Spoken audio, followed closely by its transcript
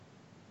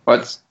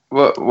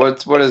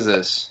What is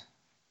this?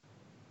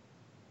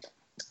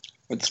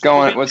 What's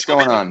going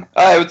on?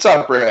 Hey, what's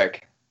up,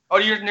 Rick? Oh,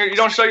 you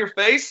don't show your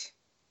face?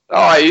 Oh,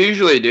 I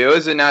usually do.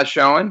 Is it not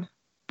showing?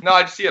 No,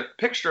 I just see a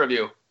picture of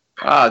you.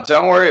 Oh,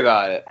 don't worry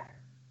about it.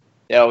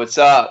 Yo, what's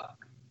up?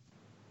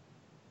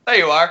 There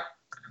you are.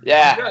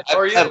 Yeah, Good. How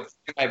are you? I've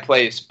my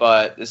place,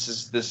 but this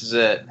is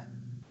it.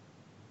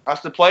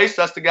 That's the place.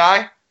 That's the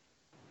guy.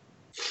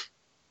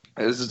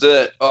 This is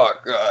it. Oh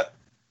God.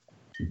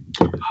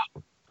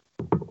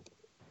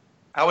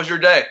 How was your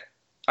day?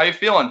 How you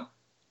feeling? I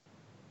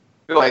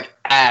feel like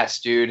ass,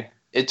 dude.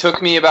 It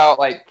took me about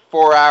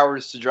 4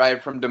 hours to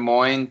drive from Des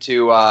Moines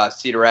to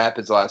Cedar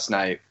Rapids last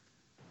night.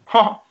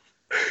 Huh.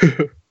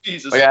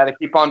 Jesus. I had to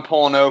keep on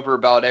pulling over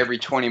about every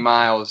 20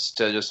 miles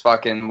to just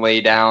fucking lay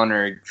down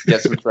or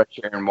get some fresh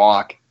air and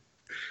walk.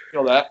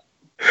 Feel that?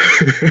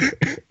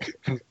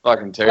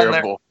 Fucking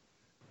terrible.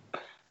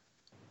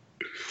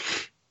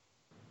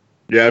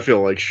 Yeah, I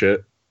feel like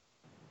shit.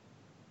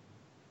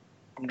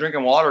 I'm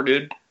drinking water,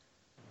 dude.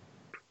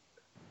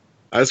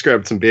 I just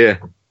grabbed some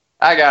beer.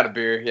 I got a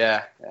beer,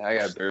 yeah. I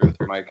got a beer with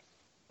you, Mike.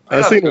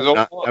 It'll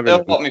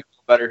help me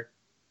feel better.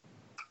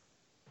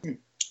 There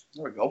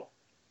we go.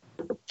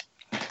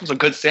 It was a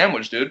good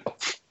sandwich, dude.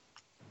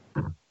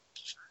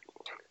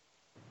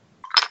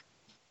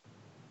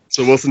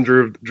 So Wilson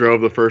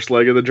drove the first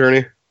leg of the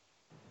journey?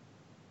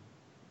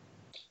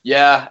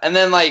 Yeah, and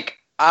then I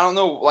don't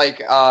know,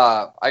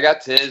 I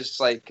got to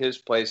his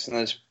place, and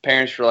his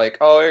parents were like,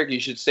 "Oh, Eric, you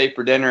should stay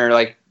for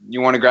dinner. You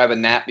want to grab a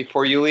nap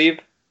before you leave?"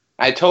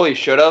 I totally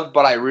should have,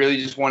 but I really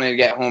just wanted to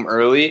get home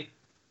early,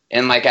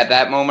 and at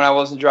that moment I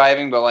wasn't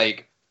driving.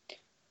 But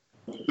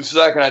the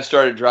second I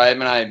started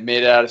driving, I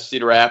made it out of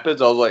Cedar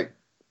Rapids. I was like,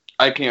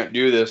 I can't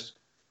do this,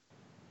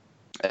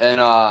 and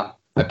I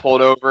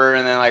pulled over,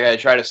 and then I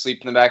tried to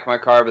sleep in the back of my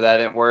car, but that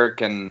didn't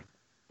work, and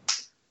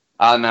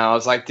I don't know. I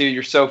was like, dude,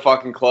 you're so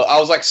fucking close. I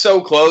was so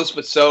close,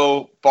 but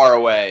so far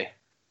away.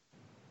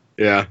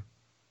 Yeah.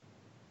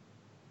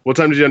 What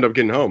time did you end up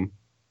getting home?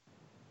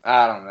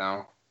 I don't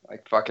know.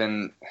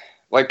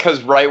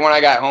 Because right when I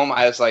got home,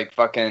 I was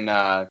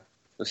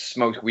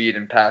smoked weed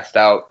and passed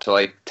out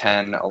to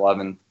 10,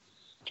 11.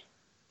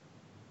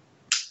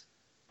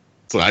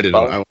 So I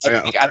didn't.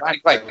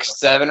 I think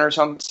 7 or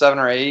something, 7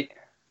 or 8.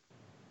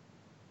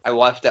 I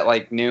left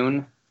at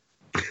noon.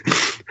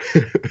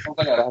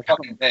 A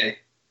fucking day.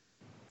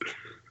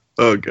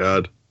 Oh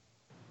God.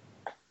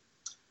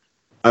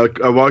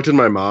 I walked in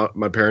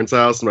my parents'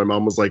 house, and my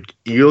mom was like,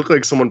 "You look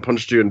like someone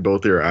punched you in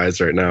both of your eyes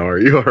right now. Are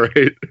you all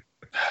right?"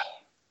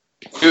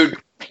 Dude,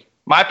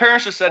 my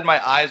parents just said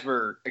my eyes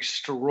were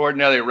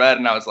extraordinarily red,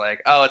 and I was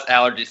like, "Oh, it's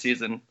allergy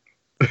season."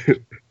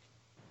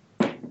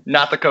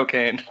 Not the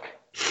cocaine.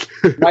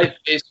 My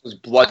face was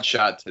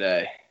bloodshot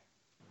today.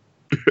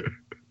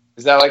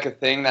 Is that a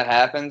thing that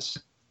happens?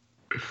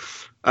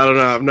 I don't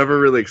know. I've never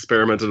really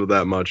experimented with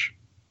that much.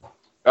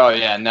 Oh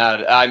yeah,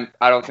 no,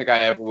 I don't think I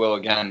ever will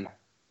again.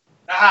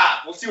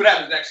 We'll see what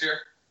happens next year.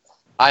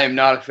 I am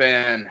not a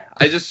fan.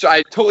 I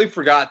totally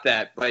forgot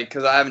that,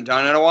 because I haven't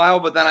done it in a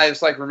while. But then I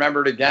just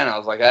remembered again. I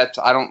was like,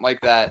 I don't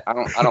like that. I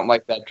don't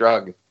like that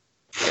drug.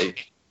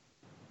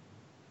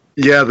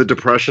 Yeah, the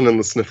depression and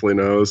the sniffly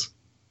nose.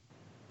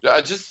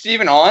 Just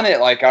even on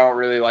it, I don't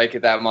really like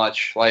it that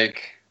much.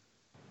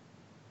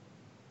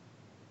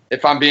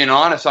 If I'm being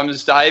honest,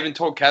 I even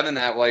told Kevin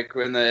that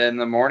in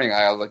the morning.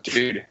 I was like,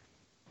 dude,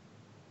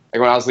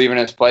 when I was leaving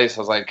his place,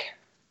 I was like,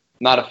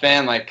 not a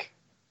fan. I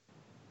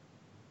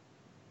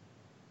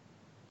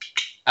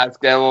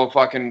get a little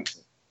fucking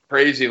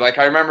crazy.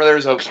 I remember there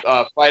was a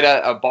fight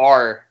at a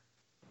bar,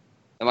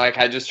 and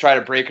I just tried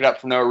to break it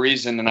up for no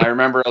reason. And I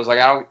remember I was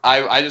like,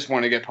 I just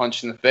want to get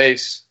punched in the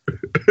face.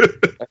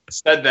 I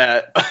said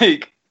that.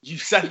 You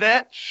said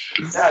that?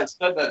 Yeah, I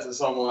said that to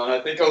someone. I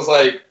think it was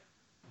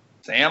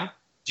Sam?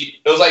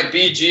 It was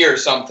BG or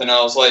something.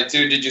 I was like,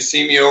 dude, did you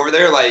see me over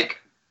there?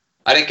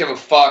 I didn't give a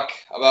fuck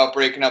about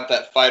breaking up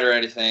that fight or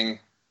anything.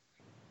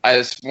 I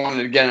just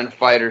wanted to get in a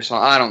fight or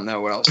something. I don't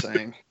know what I was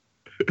saying.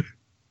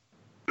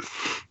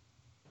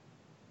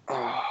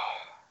 Oh.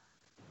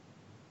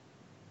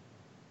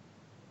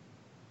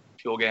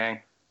 Fuel gang.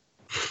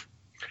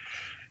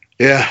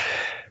 Yeah.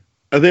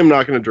 I think I'm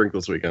not going to drink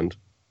this weekend.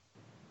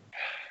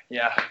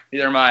 Yeah,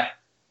 neither am I.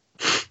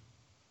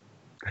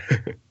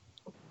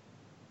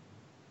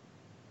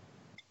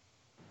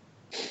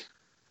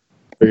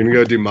 Are you going to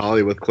go do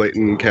Molly with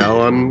Clayton and Cal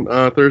on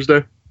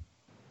Thursday?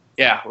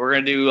 Yeah, we're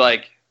going to do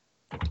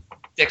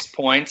 6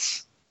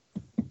 points.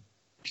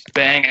 Just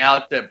bang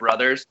out the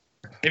brothers.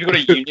 Maybe go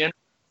to Union.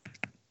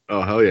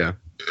 Oh, hell yeah.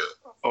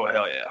 Oh,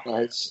 hell yeah.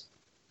 Nice.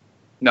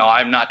 No,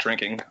 I'm not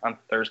drinking on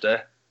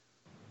Thursday.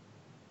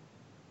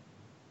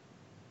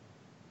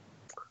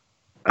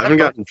 I haven't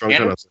gotten drunk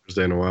on a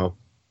Thursday in a while.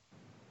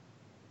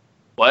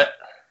 What?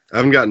 I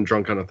haven't gotten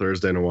drunk on a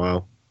Thursday in a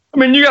while. I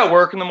mean, you got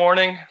work in the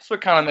morning, so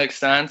it kind of makes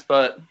sense,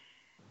 but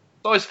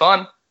it's always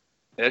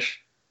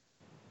fun-ish.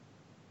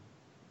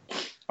 I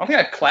don't think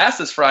I have class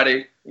this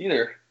Friday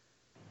either.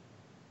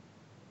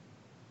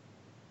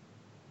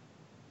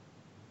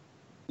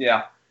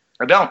 Yeah.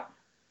 I don't.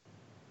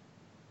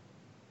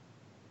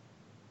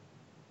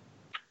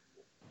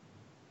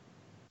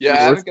 Yeah, I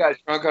haven't got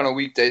drunk on a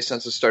weekday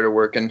since I started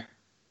working.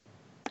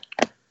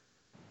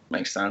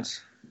 Makes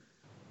sense.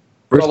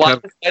 Where's So Kev?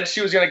 Lana said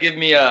she was going to give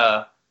me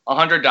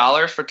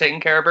 $100 for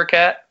taking care of her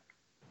cat.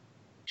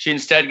 She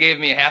instead gave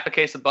me a half a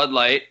case of Bud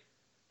Light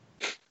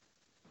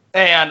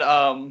and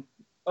a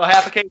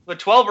half a case of a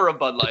 12er of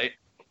Bud Light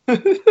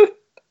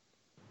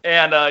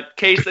and a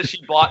case that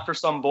she bought for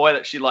some boy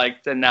that she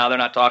liked, and now they're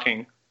not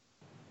talking.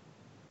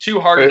 2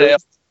 hearted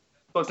ales,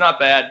 so it's not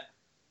bad.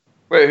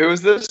 Wait, who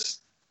is this?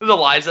 It was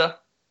Eliza.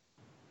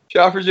 She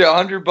offered you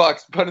 $100,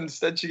 but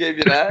instead she gave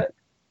you that?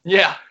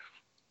 Yeah.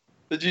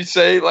 Did you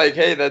say, like,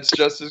 hey, that's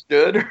just as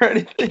good or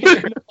anything?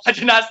 I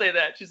did not say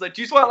that. She's like,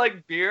 do you just want,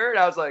 like, beer? And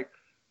I was like,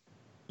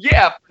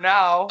 yeah, for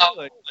now.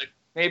 Like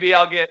maybe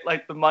I'll get,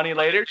 like, the money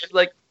later. She's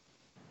like,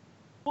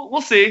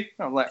 we'll see.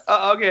 I'm like,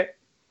 oh, okay.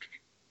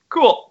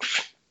 Cool.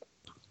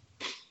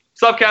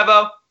 What's up,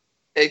 Kevo?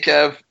 Hey,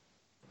 Kev.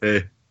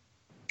 Hey.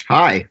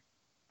 Hi.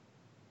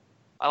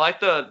 I like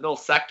the little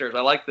sectors.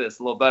 I like this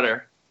a little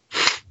better.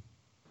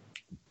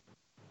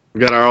 We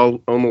got our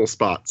own little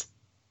spots.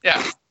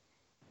 Yeah.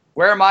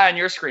 Where am I on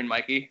your screen,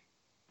 Mikey?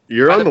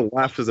 You're on the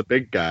left as a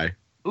big guy.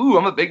 Ooh,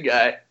 I'm a big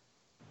guy.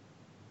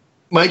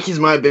 Mikey's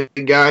my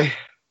big guy.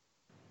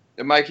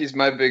 And Mikey's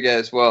my big guy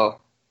as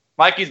well.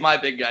 Mikey's my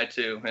big guy,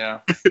 too. Yeah.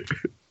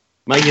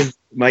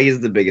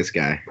 Mikey's the biggest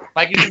guy.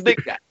 Mikey's the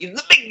big guy. He's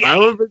the big guy.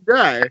 I'm a big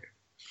guy.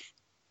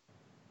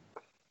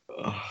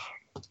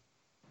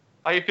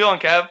 How you feeling,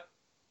 Kev?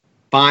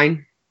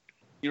 Fine.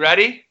 You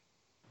ready?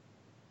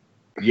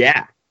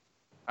 Yeah.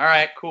 All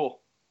right, cool.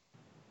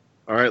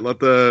 All right, let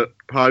the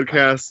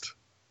podcast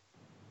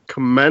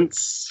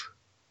commence.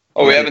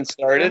 Oh, we haven't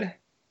started?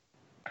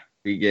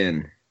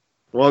 Begin.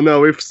 Well,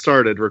 no, we've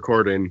started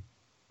recording.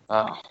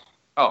 Oh.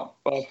 Oh,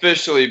 Well,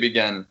 officially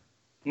begin.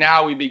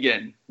 now we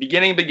begin.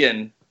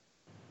 Begin.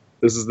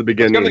 This is the It's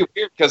beginning. going to be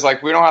weird because,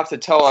 like, we don't have to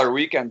tell our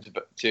weekends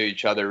to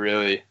each other,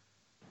 really.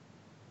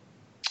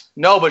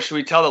 No, but should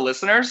we tell the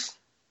listeners?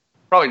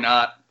 Probably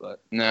not,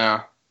 but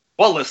No.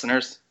 what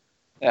listeners?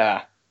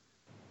 Yeah.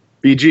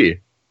 BG.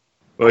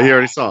 Well, he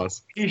already saw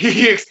us.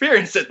 He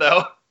experienced it,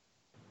 though.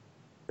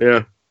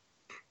 Yeah.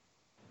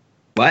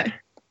 What?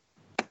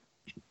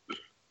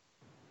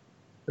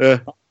 Yeah.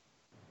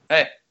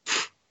 Hey,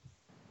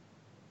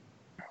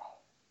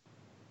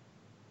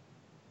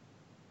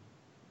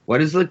 What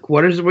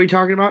are we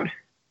talking about?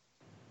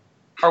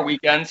 our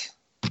weekends.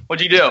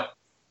 What'd you do?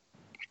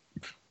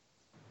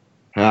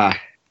 Ah,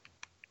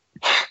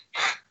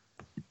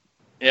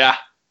 Yeah,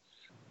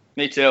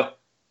 me too.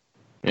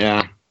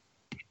 yeah.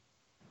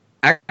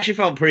 I actually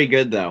felt pretty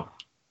good though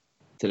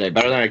today,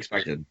 better than I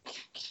expected.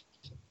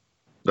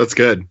 That's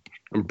good.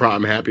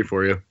 I'm happy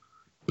for you.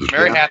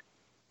 Very Yeah. happy.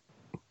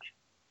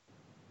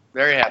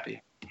 Very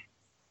happy.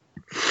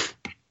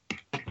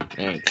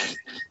 Thanks.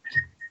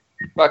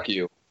 Fuck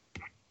you.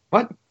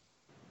 What?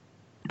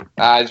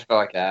 I just felt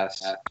like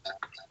ass.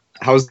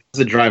 How's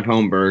the drive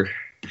home, Berg?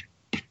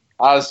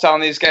 I was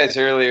telling these guys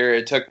earlier,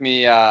 it took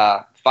me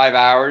 5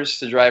 hours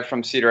to drive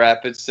from Cedar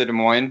Rapids to Des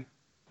Moines.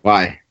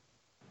 Why?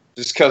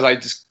 Just because I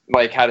just,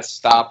 like, had to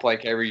stop,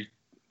 like, every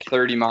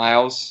 30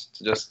 miles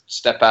to just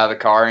step out of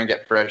the car and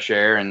get fresh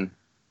air and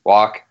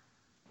walk.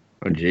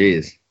 Oh,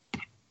 jeez.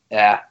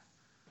 Yeah.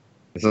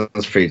 This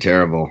sounds pretty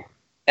terrible.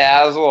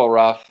 Yeah, it was a little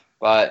rough,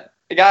 but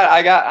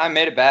I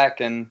made it back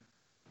and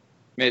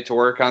made it to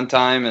work on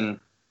time and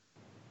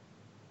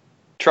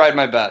tried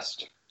my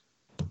best.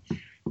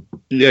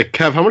 Yeah,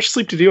 Kev, how much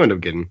sleep did you end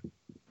up getting?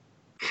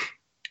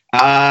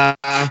 I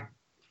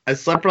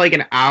slept for like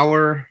an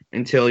hour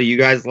until you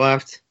guys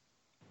left.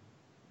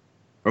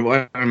 Or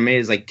what? Maybe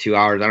it's like 2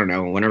 hours. I don't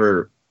know. I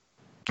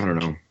don't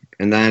know.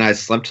 And then I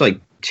slept till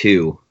like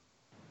 2.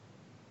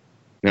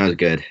 That was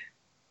good.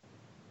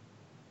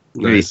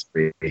 Maybe Nice.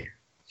 3.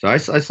 So I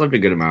slept a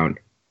good amount.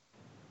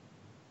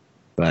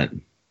 But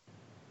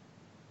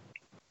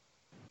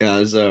yeah, it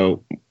was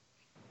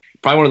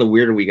probably one of the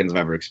weirder weekends I've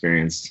ever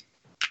experienced.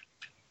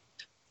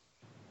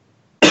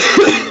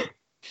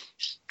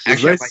 It was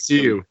Actually, nice to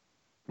see you.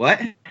 What?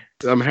 It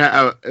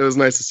It was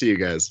nice to see you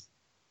guys.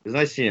 was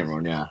nice seeing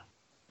everyone, yeah.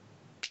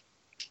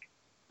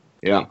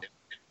 Yeah.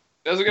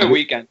 It was a good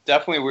weekend.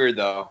 Definitely weird,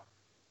 though.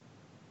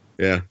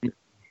 Yeah.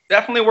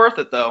 Definitely worth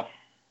it, though.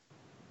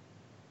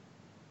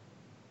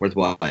 Worth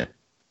what?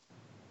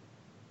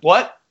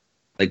 What?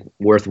 Like,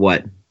 worth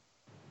what?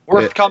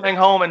 Worth Yeah. coming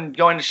home and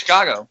going to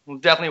Chicago. It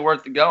was definitely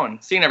worth it going.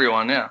 Seeing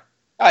everyone, yeah.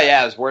 Oh,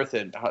 yeah, it was worth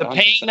it. The 100%.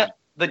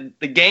 pain,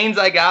 the gains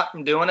I got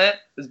from doing it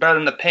is better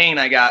than the pain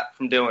I got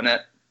from doing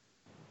it.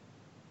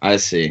 I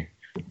see.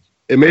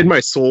 It made my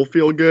soul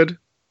feel good.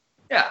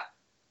 Yeah.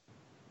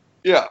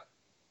 Yeah.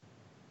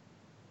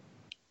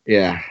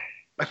 Yeah.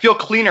 I feel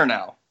cleaner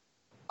now,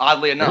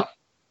 oddly enough.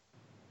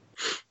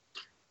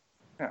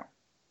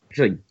 I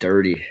feel like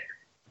dirty.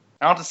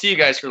 I don't have to see you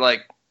guys for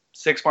like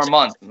 6 more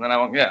months, and then I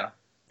won't, yeah,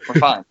 we're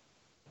fine.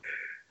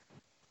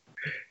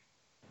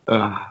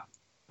 I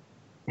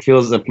feel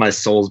as if my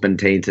soul's been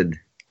tainted.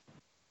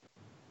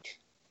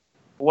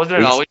 Wasn't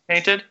it always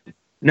painted?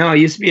 No, it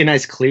used to be a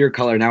nice clear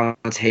color. Now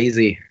it's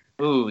hazy.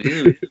 Ooh,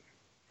 ew.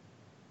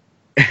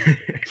 I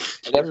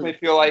definitely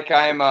feel like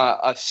I'm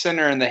a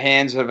sinner in the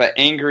hands of an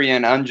angry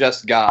and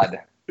unjust God.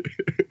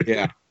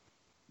 Yeah.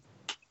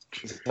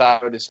 That's how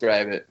I would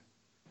describe it.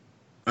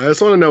 I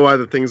just want to know why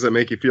the things that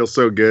make you feel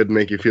so good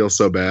make you feel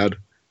so bad.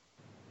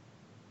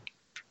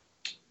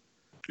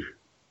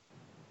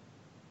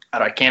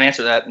 I can't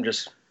answer that.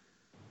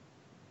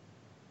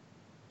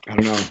 I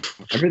don't know.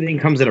 Everything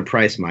comes at a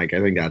price, Mike.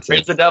 I think that's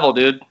Praise it. the devil,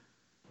 dude.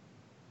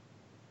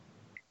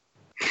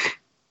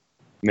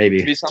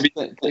 Maybe.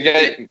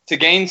 To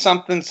gain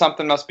something,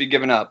 something must be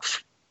given up.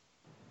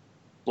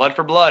 Blood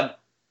for blood.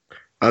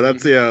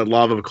 That's the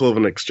law of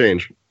equivalent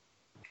exchange.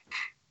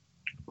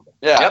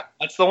 Yeah. Yep,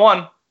 that's the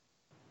one.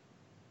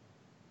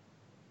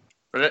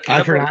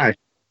 Eye for an eye.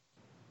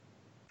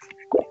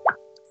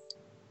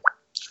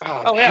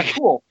 Oh yeah,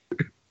 cool.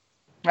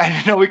 I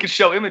didn't know we could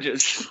show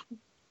images.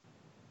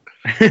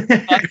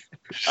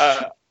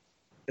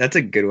 That's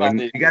a good one.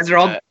 You guys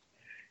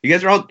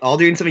are all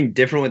doing something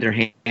different with your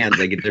hands,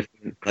 like a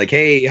different, like,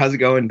 hey, how's it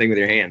going thing with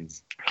your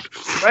hands.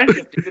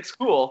 Friendship, dude, it's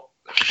cool.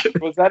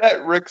 Was that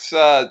at Rick's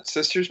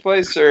sister's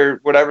place or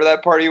whatever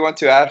that party you went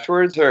to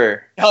afterwards?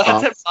 Or No,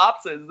 that's at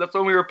Pops's. That's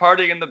when we were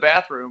partying in the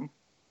bathroom.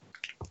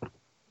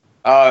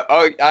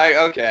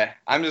 okay.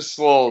 I'm just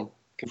a little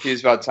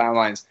confused about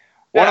timelines.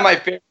 One of my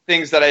favorite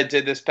things that I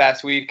did this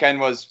past weekend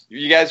was,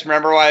 you guys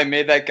remember why I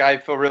made that guy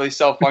feel really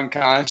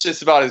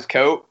self-unconscious about his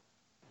coat?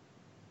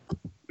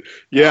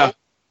 Yeah.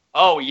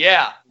 Oh,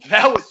 yeah.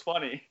 That was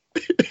funny.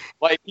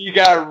 Like, he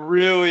got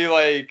really,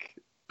 like,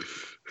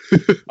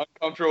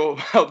 uncomfortable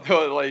about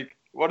the, like,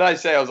 what did I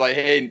say? I was like,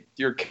 hey,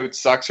 your coat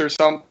sucks or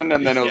something.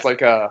 And then it was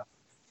like a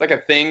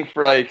thing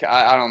for, like,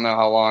 I don't know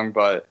how long,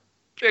 but.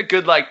 A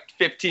good,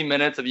 15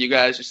 minutes of you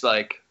guys just,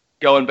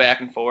 going back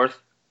and forth.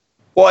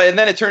 Well, and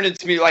then it turned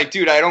into me like,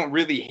 dude, I don't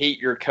really hate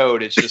your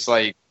coat. It's just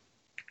like.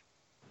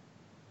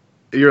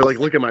 You're like,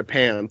 look at my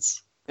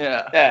pants.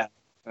 Yeah. Yeah.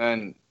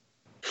 And.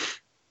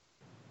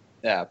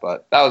 Yeah,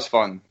 but that was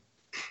fun.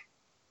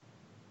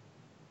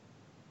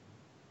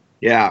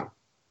 Yeah.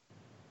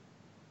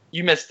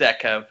 You missed that,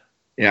 Kev.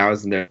 Yeah, I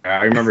wasn't there.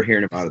 I remember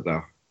hearing about it,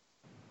 though.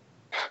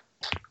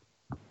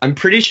 I'm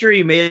pretty sure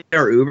you made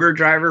our Uber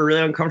driver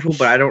really uncomfortable,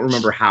 but I don't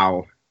remember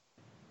how.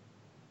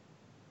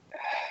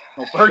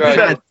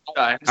 I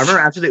remember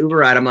after the Uber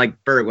ride, I'm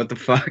like, Bert, what the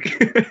fuck?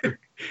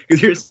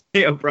 Because you're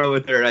sitting up front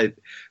with her. I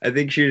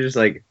think she was just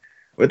like,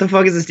 what the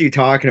fuck is this dude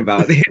talking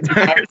about the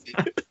entire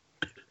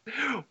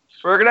time?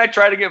 Berg and I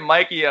tried to give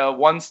Mikey a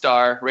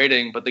 1-star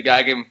rating, but the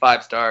guy gave him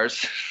 5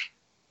 stars.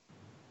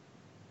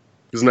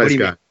 He's a nice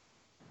guy.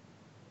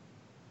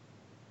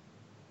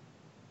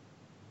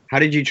 How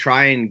did you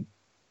try and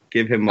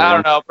give him I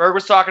don't know. Berg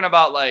was talking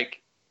about,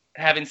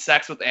 having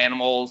sex with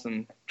animals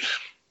and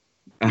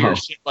weird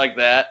shit like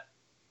that.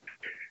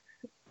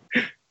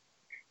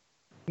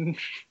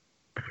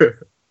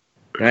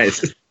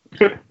 Nice.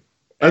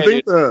 I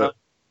think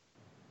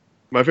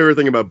my favorite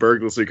thing about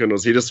Berg this weekend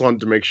was he just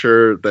wanted to make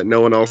sure that no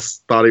one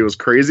else thought he was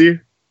crazy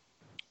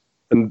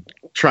and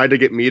tried to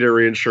get me to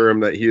reassure him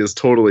that he is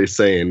totally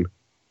sane.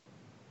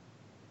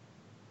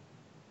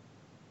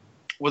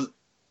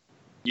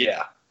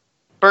 Yeah.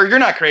 Berg, you're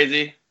not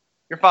crazy.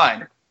 You're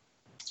fine.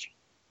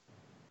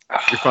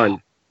 You're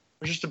fine.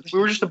 We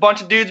were just a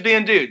bunch of dudes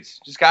being dudes.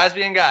 Just guys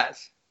being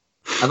guys.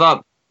 I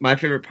thought my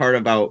favorite part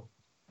about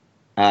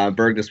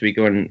Berg this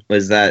weekend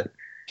was that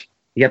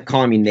he kept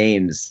calling me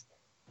names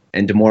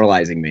and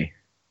demoralizing me.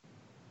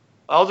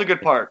 That was a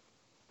good part.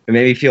 It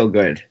made me feel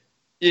good.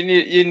 You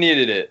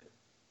needed it.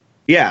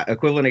 Yeah,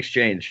 equivalent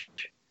exchange.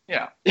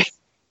 Yeah.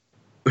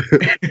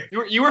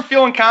 You were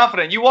feeling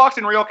confident. You walked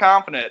in real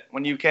confident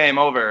when you came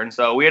over, and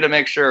so we had to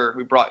make sure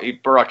we brought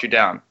you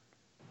down.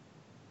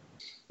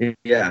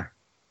 Yeah.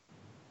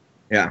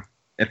 Yeah.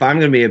 If I'm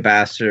gonna be a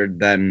bastard,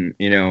 then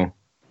you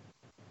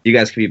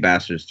guys can be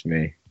bastards to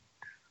me.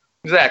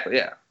 Exactly.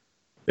 Yeah.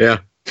 Yeah.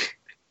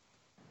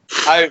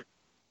 I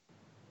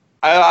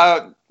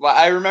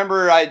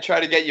remember I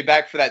tried to get you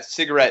back for that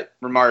cigarette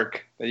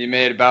remark that you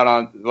made about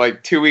on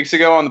 2 weeks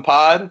ago on the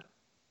pod.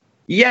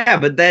 Yeah,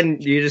 but then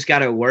you just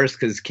got it worse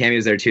because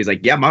Cammy's there too. He's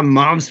like, yeah, my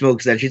mom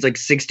smokes that. She's like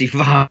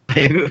 65.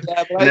 Yeah,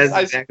 but that's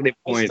exactly the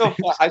point.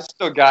 I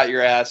still got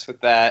your ass with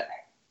that.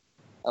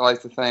 I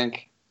like to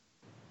think.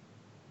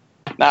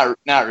 Not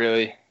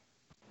really.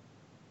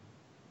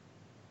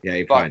 Yeah,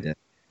 you probably did.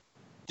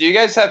 Do you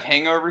guys have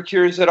hangover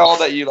cures at all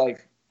that you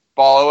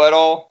follow at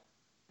all?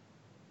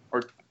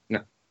 Or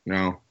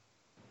no.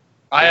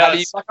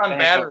 I suck on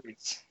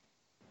batteries.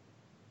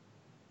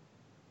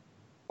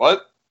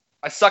 What?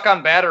 I suck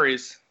on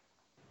batteries.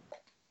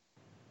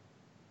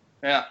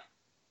 Yeah.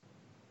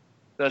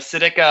 The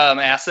acidic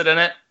acid in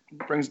it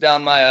brings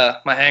down my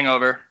my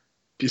hangover.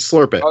 You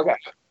slurp it. Okay.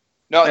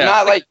 No, Yeah,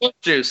 not like slurp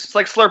juice. It's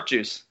like slurp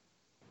juice.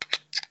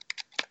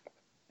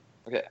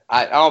 Okay,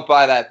 I don't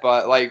buy that,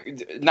 but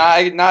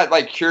not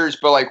like cures,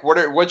 but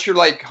what's your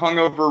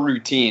hungover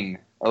routine?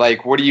 Or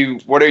what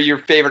are your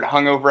favorite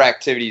hungover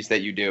activities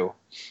that you do?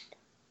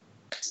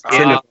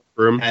 Sit in the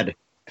room. Head.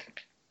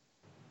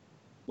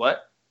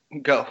 What?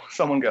 Go.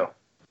 Someone go.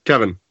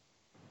 Kevin.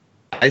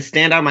 I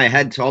stand on my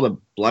head till all the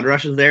blood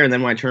rushes there, and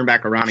then when I turn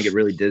back around, I get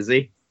really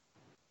dizzy.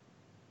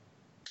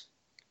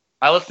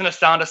 I listen to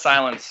Sound of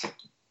Silence.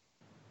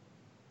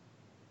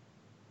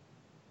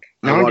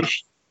 I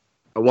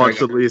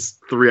watched at least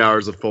 3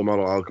 hours of Full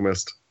Metal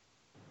Alchemist.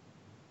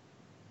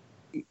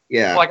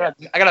 Yeah. Oh, I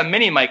got a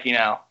mini Mikey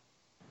now.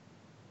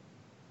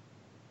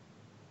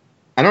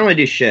 I don't really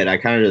do shit. I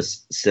kind of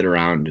just sit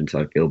around until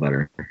I feel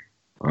better,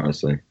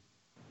 honestly.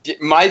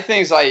 My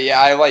thing's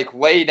I like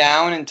lay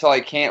down until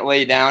I can't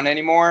lay down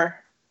anymore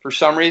for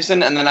some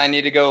reason, and then I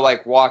need to go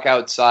like walk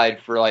outside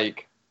for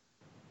like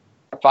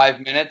 5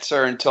 minutes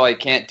or until I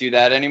can't do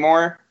that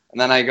anymore, and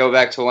then I go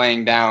back to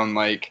laying down.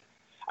 Like,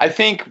 I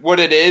think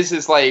what it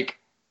is like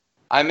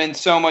I'm in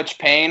so much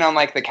pain on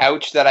like the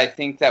couch that I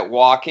think that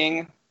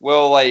walking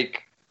will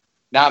like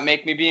not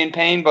make me be in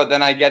pain, but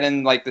then I get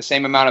in like the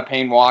same amount of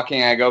pain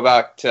walking, and I go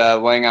back to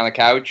laying on the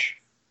couch.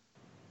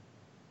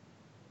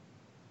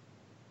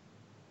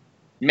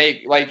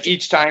 Make like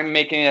each time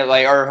making it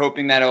like or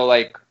hoping that it'll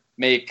like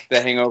make the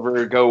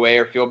hangover go away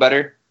or feel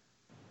better.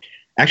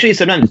 Actually,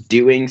 sometimes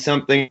doing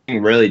something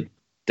really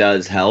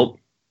does help.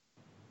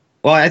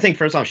 Well, I think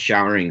first off,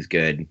 showering is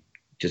good,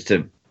 just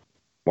to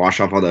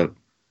wash off all the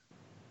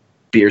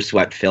beer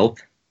sweat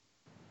filth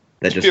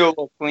that just feel a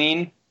little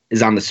clean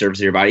is on the surface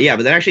of your body. Yeah,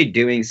 but then actually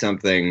doing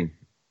something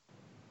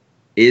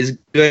is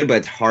good, but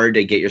it's hard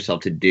to get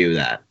yourself to do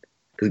that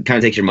because it kind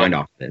of takes your mind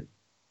off of it.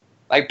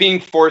 Like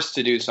being forced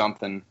to do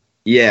something.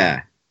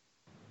 Yeah.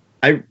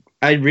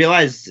 I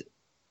realized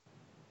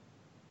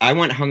I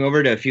went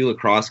hungover to a few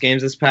lacrosse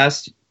games this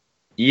past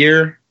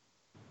year,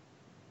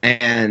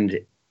 and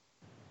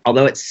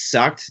although it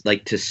sucked,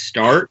 like to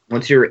start,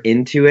 once you were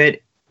into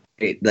it,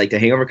 like the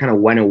hangover kind of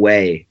went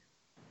away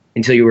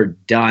until you were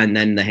done.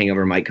 Then the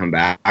hangover might come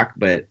back,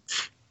 but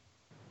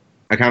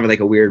I kind of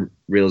like a weird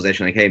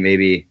realization, like, hey,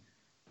 maybe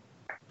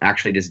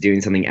actually just doing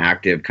something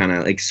active, kind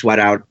of like sweat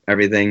out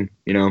everything,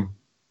 you know,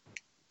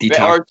 detox,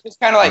 or just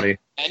kind of like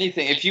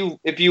anything.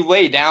 If you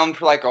lay down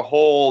for like a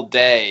whole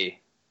day,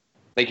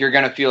 like you're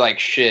gonna feel like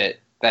shit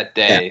that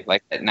day,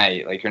 like at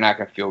night, like you're not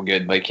gonna feel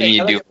good. Like you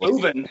need to do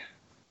moving.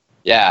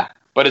 Yeah,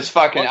 but it's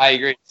fucking. I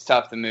agree. It's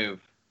tough to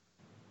move.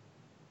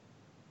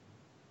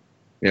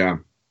 Yeah.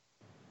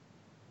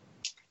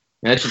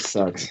 That just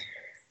sucks.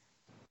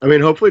 I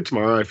mean, hopefully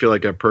tomorrow I feel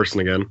like a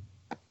person again.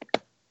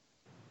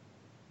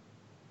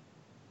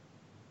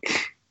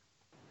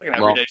 Like an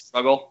everyday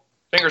struggle.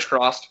 Fingers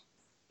crossed.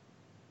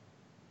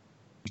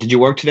 Did you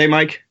work today,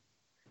 Mike?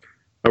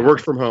 I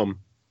worked from home.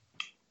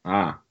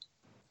 Ah.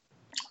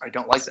 I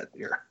don't like that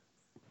beer.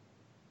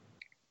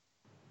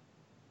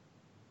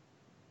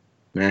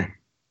 Nah.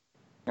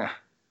 Yeah.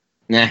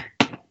 Nah.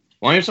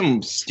 Want to hear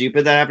something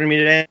stupid that happened to me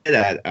today?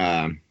 That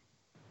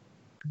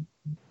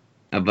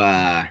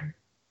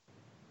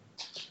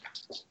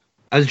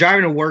I was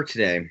driving to work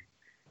today,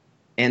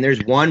 and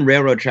there's one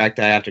railroad track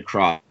that I have to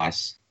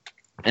cross.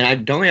 And I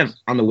don't have,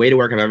 on the way to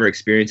work, I've ever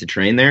experienced a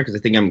train there, because I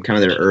think I'm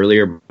kind of there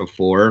earlier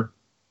before.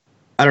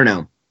 I don't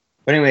know.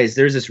 But anyways,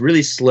 there's this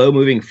really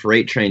slow-moving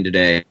freight train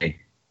today.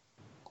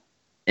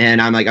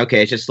 And I'm like,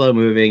 okay, it's just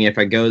slow-moving. If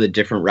I go the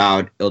different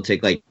route, it'll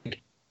take like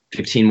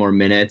 15 more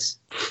minutes.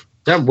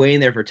 So I'm waiting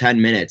there for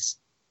 10 minutes.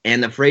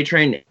 And the freight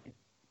train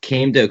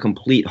came to a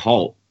complete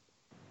halt.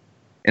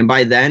 And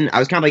by then, I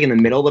was kind of like in the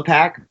middle of the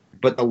pack,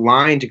 but the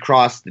line to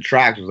cross the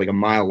tracks was like a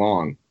mile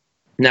long.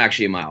 Not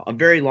actually a mile, a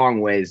very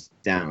long ways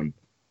down.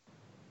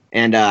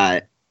 And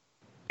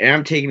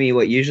I'm taking me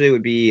what usually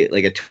would be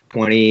like a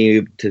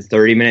 20 to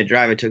 30 minute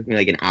drive. It took me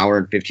like an hour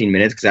and 15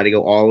 minutes because I had to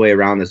go all the way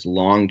around this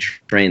long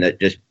train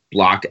that just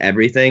blocked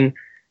everything.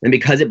 And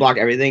because it blocked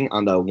everything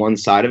on the one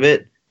side of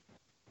it,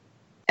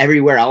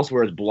 everywhere else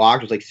where it's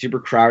blocked was like super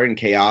crowded and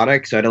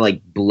chaotic. So I had to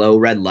like blow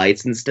red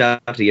lights and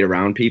stuff to get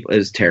around people. It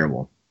was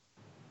terrible.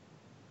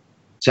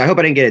 So I hope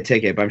I didn't get a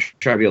ticket, but I'm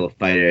sure I'll be able to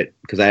fight it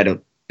because I had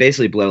to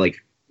basically blow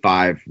like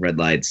 5 red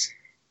lights.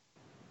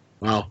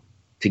 Wow.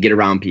 To get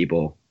around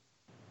people.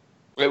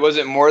 Wait, was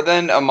it more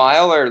than a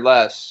mile or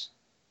less?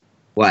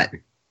 What?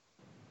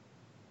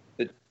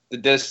 The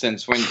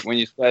distance when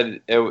you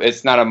said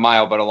it's not a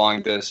mile but a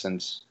long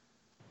distance.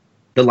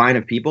 The line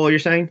of people, you're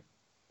saying?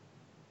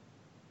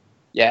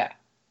 Yeah.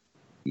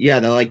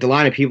 Yeah, the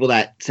line of people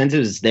that, since it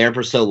was there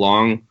for so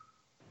long,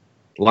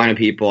 the line of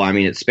people, I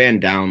mean, it spanned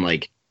down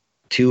like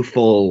 2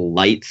 full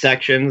light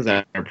sections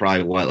that are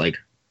probably what, like,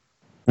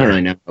 I don't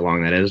really know how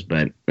long that is,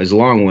 but it was a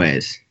long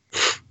ways.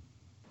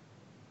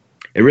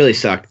 It really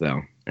sucked,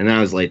 though. And then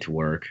I was late to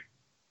work.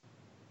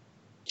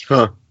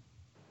 Huh.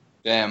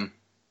 Damn.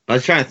 I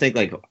was trying to think,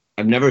 like,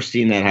 I've never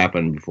seen that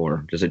happen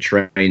before. Just a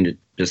train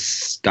just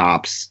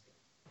stops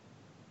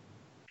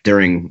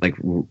during, like,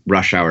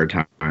 rush hour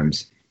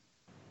times.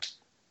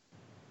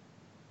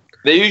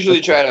 They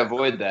usually try to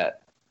avoid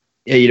that.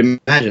 Yeah, you'd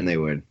imagine they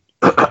would.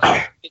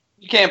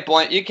 You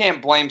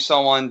can't blame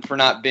someone for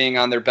not being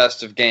on their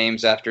best of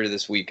games after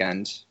this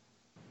weekend.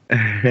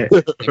 Like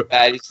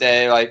Patty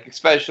say, like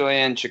especially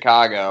in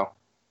Chicago,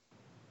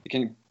 you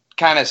can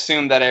kind of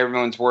assume that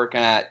everyone's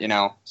working at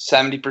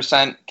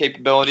 70%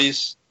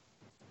 capabilities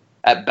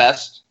at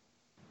best.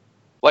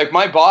 Like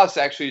my boss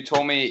actually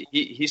told me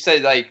he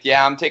said like,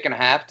 yeah, I'm taking a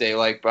half day.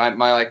 Like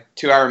my like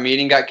 2-hour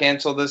meeting got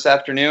canceled this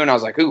afternoon. I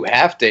was like, ooh,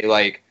 half day.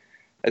 Like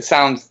it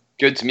sounds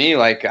good to me.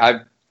 Like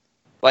I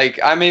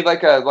made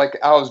I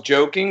was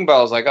joking, but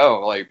I was like,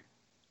 oh, like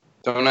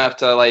don't have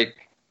to like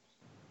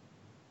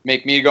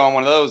make me go on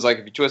one of those. Like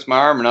if you twist my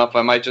arm enough,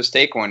 I might just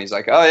take one. He's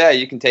like, oh yeah,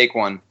 you can take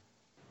one.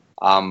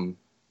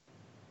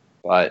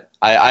 But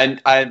I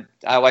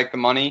like the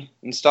money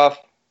and stuff.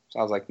 So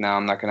I was like, no,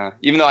 I'm not gonna.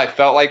 Even though I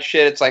felt like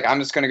shit, it's like I'm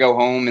just gonna go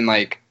home and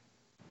like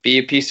be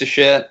a piece of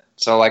shit.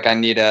 So like I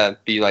need to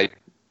be like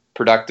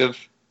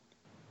productive.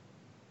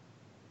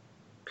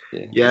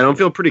 Yeah, I don't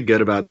feel pretty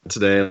good about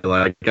today.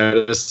 Like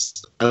I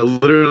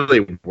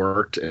literally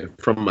worked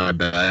from my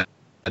bed.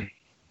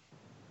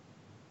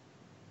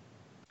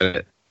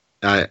 I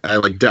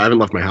haven't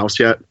left my house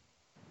yet.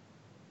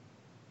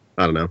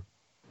 I don't know.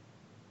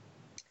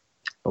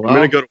 Well, I'm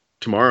gonna go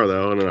tomorrow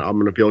though, and I'm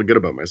gonna feel good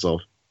about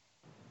myself.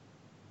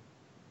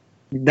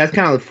 that's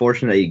kind of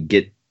fortunate that you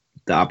get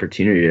the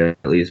opportunity to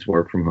at least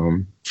work from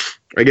home.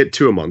 I get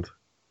 2 a month.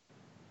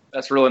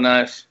 That's really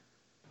nice.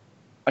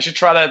 I should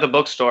try that at the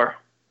bookstore.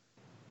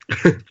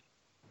 Can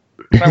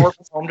I work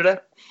from home today?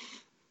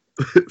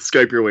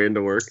 Skype your way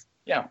into work.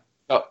 Yeah.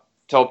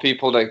 Tell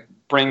people to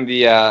bring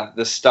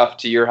the stuff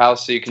to your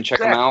house so you can check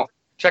them out.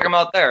 Check them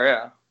out there,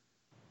 yeah.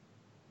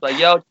 Like,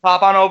 yo,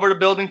 pop on over to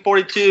Building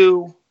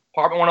 42,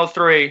 Apartment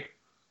 103.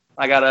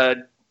 I got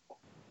a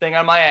thing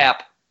on my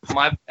app.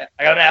 I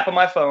got an app on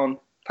my phone.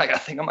 I got a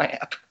thing on my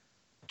app.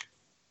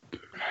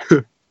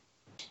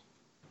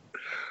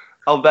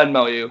 I'll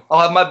Venmo you. I'll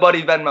have my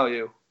buddy Venmo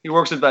you. He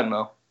works at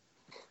Venmo.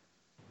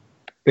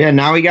 Yeah,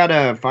 now we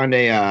gotta find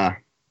a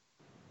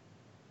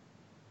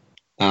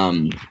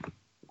time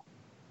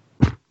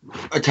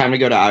to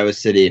go to Iowa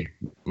City,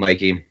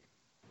 Mikey,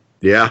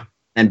 Yeah.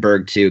 and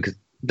Berg too, because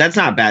that's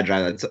not a bad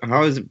drive. That's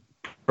how is it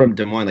from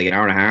Des Moines, like an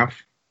hour and a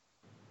half?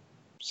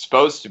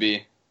 Supposed to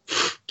be.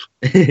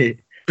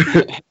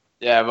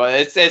 Yeah, but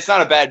it's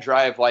not a bad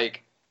drive.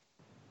 Like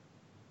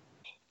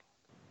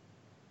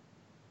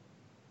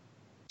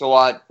it's a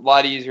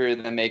lot easier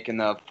than making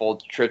the full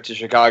trip to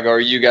Chicago, or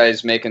you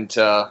guys making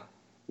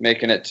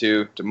it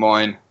to Des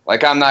Moines.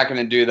 Like I'm not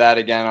gonna do that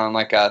again on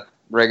like a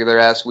regular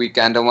ass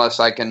weekend unless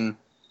I can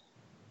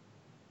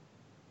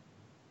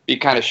be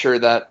kind of sure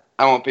that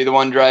I won't be the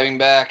one driving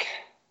back.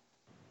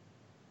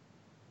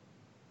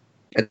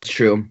 That's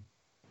true.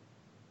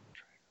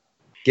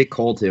 Get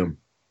Cole too.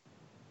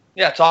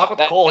 Yeah, talk with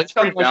Cole. He's That's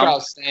pretty coming much what I down.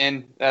 was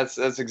saying. That's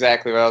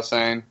exactly what I was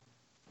saying.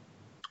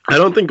 I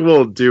don't think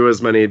we'll do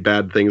as many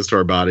bad things to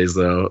our bodies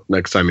though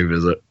next time we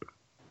visit.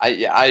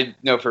 I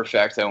know for a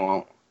fact I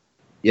won't.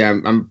 Yeah,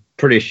 I'm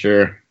pretty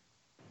sure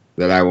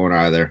that I won't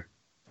either.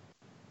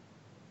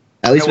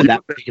 At least with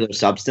that particular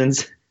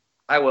substance.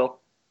 I will.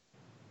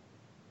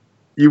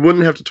 You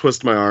wouldn't have to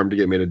twist my arm to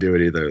get me to do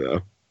it either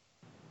though.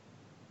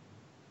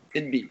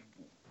 It'd be.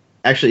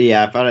 Actually,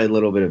 yeah, if I had a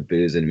little bit of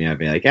booze in me, I'd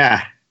be like,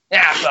 Yeah,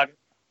 fuck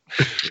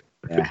it.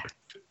 yeah.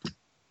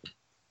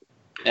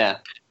 Yeah.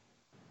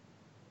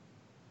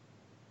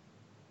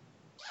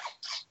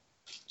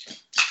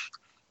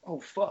 Oh,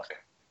 fuck.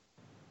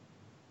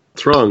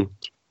 What's wrong?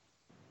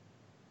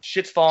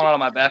 Shit's falling out of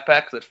my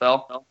backpack because it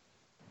fell. Oh,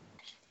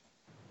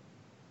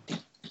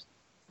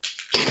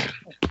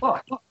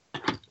 fuck.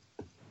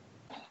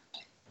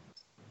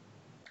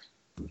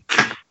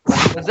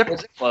 The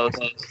zipper's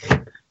closed.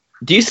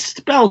 Do you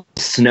spell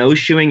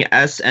snowshoeing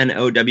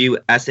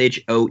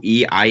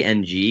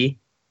SNOWSHOEING?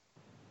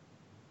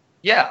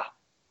 Yeah.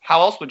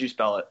 How else would you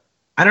spell it?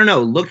 I don't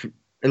know.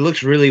 It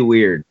looks really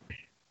weird.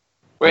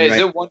 Wait, Right. is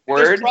it one There's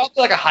word?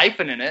 probably like a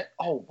hyphen in it.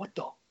 Oh, what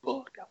the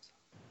fuck?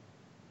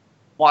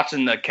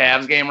 Watching the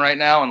Cavs game right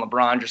now, and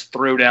LeBron just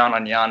threw down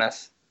on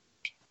Giannis.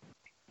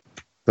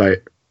 Right.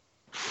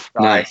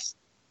 Nice.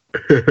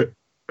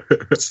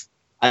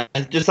 I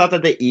just thought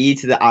that the E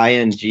to the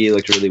ING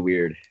looked really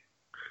weird.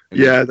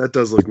 Yeah, that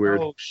does look weird.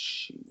 Oh,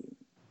 shit.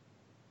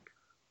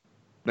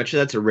 Bet you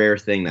that's a rare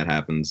thing that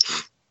happens.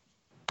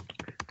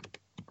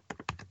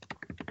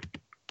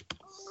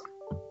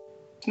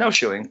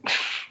 Snowshoeing.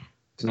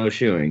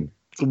 Snowshoeing.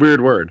 It's a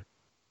weird word.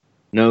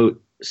 No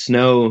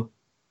snow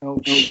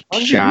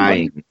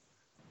shine.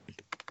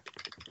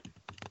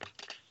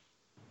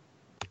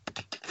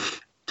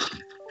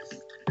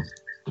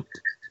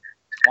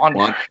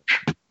 Wander.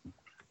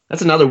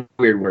 That's another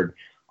weird word.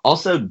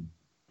 Also,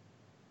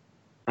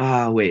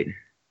 wait.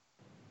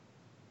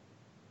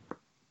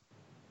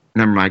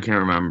 Never mind, I can't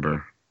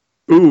remember.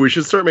 Ooh, we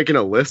should start making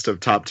a list of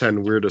top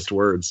 10 weirdest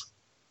words.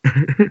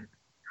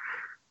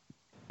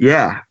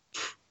 Yeah.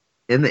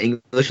 In the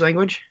English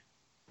language?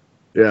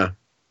 Yeah.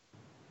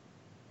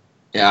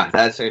 Yeah,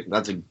 that's a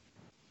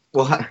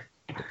well,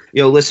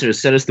 yo, listeners,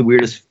 send us the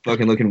weirdest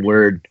fucking looking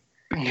word.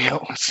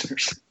 No,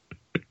 listeners.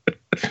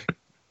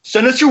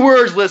 Send us your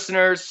words,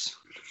 listeners,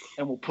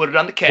 and we'll put it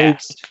on the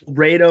cast.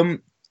 Rate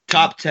them,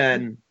 top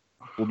 10.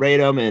 We'll rate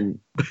them, and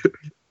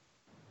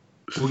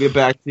we'll get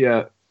back to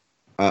you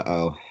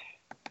Uh-oh.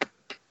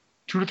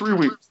 2 to 3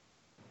 weeks.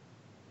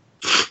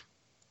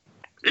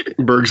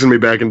 Berg's gonna be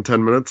back in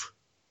 10 minutes.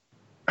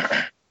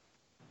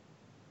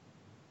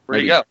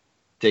 Where'd he go?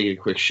 Take a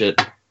quick shit.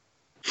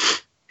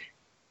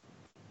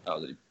 Oh,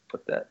 did he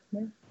put that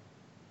there?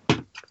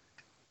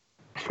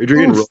 You're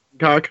drinking Rolling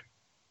Cock?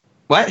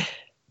 What?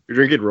 You're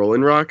drinking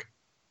Rolling Rock?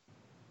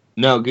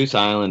 No, Goose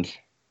Island.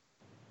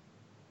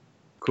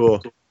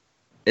 Cool.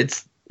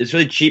 It's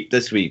really cheap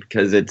this week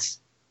because it's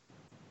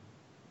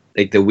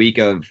like the week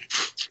of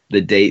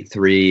the date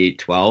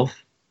 3/12.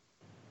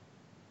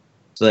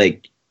 It's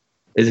like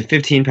it's a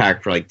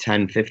 15-pack for like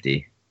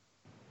 $10.50.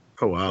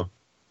 Oh, wow.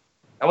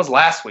 That was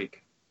last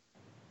week.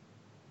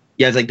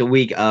 Yeah, it's like the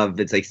week of.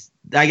 It's like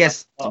I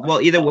guess. Well,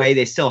 either way,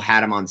 they still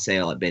had them on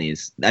sale at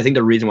Benny's. I think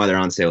the reason why they're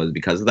on sale is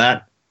because of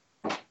that.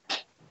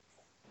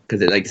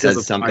 Because it like Because says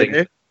of Pi something.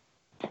 Day?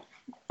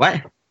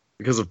 What?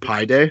 Because of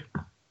Pi Day?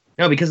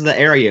 No, because of the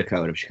area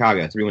code of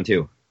Chicago,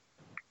 312.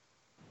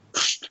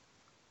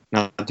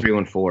 Not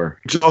 314.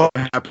 Just all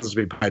happens to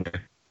be Pi Day.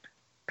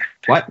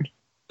 What?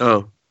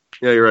 Oh,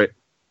 yeah, you're right.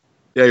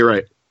 Yeah, you're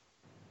right.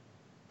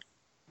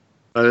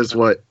 That is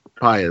what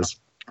pi is.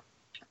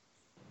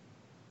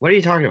 What are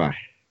you talking about?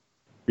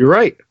 You're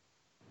right.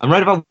 I'm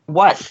right about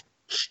what?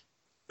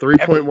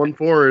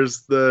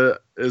 3.14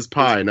 is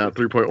pi, not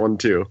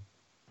 3.12.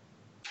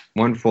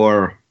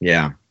 14.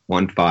 Yeah.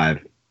 15.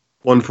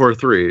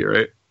 143,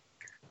 right?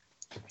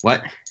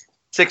 What?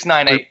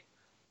 698.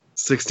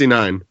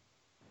 69.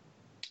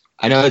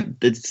 I know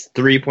it's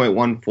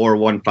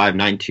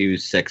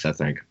 3.1415926, I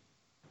think.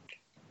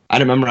 I had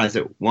to memorize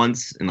it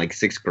once in like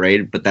 6th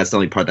grade, but that's the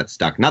only part that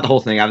stuck. Not the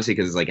whole thing, obviously,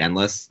 because it's like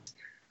endless.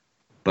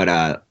 But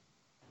I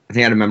think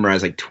I had to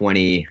memorize like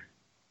 20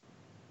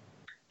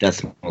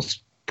 decimal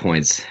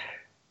points.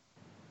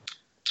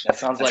 That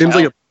sounds like Seems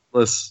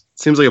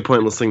like a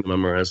pointless thing to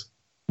memorize.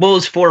 Well,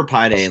 it's for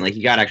Pi Day, and like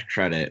you got extra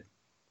credit,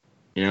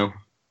 you know.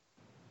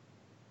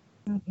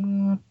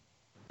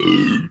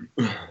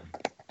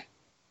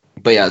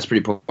 But yeah, it's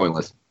pretty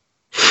pointless.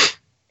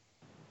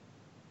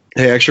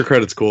 Hey, extra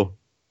credit's cool.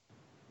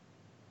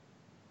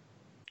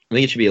 I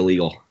think it should be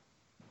illegal.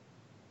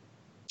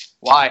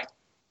 Why?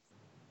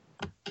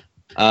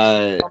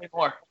 Tell me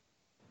more.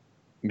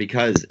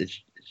 Because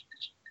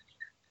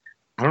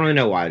I don't really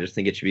know why. I just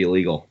think it should be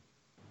illegal.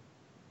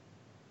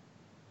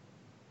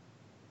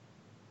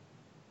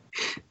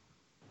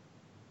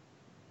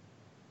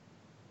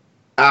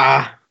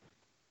 Ah.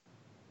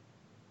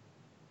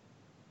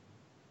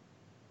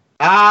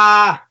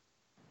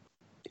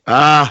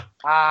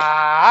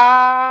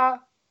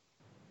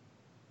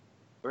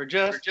 We're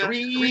just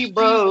three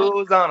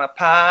bros on a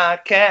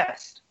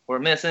podcast. We're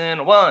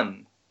missing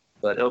one,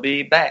 but he'll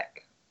be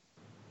back.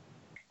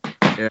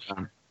 Yeah.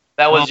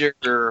 That was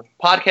your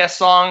podcast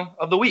song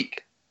of the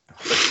week.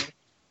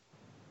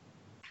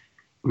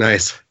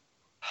 Nice.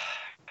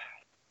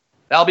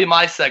 That'll be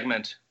my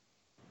segment.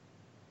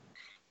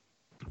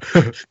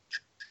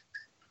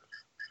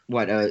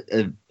 What,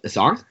 a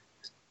song?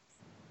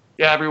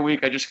 Yeah, every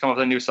week I just come up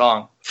with a new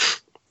song.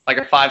 Like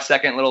a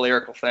 5-second little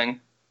lyrical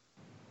thing.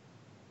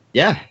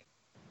 Yeah.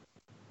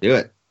 Do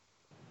it.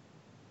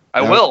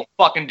 I will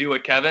fucking do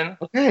it, Kevin.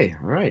 Okay, all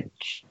right.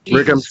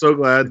 Rick, I'm so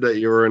glad that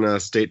you were in a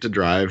state to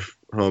drive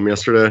home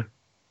yesterday.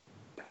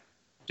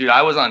 Dude,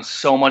 I was on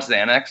so much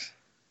Xanax.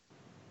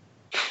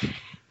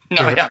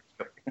 No, yeah.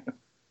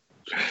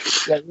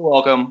 Yeah, you're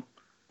welcome.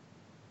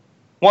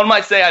 One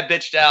might say I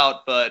bitched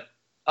out, but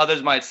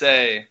others might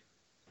say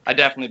I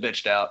definitely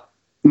bitched out.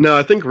 No,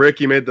 I think, Rick,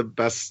 you made the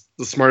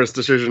smartest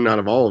decision out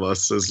of all of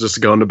us is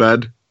just going to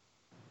bed.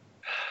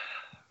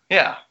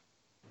 Yeah.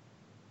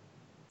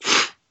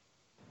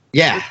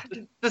 Yeah.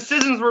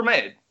 Decisions were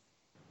made.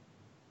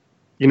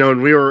 You know,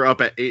 and we were up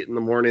at 8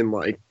 a.m,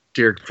 like,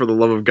 dear, for the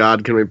love of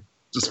God, can we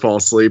just fall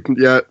asleep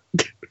yet?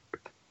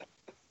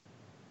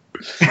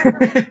 Yeah,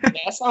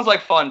 that sounds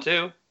like fun,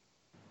 too.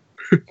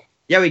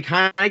 Yeah, we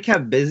kind of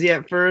kept busy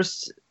at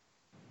first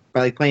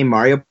by like playing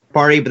Mario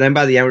Party, but then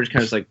by the end we're just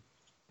kind of like,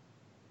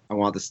 I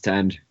want this to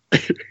end.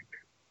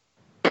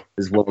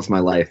 As well as my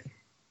life.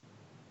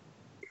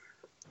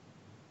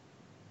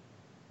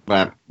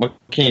 But what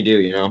can you do,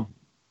 you know?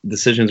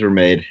 Decisions were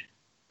made.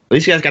 At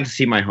least you guys got to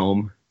see my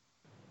home.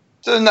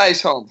 It's a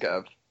nice home,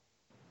 Kev.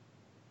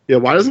 Yeah,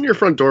 why doesn't your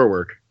front door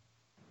work?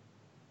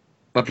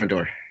 What front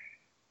door?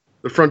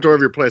 The front door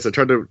of your place. I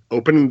tried to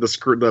open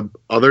the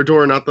other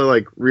door, not the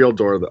like real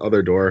door, the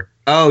other door.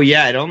 Oh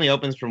yeah, it only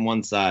opens from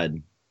one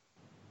side.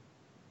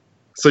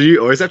 So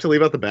you always have to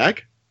leave out the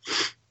back?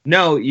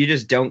 No, you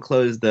just don't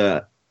close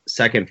the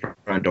second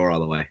front door all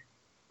the way.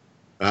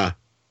 Ah.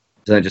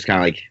 So it just kind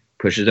of like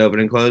pushes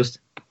open and closed.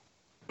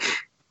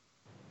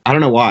 I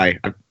don't know why.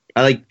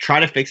 I like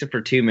try to fix it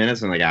for 2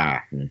 minutes and I'm like,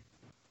 I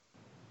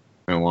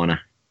don't wanna.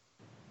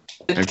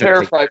 It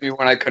terrified me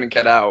when I couldn't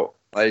get out.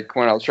 Like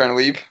when I was trying to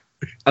leave.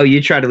 Oh,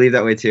 you tried to leave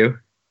that way too?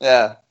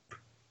 Yeah.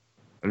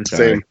 I'm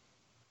sorry. Same.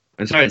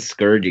 I'm sorry to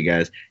scourge you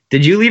guys.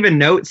 Did you leave a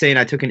note saying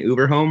I took an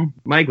Uber home?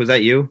 Mike, was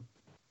that you?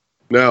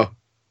 No.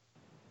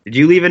 Did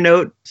you leave a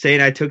note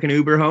saying I took an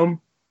Uber home?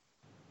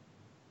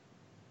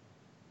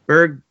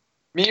 Berg?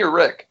 Me or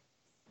Rick?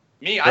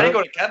 Me, I didn't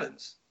go to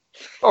Kevin's.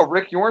 Oh,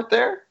 Rick, you weren't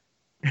there?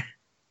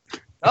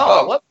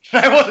 Oh, what?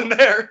 I wasn't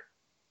there.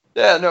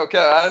 Yeah, no,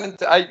 Kevin.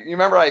 You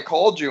remember I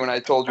called you and I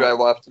told you I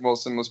left and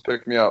Wilson was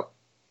picking me up.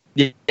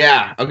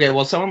 Yeah. Okay.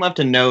 Well, someone left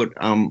a note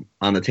on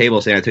the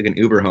table saying I took an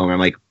Uber home. I'm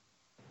like,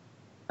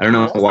 I don't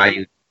know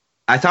why.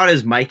 I thought it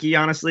was Mikey.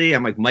 Honestly,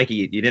 I'm like, Mikey,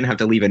 you didn't have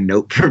to leave a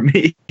note for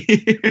me.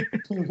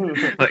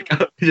 Like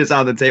just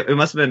on the table. It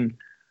must have been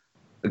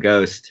a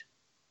ghost.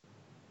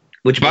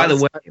 Which, by the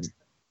way,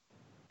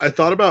 I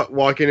thought about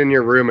walking in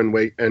your room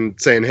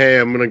and saying, "Hey,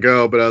 I'm gonna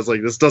go," but I was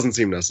like, "This doesn't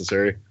seem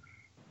necessary."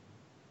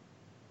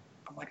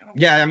 I'm like,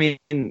 yeah. I mean,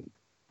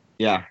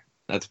 yeah,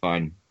 that's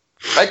fine.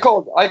 I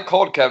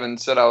called Kevin,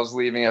 said I was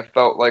leaving. It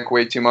felt like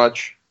way too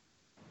much.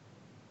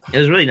 It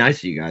was really nice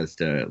of you guys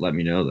to let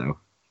me know, though.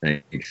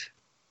 Thanks.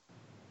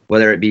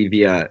 Whether it be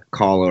via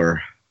call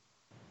or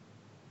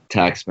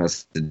text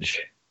message.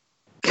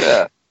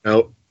 Yeah.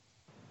 No.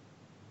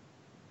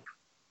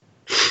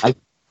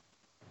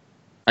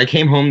 I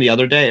came home the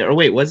other day, or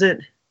wait, was it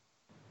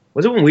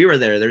when we were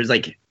there? There's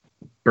like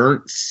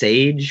burnt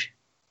sage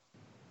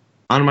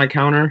on my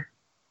counter.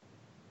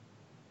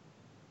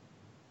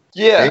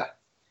 Yeah. Right?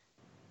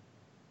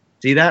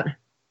 See that?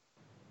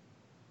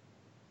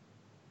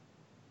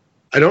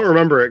 I don't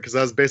remember it because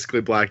I was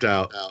basically blacked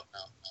out.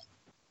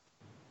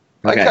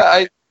 Okay.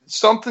 I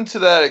something to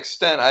that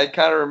extent. I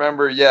kind of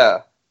remember. Yeah.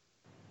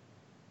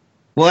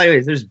 Well,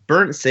 anyways, there's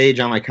burnt sage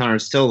on my counter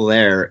still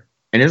there,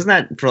 and isn't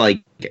that for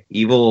like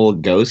evil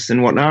ghosts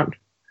and whatnot?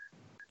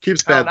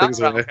 Keeps bad things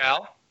away.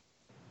 Cal.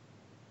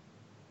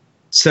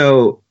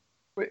 So,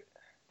 Wait.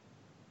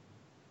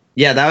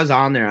 yeah, that was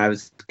on there. I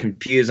was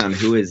confused on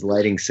who is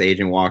lighting sage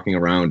and walking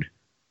around,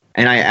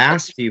 and I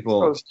asked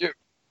people. Oh, it's you.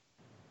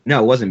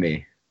 No, it wasn't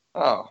me.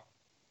 Oh.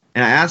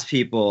 And I asked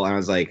people, and I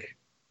was like,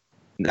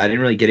 I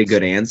didn't really get a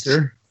good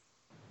answer.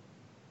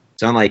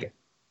 So I'm like,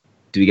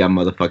 do we got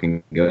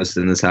motherfucking ghosts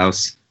in this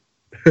house?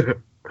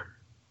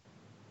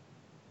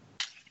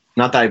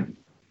 Not that I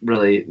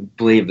really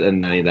believed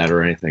in any of that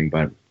or anything,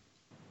 but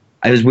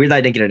it was weird that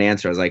I didn't get an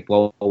answer. I was like,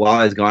 well, while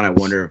I was gone, I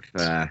wonder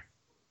if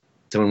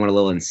someone went a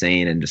little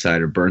insane and decided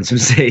to burn some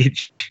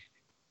sage.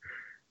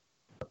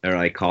 Or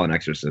like call an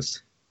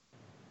exorcist.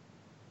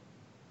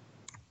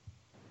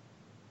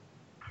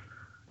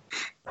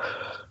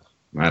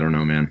 I don't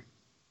know, man.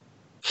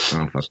 I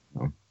don't fucking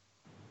know.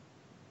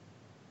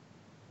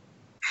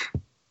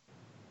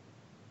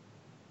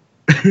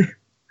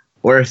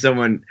 Or if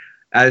someone,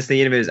 I was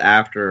thinking of it as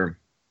after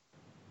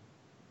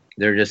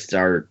they're just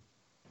start.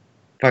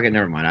 Fucking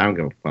never mind. I don't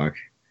give a fuck.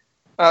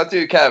 Oh,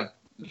 dude, Kev,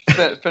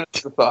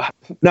 finish the thought.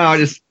 No,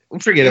 just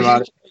forget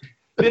about it.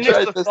 Finish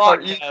Try the this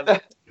thought, part.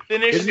 Kev.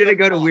 Finish. It's gonna the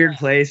go to thought. weird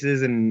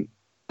places, and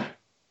I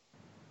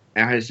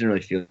just didn't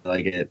really feel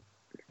like it.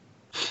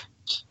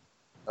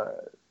 All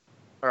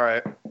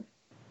right.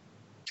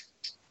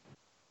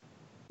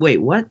 Wait,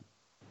 what?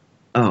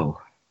 Oh,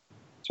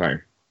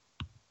 sorry.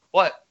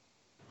 What?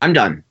 I'm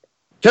done.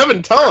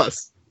 Kevin, tell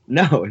us.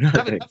 No, nothing.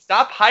 Kevin,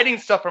 stop hiding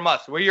stuff from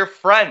us. We're your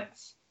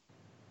friends.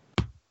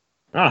 I'm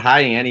not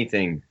hiding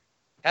anything.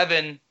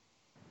 Kevin.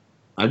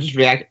 I just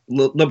react.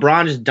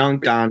 LeBron just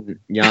dunked on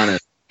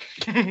Giannis.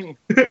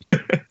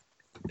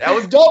 That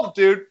was dope,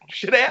 dude.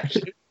 Should have.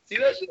 See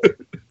that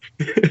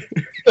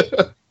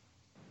shit?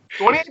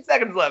 28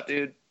 seconds left,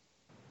 dude.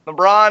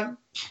 LeBron.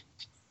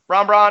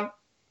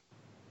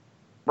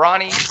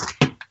 Bronny.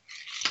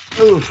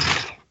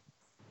 Oof.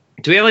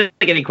 Do we have like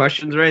any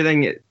questions or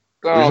anything?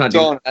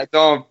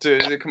 Don't,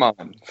 dude. Come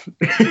on.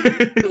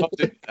 Don't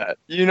do that.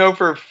 You know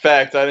for a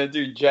fact I didn't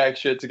do jack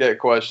shit to get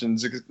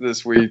questions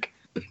this week.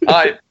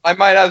 I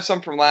might have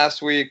some from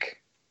last week.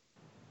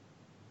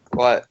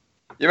 What?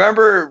 You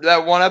remember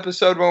that one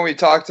episode when we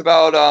talked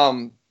about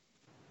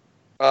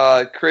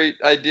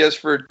create ideas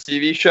for a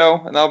TV show,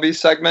 and that'll be a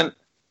segment?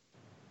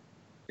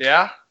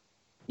 Yeah?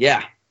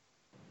 Yeah.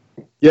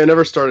 Yeah, I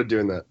never started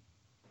doing that.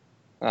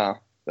 Oh.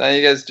 Then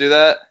you guys do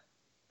that?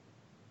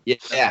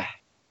 Yeah.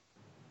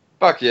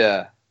 Fuck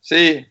yeah.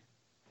 See?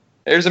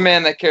 Here's a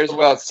man that cares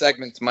about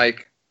segments,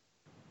 Mike.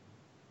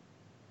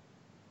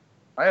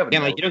 I have a Yeah,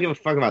 note. Mike, you don't give a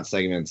fuck about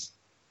segments.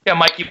 Yeah,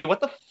 Mikey,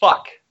 what the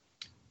fuck?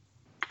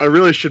 I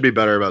really should be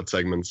better about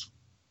segments.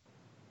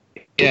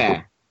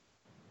 Yeah.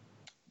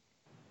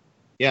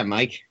 Yeah,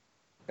 Mike.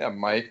 Yeah,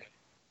 Mike.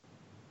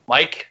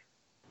 Mike?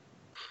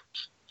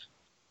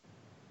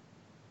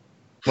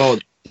 Well,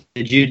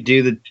 did you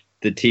do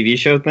the TV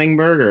show thing,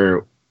 Bert,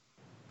 or?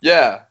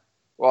 Yeah.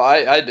 Well,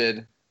 I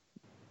did.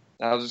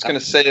 I was just going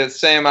to say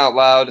them out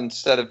loud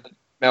instead of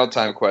mail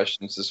time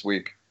questions this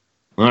week.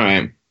 All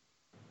right.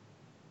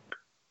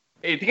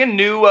 Hey, you think a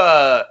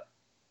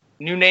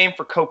new name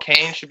for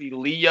cocaine should be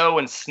Leo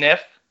and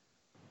Sniff?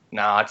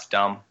 Nah, it's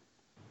dumb.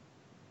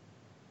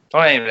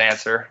 Don't even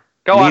answer.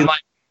 Go on,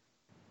 Mike.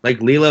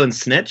 Like Lilo and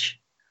Snitch?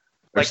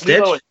 Or Like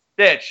Stitch? Lilo and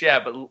Stitch, yeah,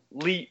 but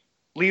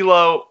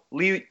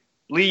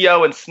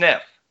Leo and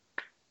Sniff.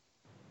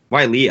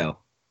 Why Leo?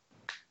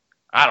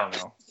 I don't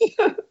know.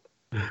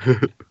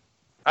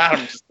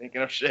 I'm just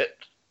thinking of shit.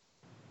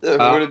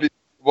 Would it be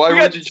Why We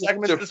would got you change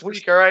segments the this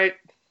week, all right?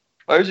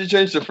 Why would you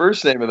change the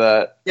first name of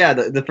that? Yeah,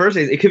 the first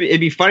thing it'd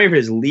be funny if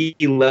it's Lee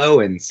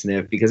Lowen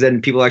sniff because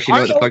then people actually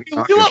know what the fuck you're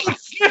talking Lilo about. and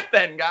Sniff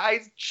then,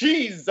 guys.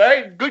 Jeez,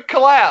 right? Good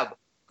collab.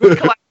 Good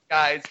collab,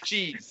 guys.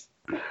 Jeez.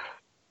 I'm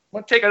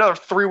gonna take another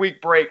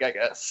 3-week break, I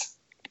guess.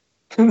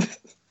 My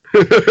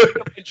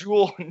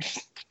jewel and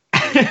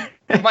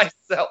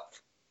myself.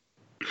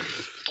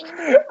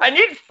 I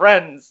need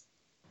friends.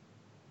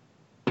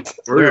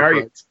 Where are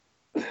you?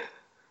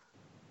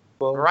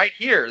 Right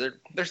here.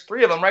 There's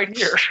 3 of them right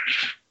here.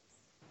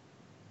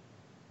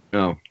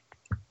 No.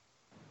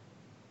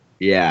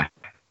 Yeah.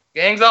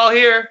 Gang's all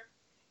here.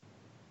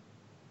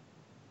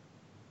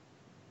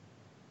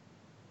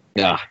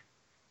 Yeah.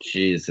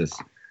 Jesus.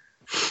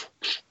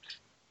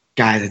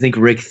 Guys, I think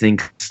Rick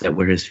thinks that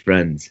we're his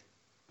friends.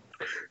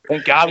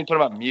 Thank God we put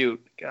him on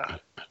mute. God.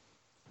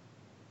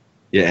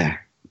 Yeah.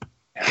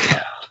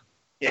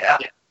 Yeah.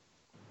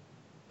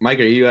 Mike,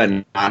 are you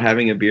not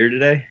having a beer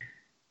today?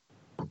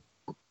 Oh,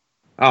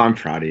 I'm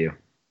proud of you.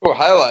 Oh,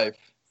 High Life.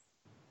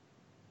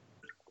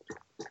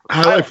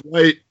 High Life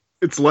light.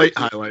 It's light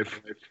High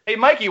Life. Hey,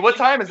 Mikey, what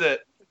time is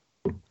it?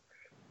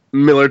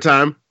 Miller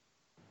time.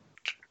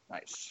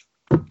 Nice.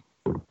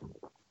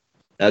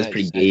 That was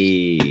pretty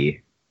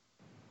gay.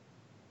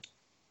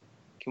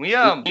 Can we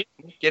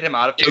get him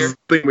out of This here? is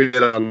the thing we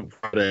did on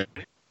Friday.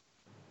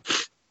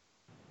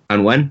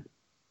 On when?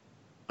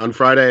 On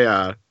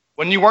Friday,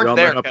 When you weren't Y'all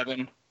there, met up-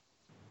 Kevin.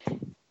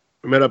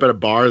 we met up at a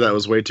bar that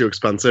was way too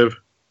expensive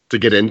to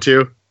get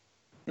into.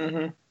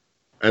 Mm-hmm.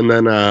 And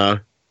then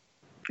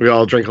we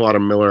all drank a lot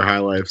of Miller High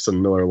Lifes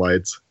and Miller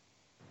Lights.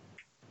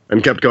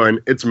 And kept going,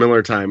 it's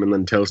Miller time, and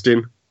then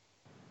toasting.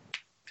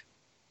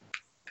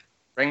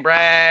 Spring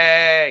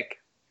break.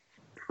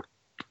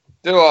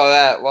 Do all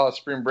that while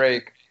spring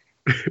break.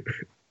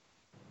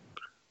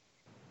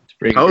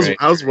 Spring break.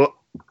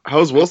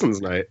 How's Wilson's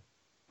night?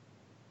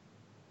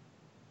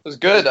 It was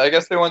good. I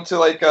guess they went to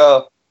like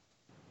a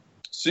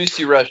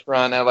sushi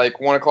restaurant at like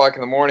 1 o'clock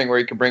in the morning where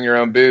you could bring your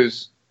own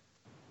booze.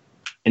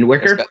 In It's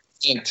Wicker? got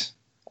synced.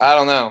 I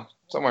don't know.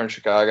 Somewhere in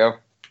Chicago.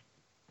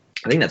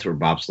 I think that's where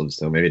Bob's lives,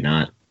 though. Maybe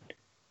not.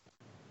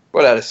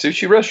 What, at a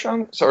sushi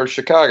restaurant? Or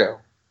Chicago?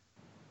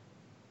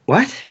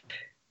 What?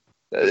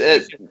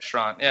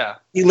 Restaurant, yeah.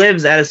 He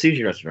lives at a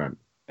sushi restaurant.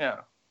 Yeah.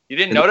 You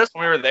didn't notice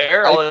when we were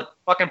there, all the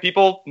fucking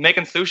people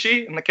making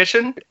sushi in the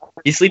kitchen?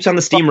 He sleeps on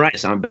the steamed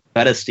rice, on a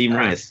bed of steamed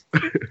rice.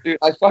 Dude,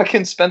 I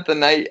fucking spent the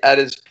night at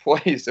his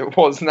place. It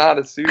was not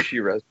a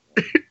sushi restaurant.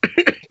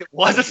 It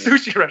was a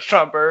sushi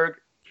restaurant, Berg.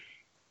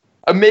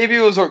 Maybe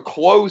it was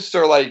close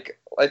or like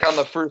on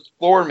the first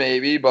floor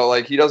maybe, but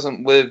like he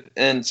doesn't live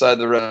inside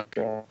the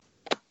restaurant.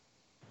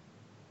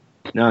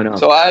 No.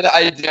 So I had an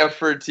idea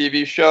for a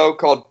TV show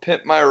called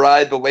Pimp My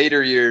Ride: The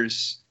Later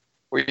Years,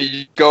 where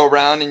you go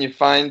around and you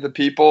find the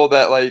people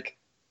that like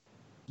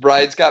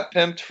brides got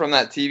pimped from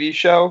that TV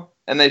show,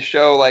 and they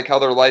show like how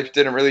their life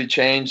didn't really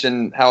change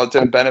and how it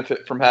didn't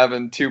benefit from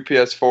having 2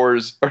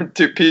 PS4s or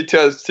 2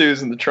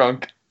 PS2s in the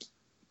trunk.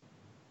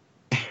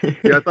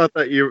 Yeah, I thought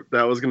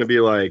that was gonna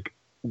be like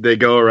they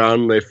go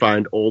around and they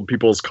find old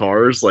people's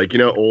cars, like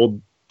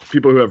old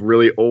people who have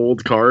really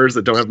old cars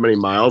that don't have many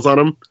miles on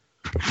them,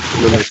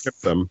 and then they tip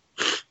them.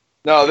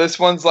 No, this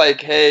one's like,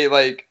 hey,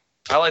 like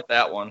I like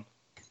that one.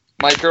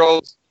 my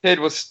girl's kid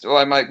was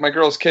my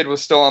girl's kid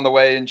was still on the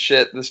way and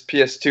shit. This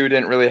PS2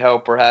 didn't really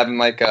help, or having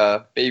like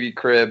a baby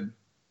crib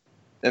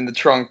in the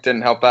trunk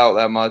didn't help out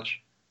that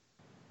much.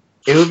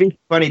 It would be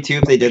funny, too,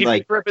 if they did,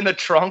 like... Grip in the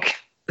trunk.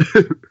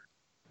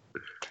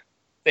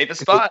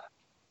 Safest spot.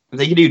 If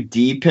they could do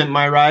D-Pimp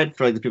My Ride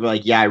for, like, the people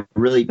like, yeah,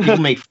 people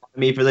make fun of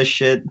me for this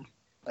shit.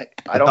 Like,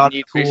 I I don't thought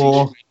need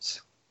cool. crazy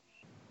streets.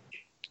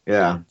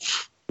 Yeah.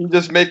 You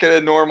just make it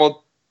a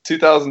normal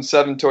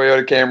 2007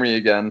 Toyota Camry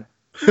again.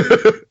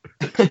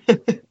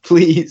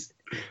 Please.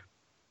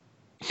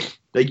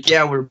 Like,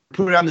 yeah, we're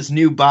putting on this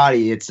new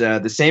body. It's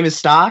the same as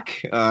stock.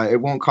 It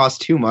won't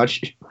cost too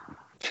much.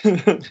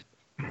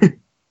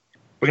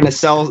 We're gonna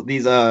sell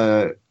these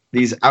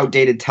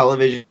outdated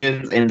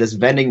televisions and this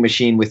vending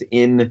machine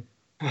within.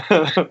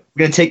 We're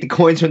gonna take the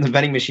coins from the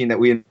vending machine that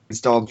we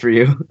installed for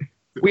you.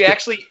 We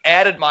actually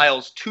added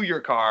miles to your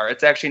car.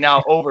 It's actually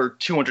now over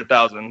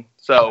 200,000.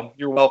 So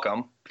you're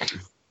welcome.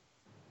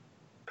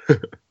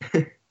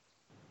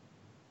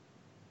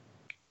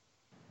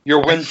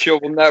 Your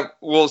windshield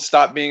will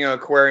stop being an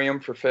aquarium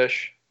for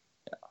fish.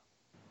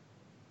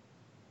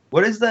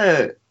 What is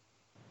the?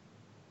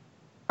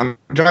 I'm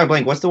drawing a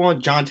blank. What's the one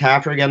with John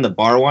Taffer again? The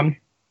bar one?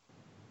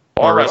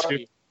 Bar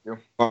Rescue.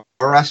 Bar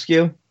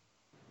Rescue?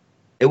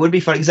 It would be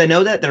funny because I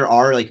know that there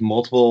are like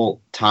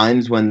multiple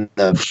times when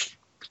the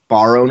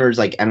bar owners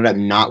like ended up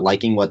not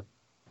liking what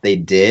they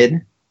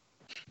did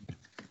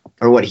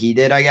or what he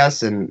did, I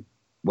guess, and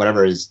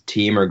whatever his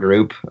team or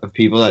group of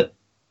people that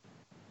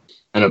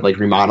end up like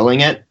remodeling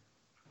it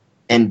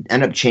and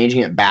end up changing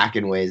it back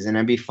in ways. And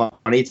it'd be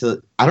funny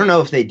to, I don't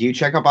know if they do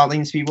check up on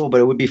these people, but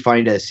it would be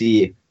funny to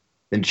see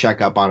them check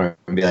up on it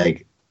and be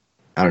like,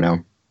 I don't know,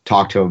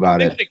 talk to them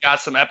about I think it. they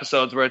got some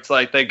episodes where it's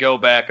like they go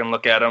back and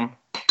look at them.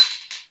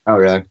 Oh,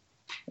 really?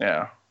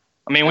 Yeah.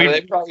 I mean, Yeah,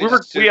 they probably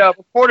just we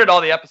recorded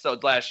all the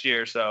episodes last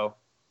year, so.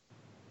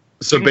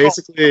 So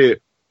basically,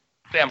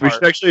 Sam we Hart.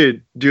 should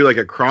actually do like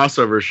a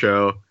crossover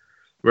show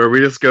where we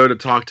just go to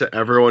talk to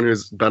everyone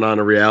who's been on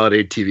a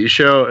reality TV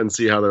show and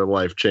see how their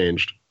life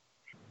changed.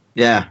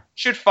 Yeah.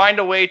 Should find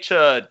a way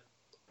to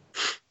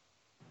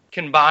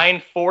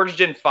combine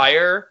Forged in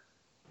Fire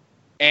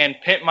and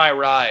Pimp My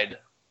Ride.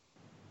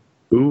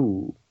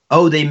 Ooh.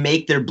 Oh, they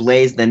make their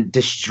blades, then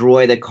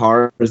destroy the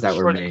cars that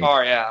were For made. the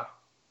car, yeah.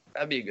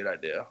 That'd be a good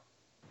idea.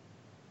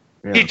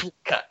 Yeah. Each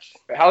cut.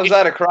 How's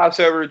that a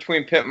crossover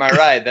between Pimp My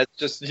Ride? That's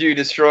just you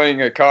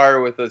destroying a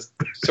car with a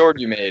sword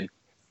you made.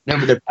 No,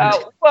 but they're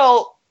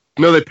Well,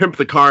 No, they pimp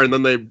the car and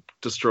then they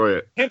destroy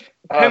it. Pimp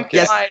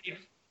Okay. My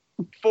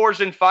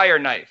Forged in Fire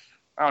knife.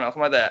 I don't know,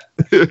 something like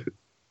that.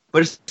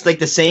 but it's like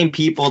the same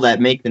people that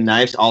make the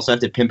knives also have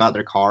to pimp out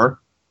their car.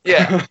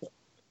 Yeah.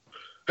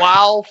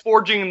 While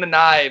forging the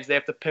knives, they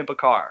have to pimp a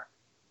car.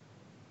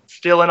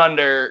 Still in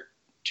under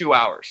 2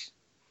 hours.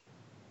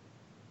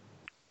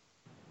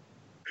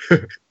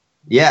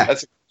 Yeah.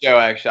 That's a good show,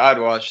 actually. I'd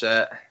watch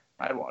that.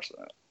 I'd watch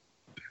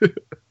that.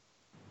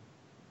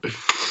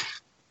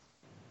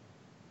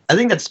 I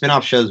think that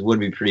spin-off shows would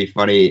be pretty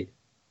funny.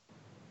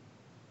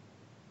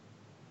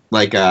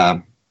 Like,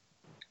 oh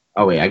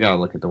wait, I gotta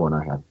look at the one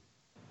I had.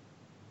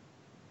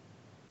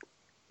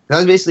 I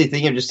was basically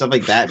thinking of just stuff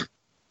like that.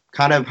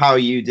 Kind of how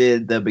you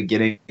did the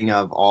beginning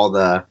of all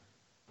the,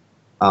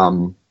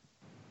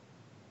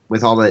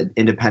 with all the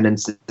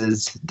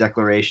independences,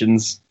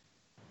 declarations,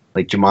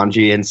 like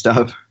Jumanji and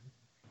stuff.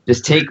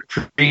 Just take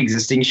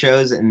pre-existing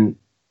shows and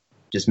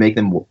just make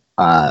them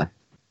the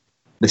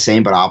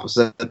same but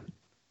opposite.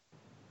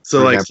 So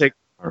For like example-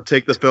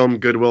 take the film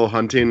Good Will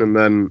Hunting and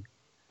then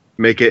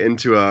make it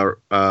into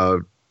a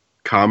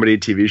comedy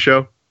TV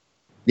show.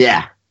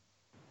 Yeah.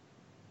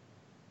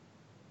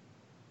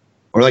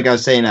 Or like I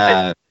was saying,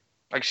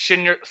 Like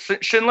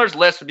Schindler's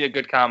List would be a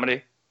good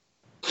comedy.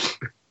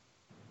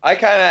 I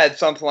kind of had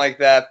something like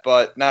that,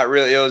 but not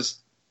really. It was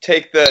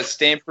take the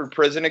Stanford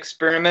prison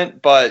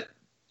experiment, but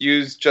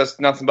use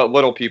just nothing but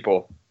little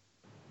people.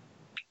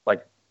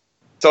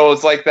 So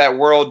it's like that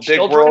world, big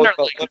Children world, are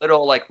but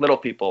little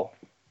people.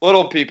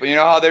 little people. You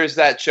know how there's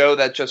that show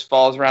that just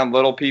falls around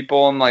little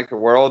people in like the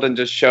world and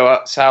just show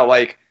us how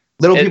like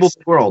Little it's- People's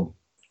World.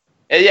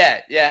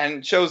 yeah,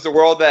 and shows the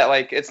world that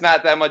like it's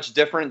not that much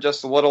different,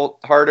 just a little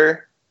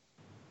harder,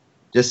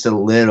 Just a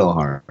little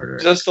harder.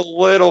 just a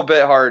little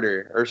bit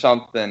harder or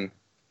something.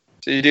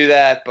 So you do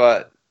that,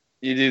 but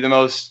you do the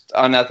most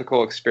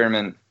unethical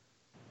experiment.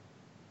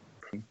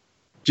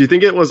 Do you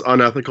think it was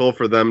unethical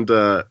for them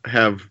to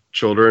have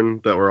children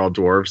that were all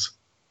dwarves?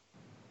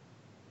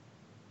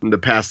 And to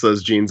pass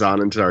those genes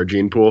on into our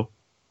gene pool?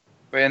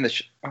 Man,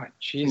 oh,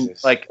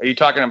 Jesus! Like, are you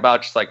talking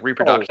about just like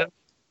reproduction?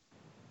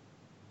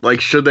 Like,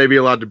 should they be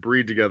allowed to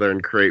breed together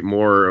and create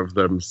more of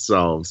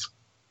themselves?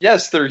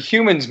 Yes, they're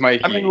humans,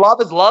 Mikey. I mean, love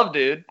is love,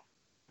 dude.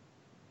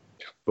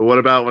 But what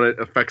about when it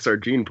affects our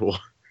gene pool?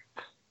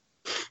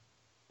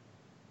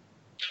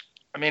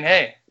 I mean,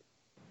 hey,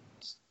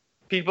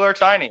 people are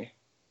tiny.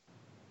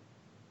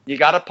 You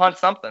got to punt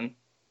something.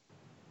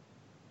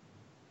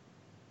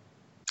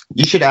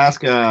 You should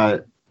ask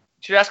You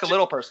should ask a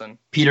little person.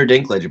 Peter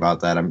Dinklage about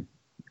that.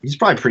 He's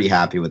probably pretty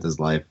happy with his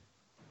life.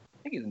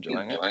 I think he's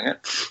enjoying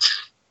it.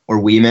 Or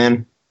Wee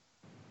Man.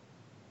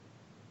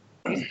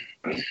 You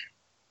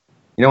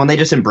know, when they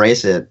just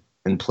embrace it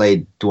and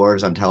play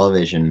dwarves on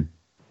television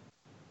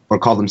or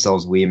call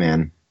themselves Wee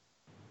Man,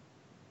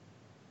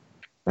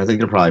 I think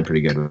they're probably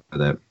pretty good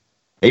with it.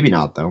 Maybe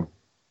not, though.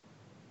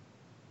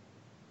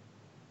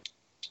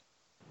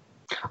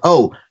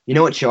 Oh, you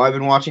know what show I've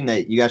been watching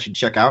that you guys should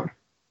check out?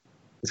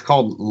 It's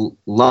called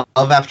Love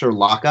After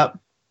Lockup.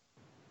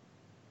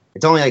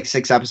 It's only like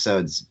 6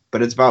 episodes,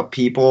 but it's about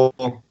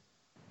people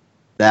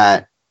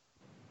that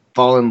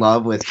fall in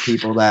love with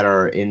people that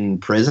are in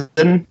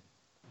prison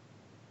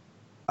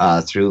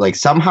through like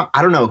somehow,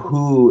 I don't know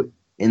who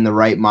in the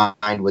right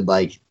mind would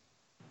like,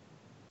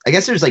 I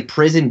guess there's like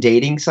prison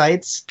dating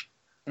sites,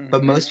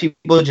 but most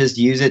people just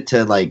use it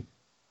to like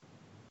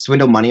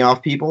swindle money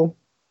off people.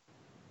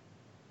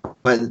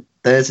 But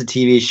then it's a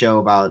TV show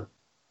about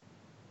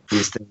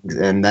these things,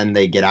 and then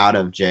they get out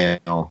of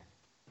jail,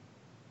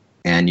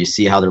 and you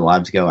see how their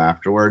lives go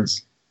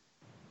afterwards.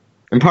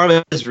 And part of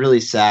it is really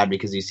sad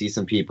because you see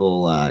some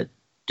people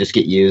just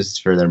get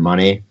used for their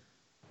money,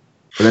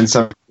 but then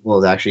some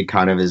people it actually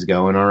kind of is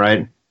going all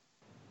right.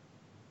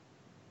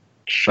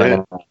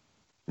 Shit. But,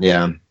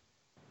 yeah.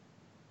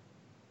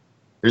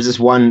 There's this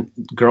one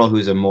girl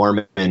who's a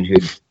Mormon who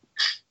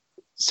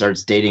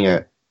starts dating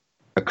a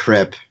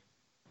Crip,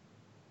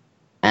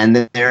 and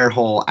then their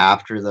whole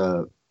after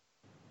the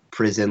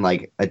prison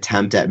like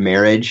attempt at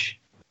marriage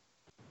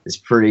is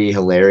pretty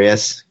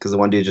hilarious because the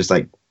one dude's just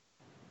like,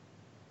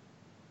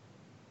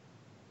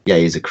 yeah,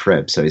 he's a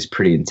Crip, so he's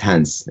pretty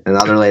intense, and the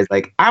other lady's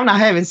like, I'm not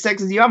having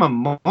sex with you, I'm a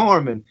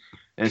Mormon,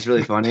 and it's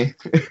really funny.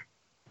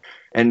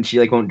 And she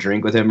like won't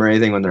drink with him or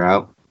anything when they're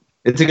out.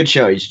 It's a good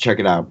show. You should check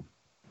it out.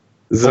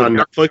 Is it on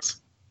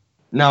Netflix?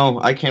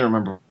 No, I can't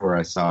remember where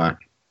I saw it.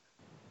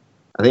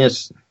 I think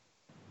it's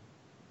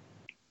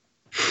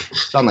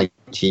on like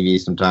TV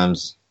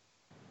sometimes.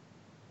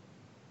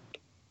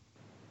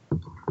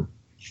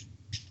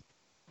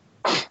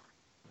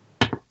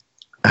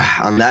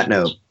 On that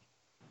note,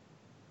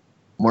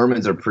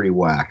 Mormons are pretty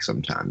whack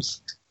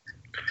sometimes.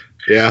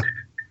 Yeah.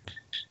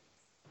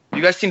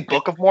 You guys seen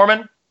Book of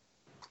Mormon?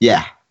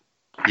 Yeah.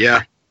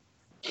 Yeah.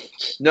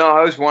 No, I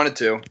always wanted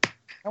to.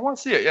 I want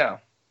to see it. Yeah.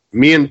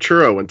 Me and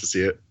Churro went to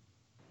see it.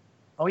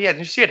 Oh yeah, did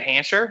you see it,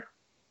 Hampshire?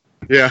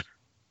 Yeah.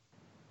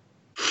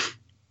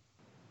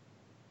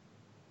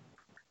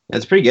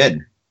 It's pretty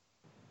good.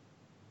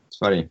 It's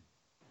funny.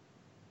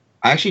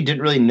 I actually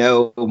didn't really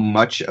know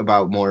much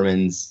about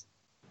Mormons,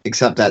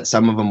 except that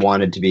some of them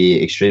wanted to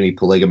be extremely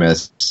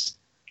polygamous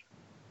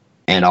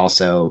and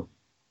also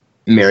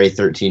marry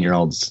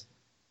 13-year-olds.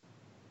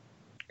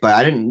 But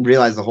I didn't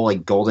realize the whole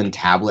like golden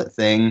tablet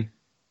thing.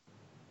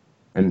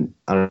 And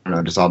I don't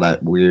know, just all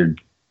that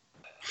weird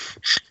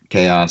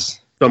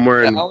chaos.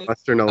 Somewhere in I only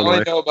Western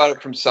Illinois. know about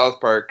it from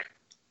South Park.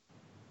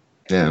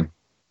 Yeah.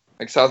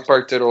 Like South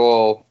Park did a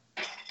whole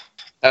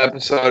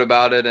episode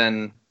about it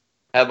and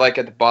had like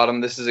at the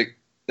bottom, this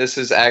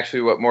is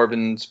actually what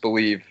Mormons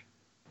believe.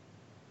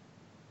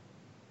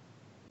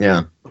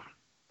 Yeah.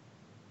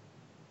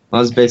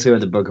 Well, that's basically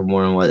what the Book of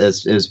Mormon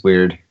was. It's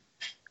weird.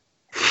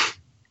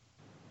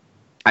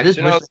 I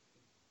just wish.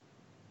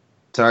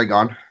 Sorry,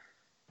 gone.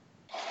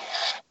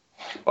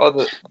 Oh,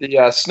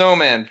 the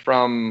snowman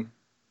from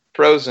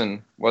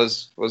Frozen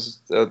was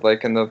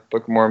like in the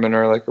Book of Mormon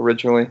or like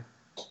originally.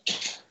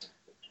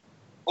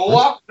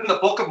 Olaf in the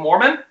Book of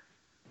Mormon?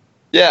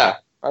 Yeah,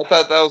 I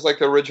thought that was like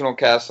the original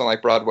cast on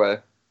like Broadway.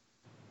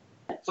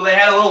 So they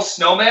had a little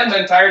snowman the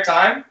entire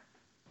time?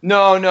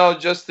 No,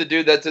 just the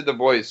dude that did the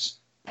voice.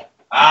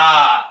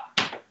 Ah,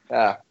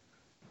 Yeah.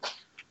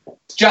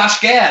 Josh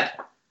Gad.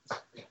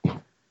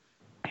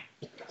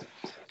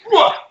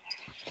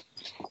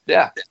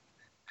 Yeah.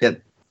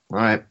 Yep. All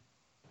right.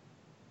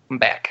 I'm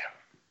back.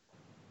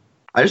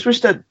 I just wish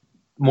that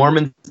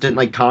Mormons didn't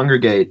like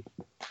congregate.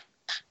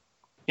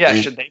 Yeah,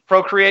 should they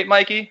procreate,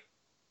 Mikey?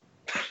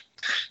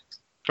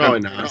 Probably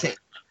not.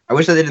 I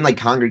wish that they didn't like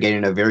congregate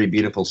in a very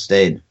beautiful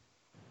state.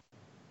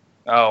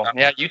 Oh,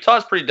 yeah,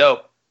 Utah's pretty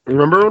dope.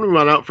 Remember when we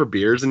went out for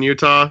beers in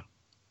Utah?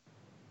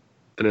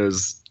 And it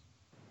was...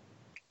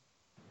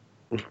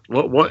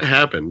 What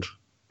happened?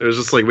 It was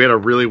just like we had a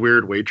really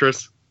weird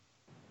waitress.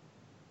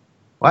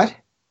 What?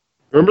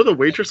 Remember the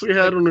waitress we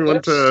had when we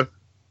went to...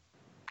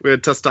 We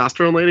had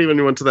Testosterone Lady when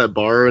we went to that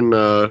bar and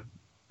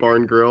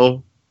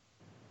grill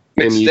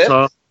in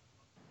Utah.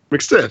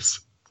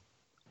 McStiffs.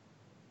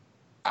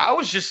 I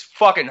was just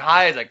fucking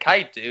high as a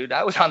kite, dude.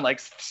 I was on like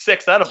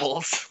 6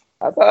 edibles.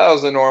 I thought that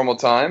was a normal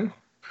time.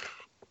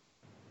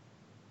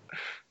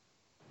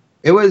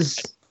 It was...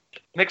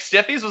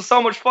 McStiffies was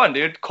so much fun,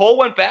 dude. Cole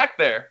went back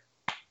there.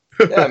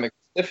 Yeah,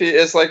 McStiffy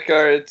is like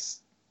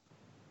it's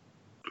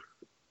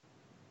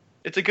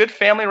a good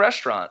family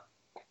restaurant.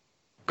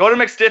 Go to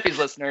McStiffies,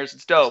 listeners.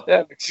 It's dope.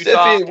 Yeah,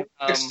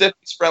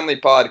 McStiffy's friendly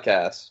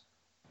podcast.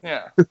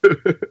 Yeah.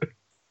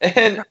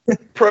 And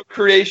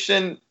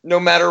procreation, no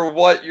matter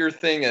what your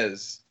thing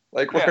is.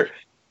 Like we're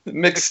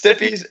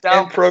McStiffies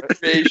and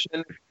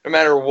procreation, no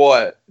matter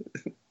what.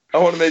 I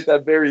want to make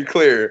that very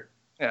clear.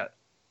 Yeah.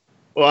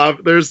 Well,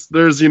 there's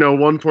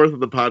 1/4 of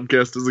the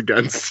podcast is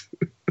against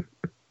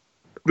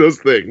those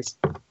things.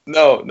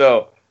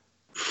 No.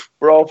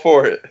 We're all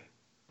for it.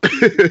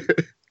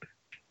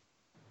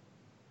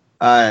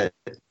 Yeah,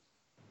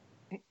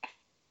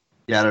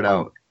 I don't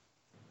know.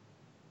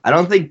 I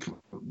don't think,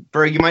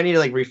 Berg, you might need to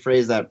like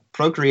rephrase that.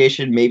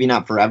 Procreation, maybe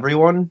not for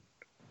everyone,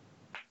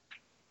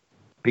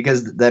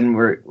 because then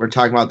we're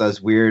talking about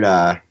those weird.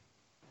 Well,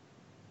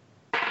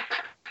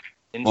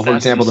 for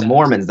example, the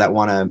Mormons that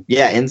want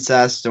to,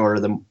 incest, or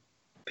the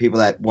people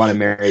that want to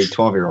marry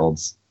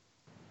 12-year-olds.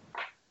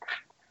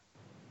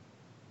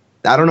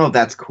 I don't know if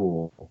that's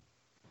cool. All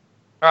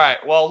right.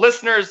 Well,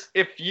 listeners,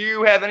 if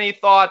you have any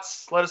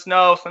thoughts, let us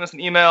know. Send us an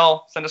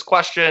email. Send us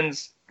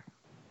questions.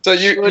 So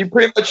you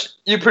pretty much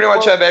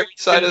have every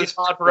side of this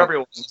for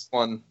everyone.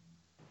 One.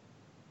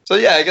 So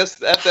yeah, I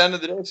guess at the end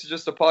of the day, it's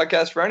just a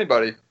podcast for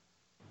anybody.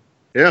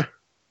 Yeah.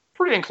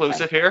 Pretty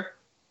inclusive here.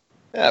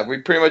 Yeah, we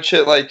pretty much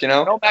hit like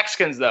no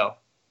Mexicans though.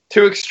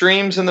 2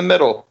 extremes in the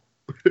middle.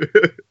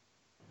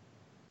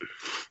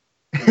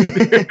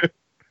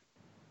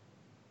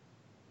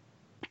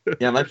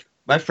 Yeah,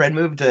 my friend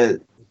moved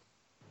to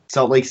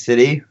Salt Lake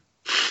City,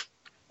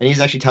 and he's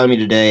actually telling me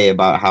today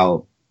about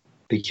how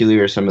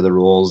peculiar some of the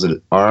rules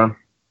are.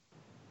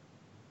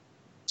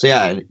 So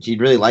yeah, he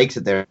really likes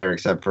it there,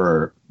 except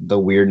for the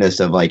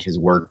weirdness of like his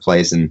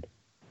workplace and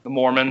the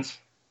Mormons.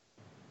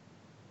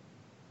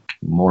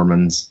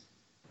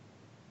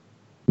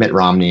 Mitt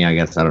Romney, I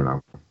guess. I don't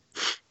know.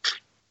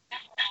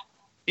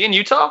 He in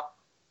Utah?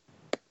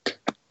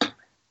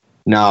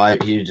 No,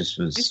 he just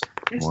was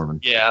Mormon.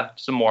 Yeah,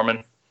 just a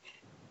Mormon.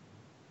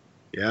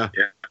 Yeah.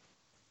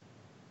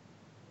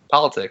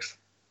 Politics.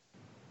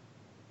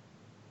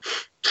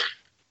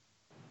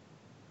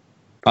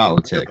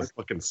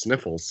 Fucking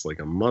sniffles like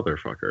a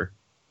motherfucker.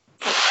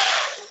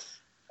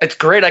 It's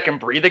great. I can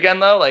breathe again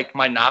though. Like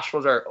my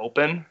nostrils are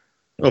open.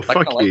 Oh, I fuck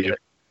kinda like you. it.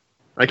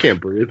 I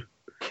can't breathe.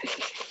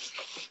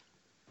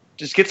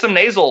 Just get some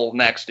nasal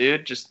next,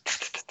 dude. Just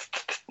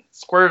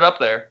squirt it up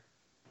there.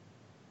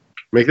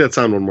 Make that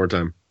sound one more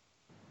time.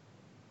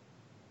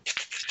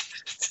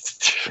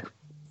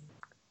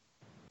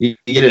 You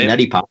get a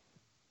neti pop.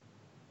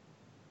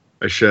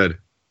 I should.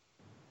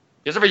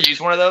 You guys ever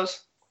use one of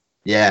those?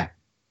 Yeah.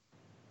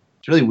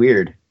 It's really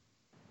weird.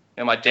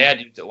 Yeah, my dad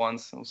used it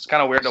once. It was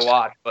kind of weird to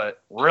watch,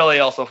 but really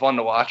also fun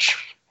to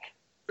watch.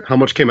 How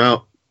much came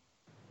out?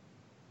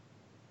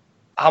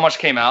 How much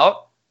came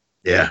out?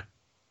 Yeah.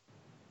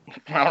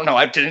 I don't know.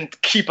 I didn't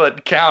keep a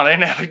count. I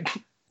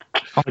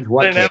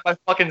didn't have my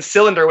fucking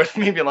cylinder with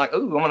me being like,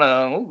 ooh, I'm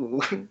gonna,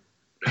 ooh.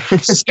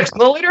 6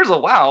 milliliters? Oh,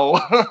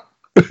 wow.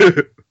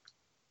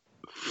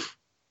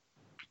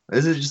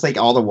 Is it just like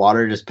all the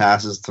water just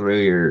passes through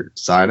your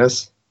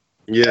sinus?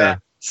 Yeah.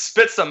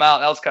 Spit some out.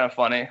 That was kind of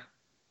funny.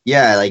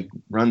 Yeah, it like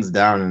runs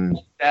down and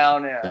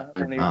Down, yeah.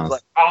 And he was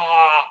like,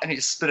 ah, and he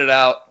just spit it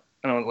out.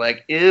 And I was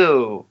like,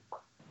 ew.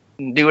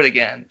 Do it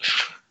again.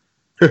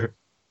 I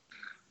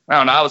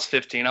don't know. I was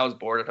 15. I was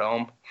bored at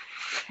home.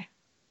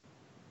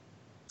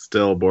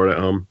 Still bored at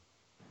home.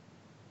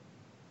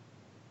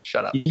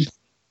 Shut up.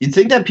 you'd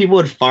think that people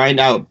would find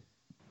out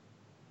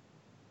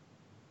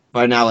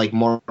by now like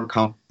more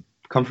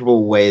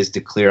comfortable ways to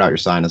clear out your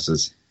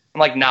sinuses. I'm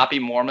like not be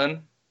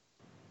Mormon.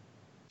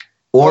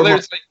 Or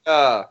there's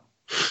like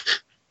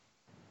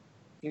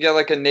you get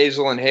like a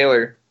nasal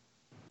inhaler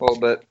a little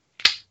bit.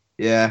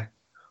 Yeah.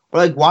 Or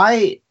like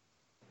why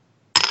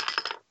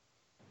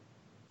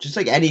just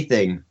like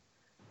anything.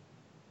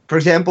 For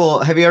example,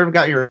 have you ever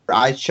got your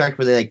eyes checked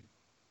where they like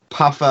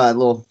puff a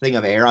little thing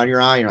of air on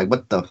your eye and you're like,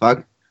 what the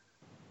fuck?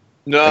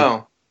 No.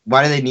 Like,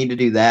 why do they need to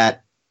do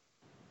that?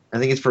 I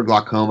think it's for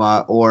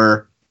glaucoma.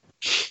 Or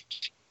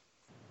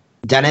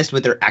dentists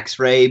with their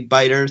x-ray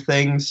biter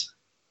things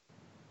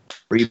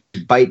where you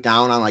bite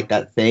down on like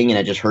that thing and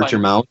it just hurts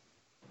your mouth.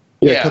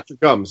 Yeah, cut your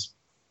gums.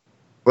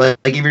 Or like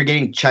if you're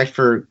getting checked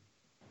for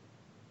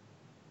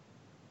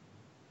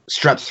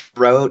strep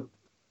throat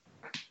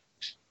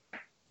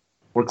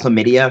or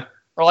chlamydia.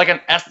 Or like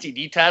an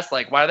STD test.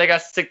 Like, why do they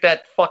got to stick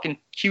that fucking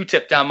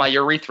Q-tip down my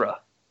urethra?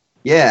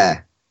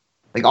 Yeah.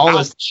 Like all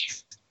those.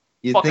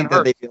 You'd Fucking think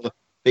that they'd be able to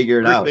figure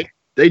it out.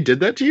 They did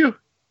that to you?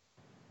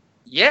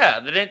 Yeah,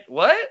 they didn't.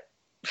 What?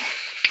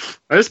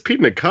 I just peed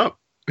in a cup.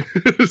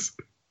 Wait,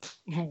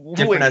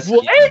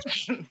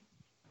 what?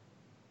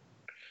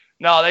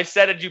 No, they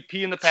said, did you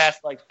pee in the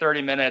past like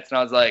 30 minutes? And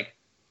I was like,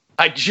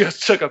 I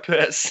just took a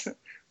piss. They're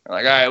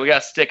like, all right, we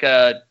got to stick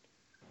a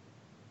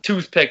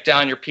toothpick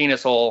down your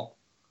penis hole.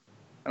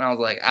 And I was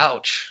like,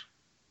 ouch.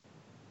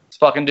 Let's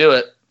fucking do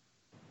it.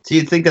 So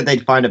you'd think that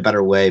they'd find a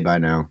better way by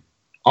now.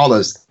 All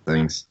those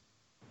things.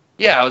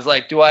 Yeah, I was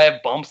like, do I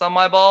have bumps on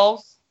my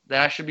balls?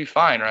 Then I should be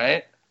fine,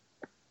 right?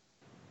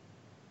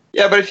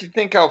 Yeah, but if you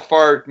think how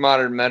far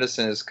modern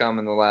medicine has come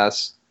in the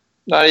last,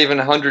 not even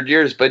 100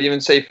 years, but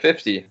even say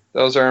 50,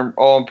 those are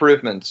all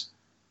improvements.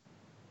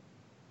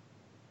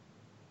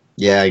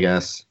 Yeah, I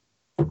guess.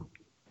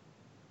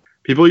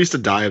 People used to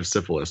die of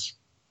syphilis.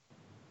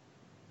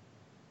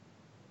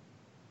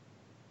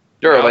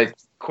 Sure, Yeah, like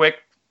quick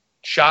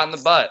shot in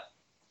the butt.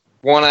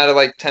 1 out of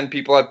like 10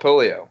 people had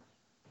polio.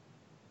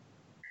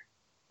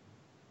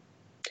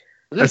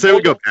 I say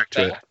we go back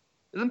to it.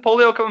 Isn't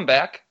polio coming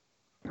back?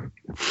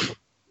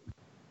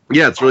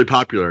 Yeah, it's really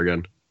popular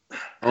again.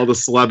 All the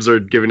celebs are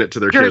giving it to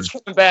their Sure, kids.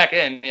 it's coming back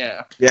in,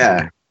 yeah.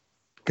 Yeah.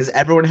 Because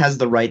everyone has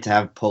the right to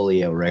have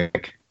polio,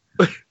 Rick.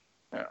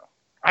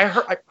 I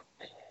heard. I'm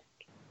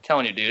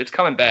telling you, dude, it's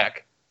coming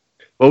back.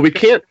 Well, we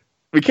can't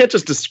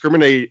just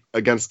discriminate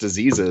against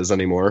diseases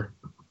anymore.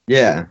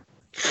 Yeah.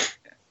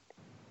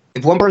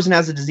 If one person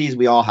has a disease,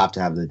 we all have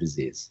to have the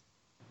disease.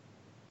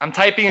 I'm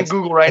typing in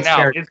Google right now.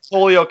 fair. Is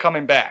polio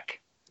coming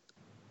back?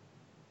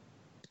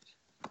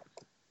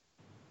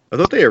 I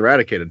thought they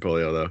eradicated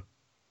polio,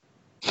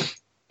 though.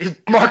 Is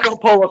Marco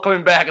Polo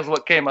coming back? Is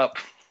what came up.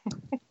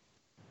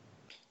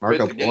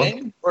 Marco With the Polo?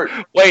 game? Or-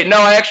 Wait, no,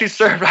 I actually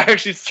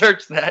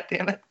searched that.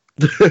 Damn it.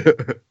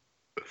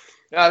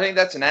 No, I think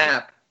that's an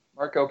app.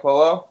 Marco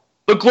Polo.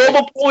 The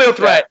global polio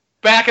threat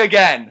back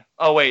again.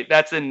 Oh wait,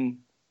 that's in.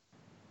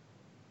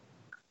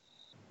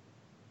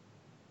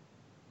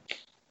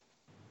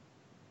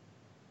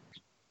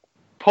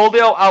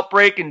 Polio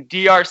outbreak in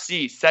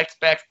DRC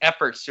setbacks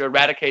efforts to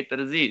eradicate the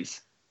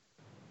disease.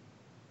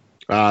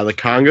 The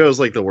Congo is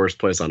like the worst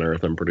place on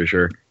earth, I'm pretty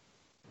sure.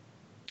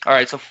 All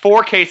right, so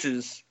 4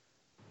 cases.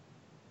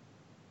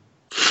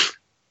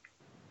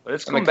 But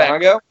it's In the coming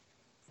back.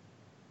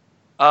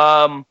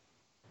 Congo?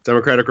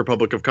 Democratic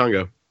Republic of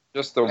Congo.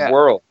 Just the Yeah.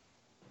 world.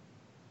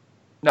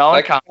 No, in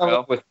I can't come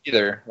Congo. up with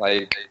either.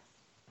 Like,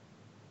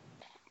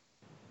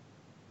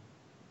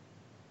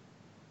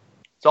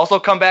 It's also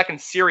come back in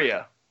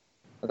Syria.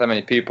 not that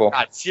many people.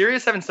 God,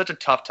 Syria's having such a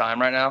tough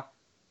time right now.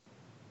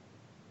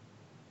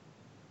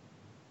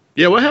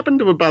 Yeah, what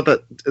happened about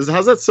that?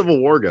 How's that civil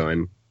war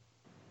going?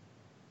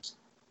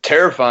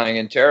 Terrifying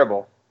and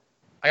terrible.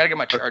 I gotta get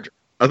my charger.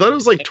 I thought it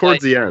was like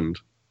towards like, the end.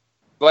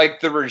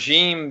 Like the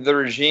regime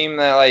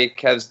that like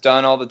has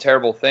done all the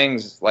terrible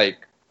things,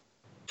 like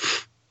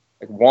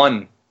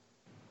won.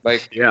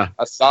 Like Yeah.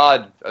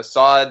 Assad,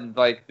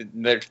 like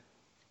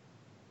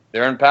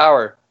they're in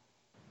power.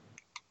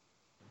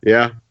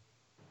 Yeah.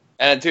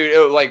 And dude,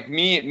 it, like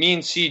me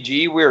and CG,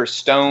 we were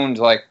stoned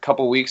like a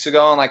couple weeks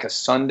ago on like a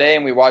Sunday,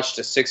 and we watched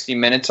a 60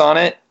 Minutes on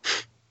it,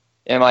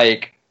 and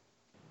like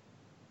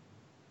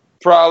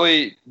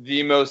probably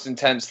the most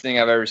intense thing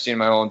I've ever seen in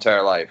my whole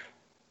entire life.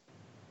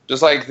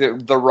 Just like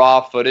the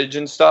raw footage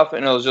and stuff,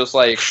 and it was just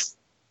like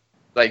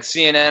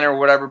CNN or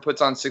whatever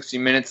puts on 60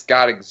 Minutes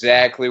got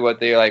exactly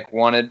what they like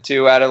wanted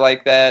to out of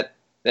like that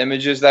the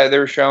images that they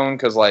were showing,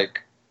 because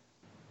like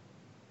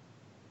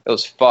it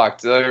was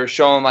fucked. They were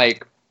showing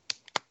like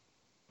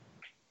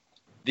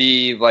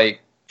the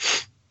like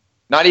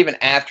not even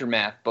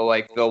aftermath, but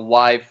like the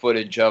live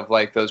footage of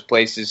like those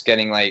places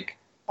getting like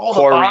the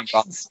bombs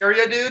in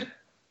Syria, dude.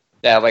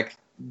 Yeah, like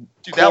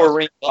Dude,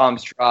 chlorine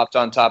bombs dropped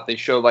on top. They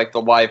showed like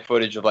the live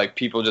footage of like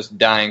people just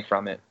dying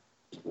from it.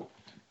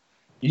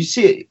 You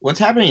see what's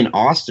happening in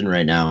Austin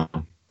right now?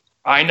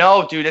 I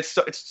know, dude.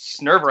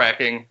 It's nerve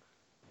wracking.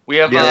 We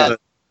have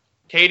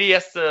Katie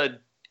has to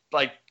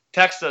like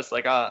text us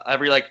like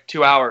every like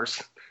 2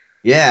 hours.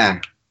 Yeah.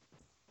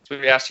 That's what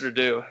we asked her to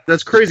do.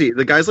 That's crazy.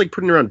 The guy's like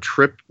putting around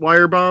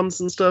tripwire bombs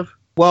and stuff.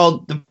 Well,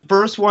 the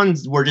first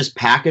ones were just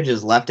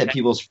packages left at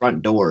people's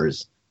front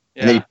doors.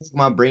 Yeah. And then you pick them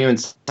up, bring them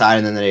inside,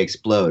 and then they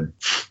explode.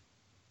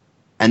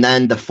 And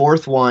then the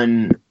fourth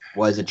one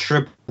was a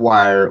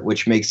tripwire,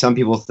 which makes some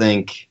people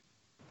think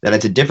that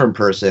it's a different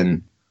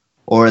person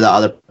or the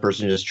other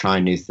person just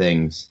trying new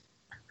things.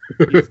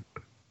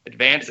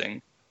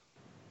 Advancing.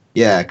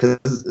 Yeah,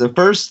 because the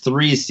first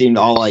three seemed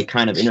all like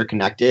kind of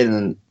interconnected, and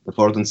then the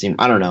fourth one seemed,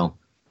 I don't know.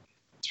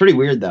 It's pretty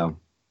weird, though.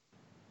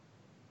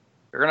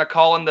 They're going to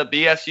call in the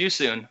BSU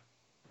soon.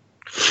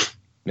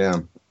 Yeah.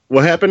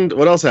 What happened?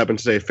 What else happened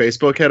today?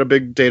 Facebook had a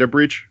big data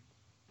breach.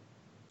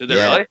 Did they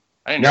really?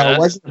 I didn't know No, that. it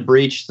wasn't a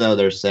breach, though,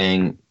 they're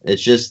saying.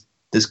 It's just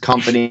this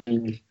company.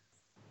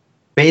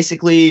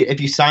 Basically, if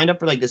you signed up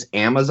for like this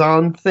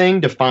Amazon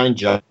thing to find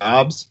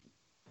jobs,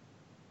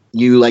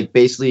 you like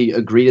basically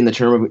agreed in the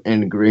term of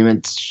an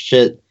agreement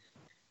shit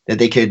that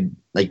they could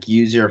like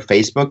use your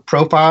Facebook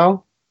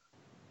profile.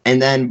 And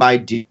then by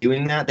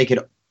doing that, they could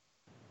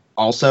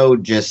also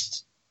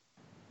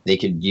they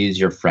could use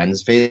your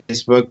friends'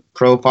 Facebook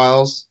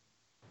profiles.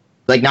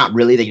 Like, not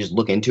really, they just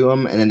look into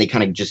them, and then they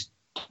kind of just,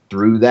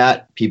 through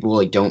that, people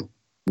like don't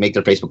make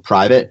their Facebook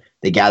private.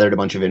 They gathered a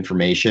bunch of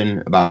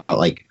information about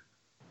like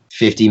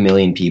 50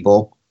 million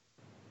people.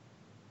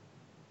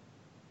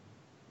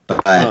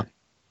 But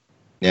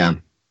yeah,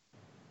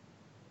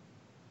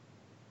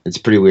 it's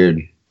pretty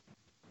weird.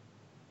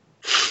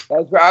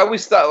 I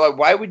always thought, like,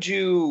 why would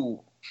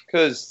you?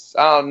 Because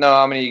I don't know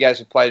how many of you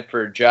guys applied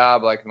for a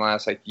job like in the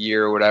last like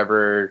year or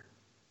whatever,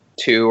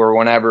 2 or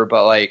whatever,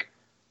 but like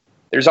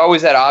there's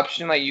always that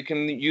option, like you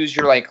can use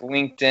your like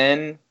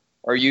LinkedIn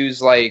or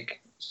use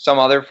like some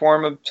other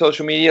form of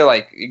social media,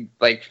 like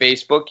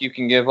Facebook. You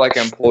can give like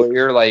an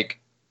employer like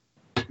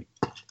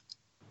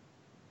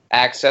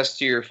access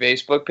to your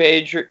Facebook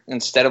page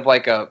instead of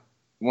like a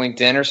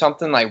LinkedIn or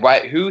something. Like,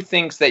 why? Who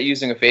thinks that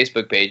using a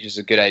Facebook page is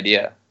a good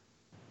idea?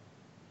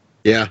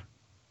 Yeah.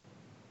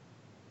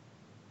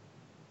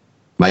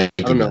 I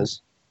don't know.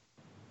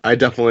 I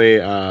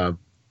definitely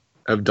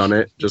have done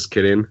it. Just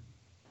kidding.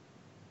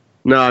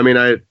 No, I mean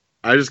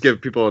I just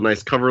give people a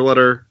nice cover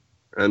letter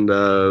and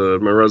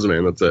my resume,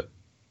 and that's it.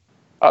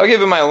 I'll give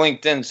them my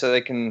LinkedIn so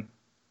they can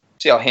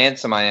see how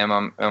handsome I am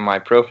on my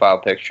profile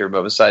picture.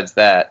 But besides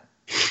that,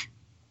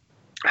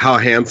 how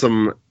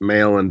handsome,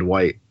 male, and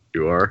white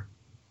you are.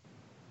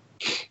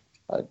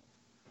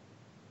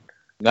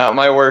 Not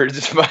my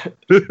words, but.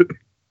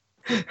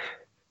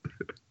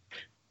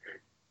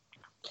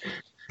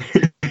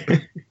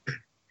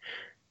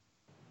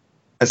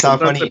 That's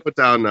not funny. I put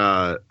down,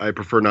 I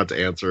prefer not to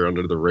answer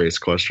under the race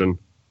question.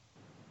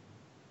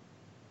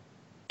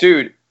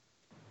 Dude,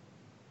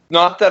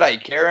 not that I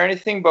care or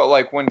anything, but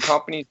like when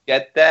companies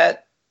get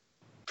that,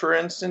 for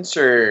instance,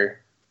 or,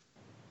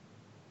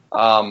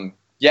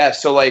 yeah,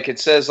 so like it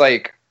says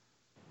like,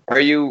 are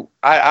you,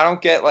 I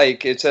don't get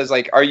like, it says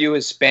like, are you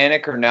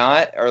Hispanic or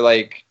not? Or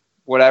like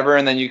whatever,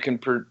 and then you can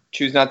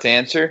choose not to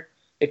answer.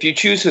 If you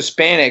choose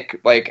Hispanic,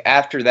 like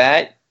after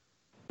that,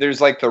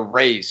 there's like the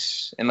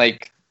race, and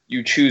like,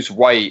 you choose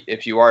white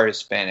if you are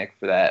Hispanic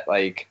for that.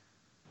 Like,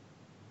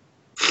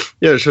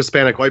 yeah, it's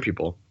Hispanic white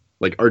people,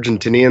 like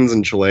Argentinians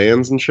and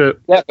Chileans and shit.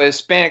 Yeah, but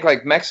Hispanic,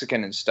 like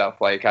Mexican and stuff.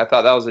 Like, I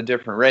thought that was a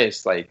different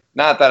race. Like,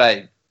 not that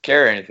I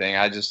care or anything.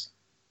 I just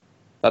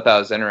thought that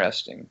was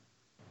interesting.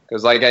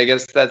 Because, like, I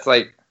guess that's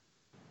like,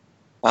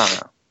 I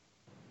don't know,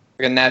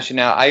 like a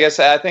nationality.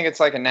 I think it's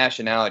like a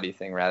nationality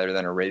thing rather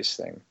than a race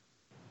thing.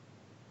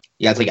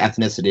 Yeah, it's like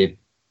ethnicity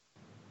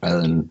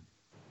rather than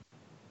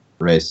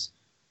race.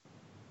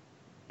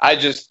 I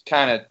just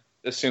kind of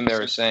assumed they were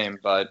the same,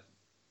 but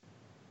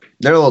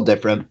they're a little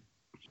different.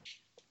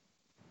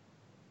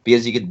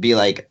 Because you could be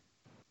like,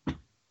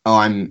 oh,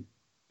 I'm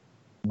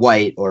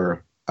white,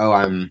 or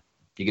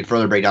you could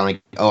further break down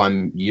like, oh,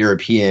 I'm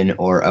European,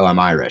 or oh, I'm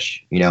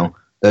Irish. You know,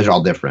 those are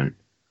all different.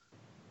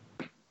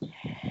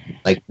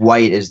 Like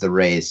white is the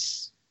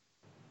race,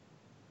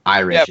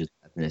 Irish is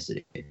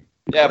ethnicity.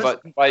 Yeah,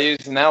 but by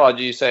using that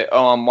logic, you say,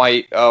 oh, I'm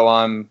white, oh,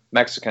 I'm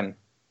Mexican.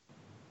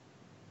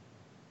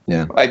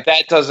 Yeah. Like,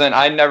 that doesn't,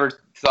 I never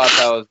thought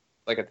that was,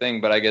 like, a thing,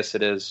 but I guess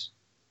it is.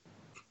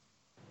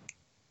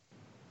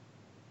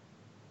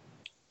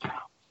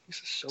 This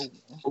is so...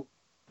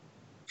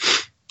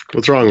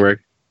 What's wrong,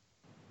 Rick?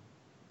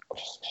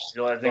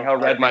 Realizing how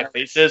red my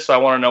face is, so I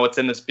want to know what's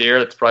in this beer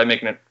that's probably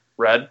making it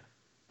red.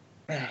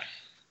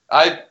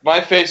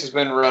 My face has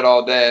been red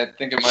all day. I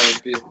think it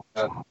might be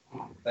a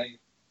thing.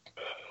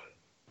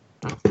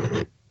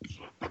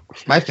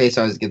 My face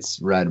always gets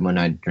red when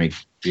I drink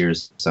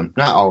beers. Not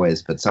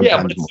always, but sometimes.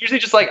 Yeah, but it's usually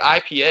just like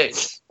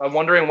IPAs. I'm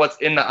wondering what's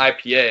in the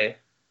IPA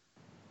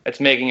that's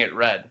making it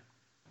red.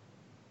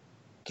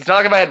 It's not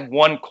like if I had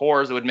one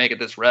Coors, it would make it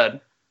this red.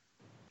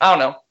 I don't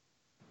know.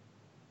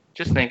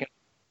 Just thinking.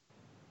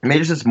 Maybe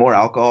there's just more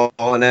alcohol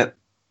in it.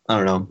 I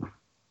don't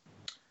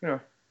know.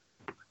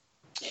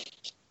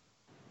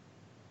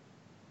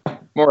 Yeah.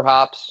 More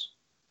hops.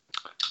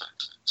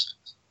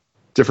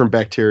 Different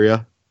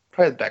bacteria.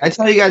 Probably the I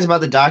tell you guys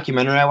about the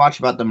documentary I watched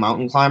about the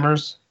mountain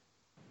climbers.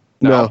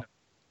 No.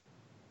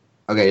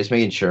 Okay, just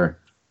making sure.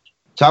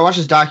 So I watched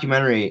this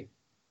documentary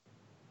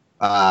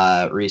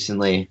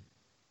recently.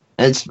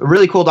 And it's a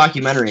really cool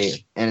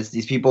documentary. And it's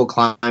these people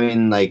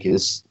climbing like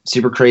this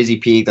super crazy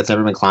peak that's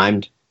never been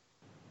climbed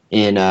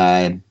in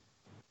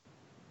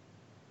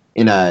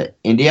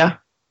India,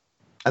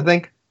 I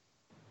think.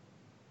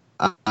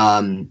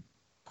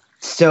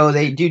 So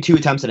they do 2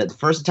 attempts at it. The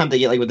first attempt they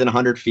get like within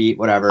 100 feet,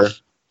 whatever.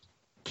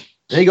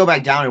 Then they go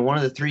back down, and one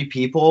of the 3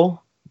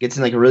 people gets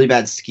in like a really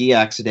bad ski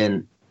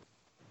accident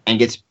and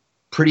gets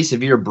pretty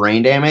severe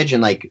brain damage,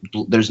 and like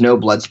there's no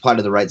blood supply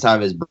to the right side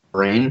of his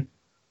brain.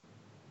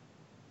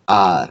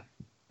 Wait,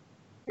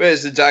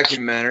 is it a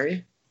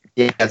documentary?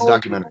 Yeah, it's a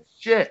documentary.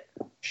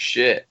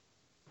 Shit.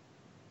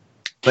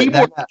 But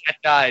Keyboard cat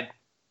died.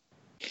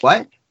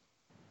 What?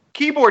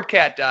 Keyboard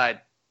cat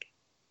died.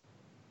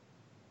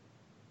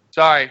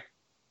 Sorry,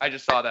 I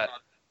just saw that.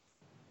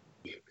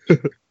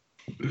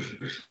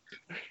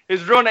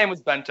 His real name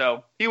was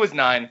Bento. He was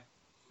 9.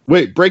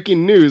 Wait,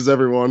 breaking news,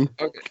 everyone.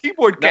 Okay.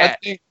 Keyboard cat.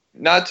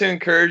 Not to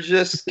encourage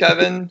this,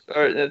 Kevin,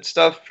 or that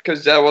stuff,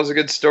 because that was a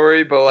good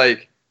story, but,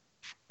 like,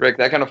 Rick,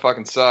 that kind of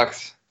fucking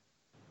sucks.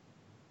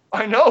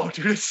 I know,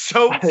 dude. It's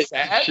so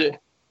sad. Shit.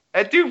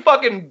 That dude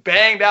fucking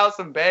banged out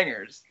some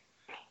bangers.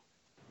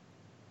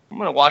 I'm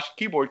gonna watch the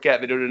Keyboard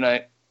Cat video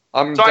tonight.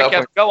 I'm sorry, definitely-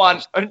 Kevin. Go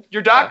on.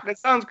 Your doc. That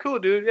sounds cool,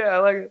 dude. Yeah, I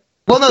like it.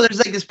 Well, no, there's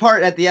like this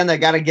part at the end I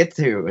gotta get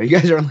to. You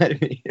guys aren't letting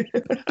me.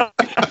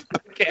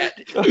 Cat.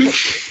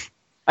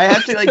 I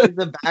have to like do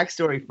the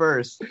backstory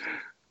first.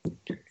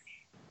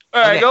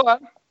 All right, Okay. go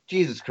on.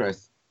 Jesus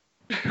Christ.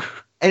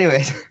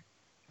 Anyways,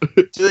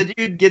 so the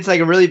dude gets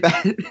like a really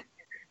bad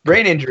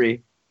brain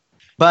injury,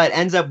 but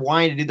ends up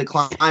wanting to do the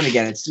climb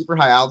again. It's super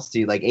high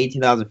altitude, like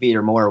 18,000 feet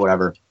or more or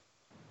whatever.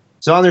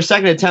 So on their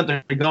second attempt,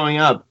 they're going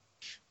up,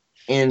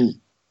 and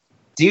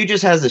dude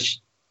just has a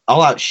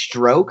all-out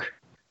stroke,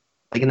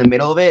 like in the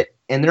middle of it.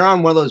 And they're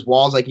on one of those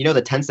walls, like, you know,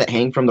 the tents that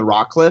hang from the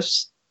rock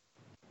cliffs?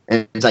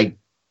 And it's like,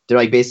 they're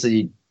like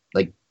basically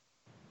like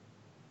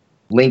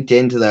linked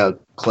into the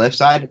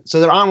cliffside. So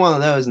they're on one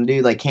of those, and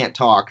dude like can't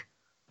talk.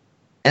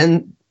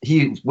 And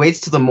he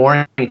waits till the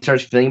morning, and he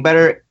starts feeling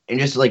better, and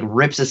just like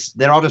rips us.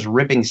 They're all just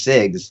ripping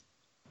cigs.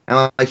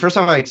 And like, first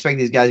time I expect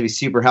these guys to be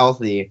super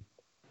healthy.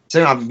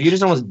 Second off, if you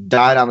just almost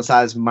died on the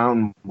side of this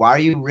mountain, why are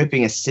you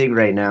ripping a cig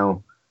right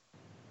now?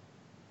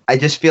 I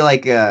just feel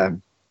like that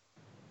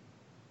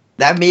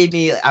made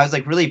me. I was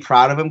like really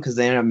proud of them because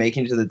they ended up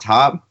making it to the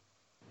top.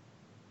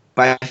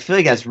 But I feel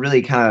like that's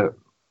really kind of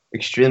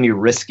extremely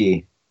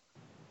risky.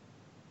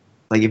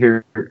 Like if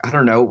you're, I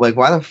don't know, like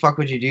why the fuck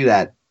would you do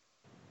that?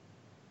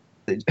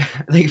 Like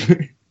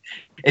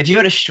if you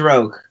had a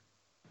stroke,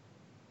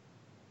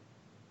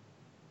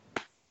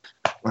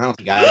 I don't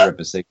think I would rip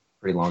a cig for a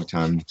pretty long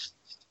time.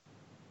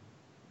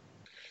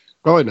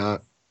 Probably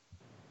not.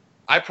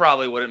 I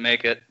probably wouldn't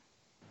make it.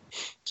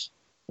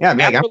 Yeah, I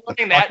mean, After like,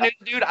 learning that news,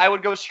 dude, I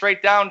would go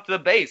straight down to the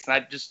base and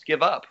I'd just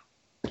give up.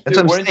 that's what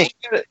I'm wouldn't saying.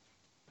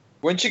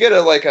 you get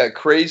a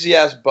crazy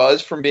ass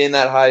buzz from being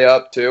that high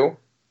up too?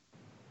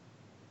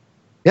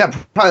 Yeah,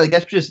 probably. Like,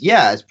 that's just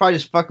it's probably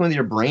just fucking with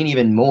your brain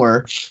even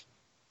more.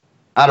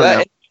 I don't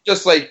know.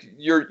 Just like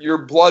your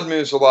blood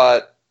moves a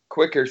lot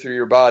quicker through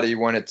your body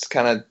when it's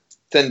kind of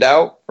thinned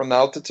out from the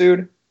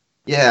altitude.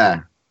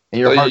 Yeah, and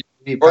your So heart.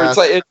 Or it's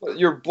like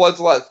your blood's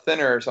a lot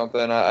thinner or something.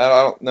 I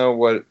don't know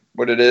what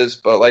it is,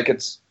 but like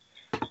it's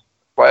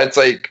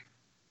like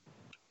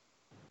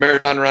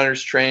marathon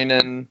runners train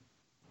in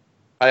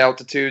high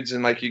altitudes,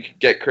 and like you could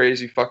get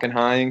crazy fucking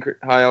high in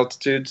high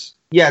altitudes.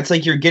 Yeah, it's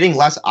like you're getting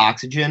less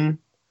oxygen.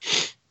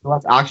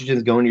 Less oxygen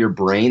is going to your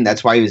brain.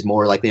 That's why he was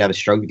more likely to have a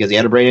stroke, because he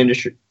had a brain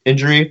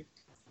injury.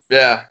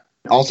 Yeah.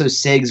 Also,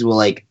 cigs will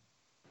like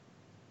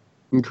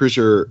Increase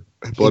your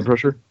blood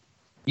pressure.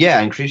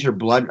 Yeah, increase your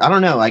blood. I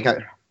don't know. Like,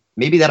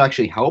 maybe that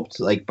actually helped,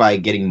 like by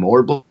getting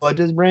more blood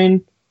to his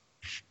brain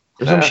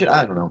or some shit.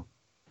 I don't know.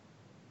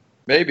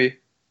 Maybe.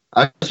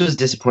 I was just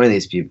disappointed in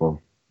these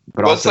people,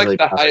 but What's also like really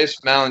the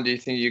highest mountain do you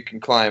think you can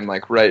climb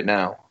like right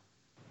now?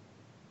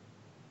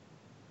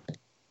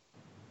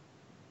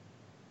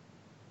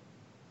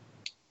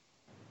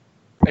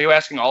 Are you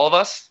asking all of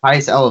us?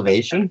 highest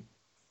elevation.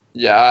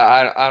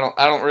 Yeah, I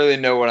don't really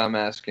know what I'm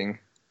asking.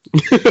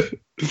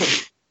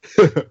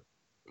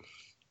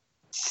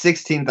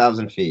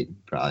 16,000 feet,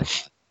 probably.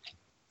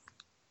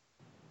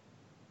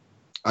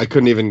 I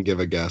couldn't even give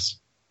a guess.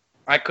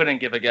 I couldn't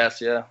give a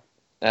guess. Yeah.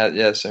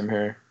 Yes, I'm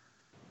here.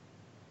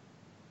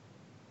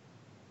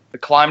 The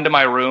climb to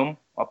my room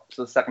up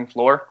to the second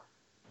floor.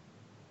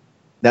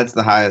 That's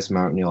the highest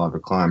mountain you'll ever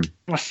climb.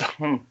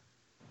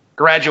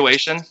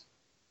 Graduation.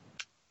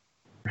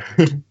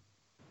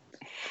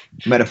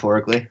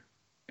 Metaphorically.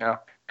 Yeah.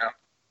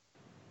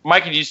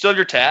 Mikey, do you still have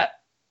your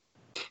tat?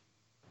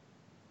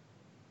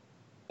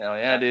 Hell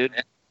yeah, dude.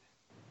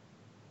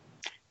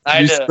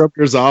 You scrub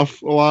yours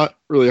off a lot,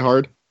 really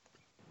hard.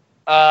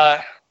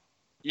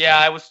 Yeah,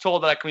 I was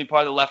told that I couldn't be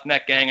part of the left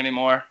neck gang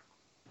anymore,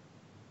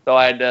 so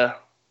I had to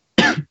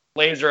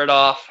laser it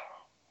off.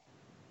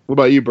 What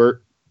about you,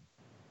 Bert?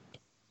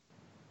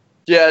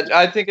 Yeah,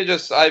 I think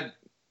I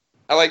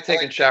like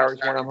taking showers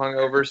when I'm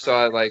hungover,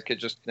 so it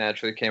just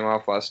naturally came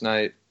off last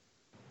night.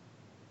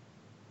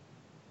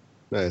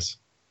 Nice.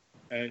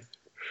 Okay.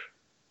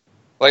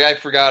 Like I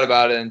forgot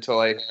about it until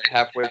like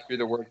halfway through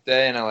the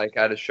workday, and I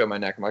had to show my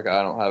neck. I'm like,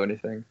 I don't have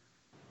anything.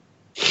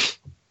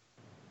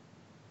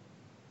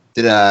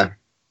 Did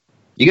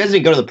you guys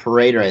didn't go to the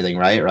parade or anything,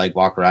 right? Or like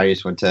walk around? You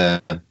just went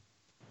to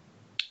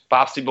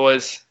Bopsy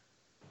Boys.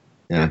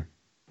 Yeah.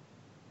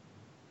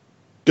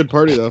 Good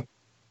party though.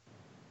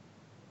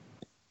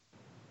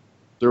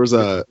 There was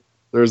a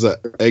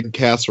egg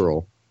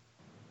casserole.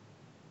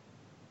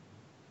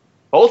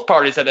 Both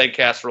parties had egg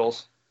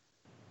casseroles.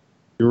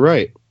 You're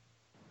right.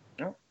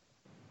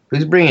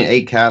 Who's bringing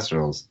 8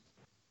 casseroles?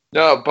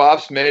 No,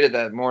 Bob's made it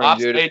that morning,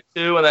 Bob's dude. made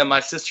 2, and then my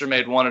sister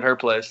made 1 at her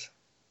place.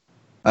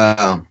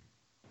 That's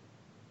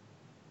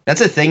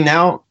a thing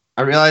now.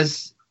 I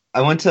realize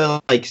I went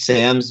to like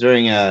Sam's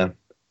during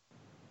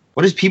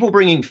what is people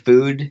bringing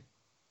food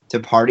to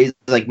parties?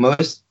 Like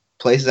most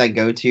places I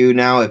go to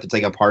now, if it's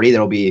like a party,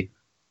 there'll be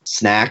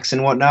snacks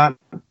and whatnot.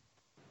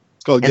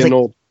 It's called getting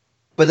old.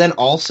 But then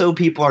also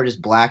people are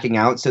just blacking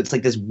out, so it's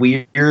like this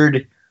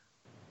weird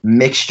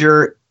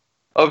mixture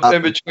of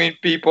in between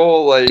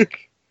people,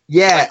 like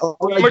yeah,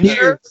 like New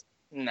Year's.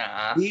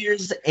 Nah. New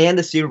Year's and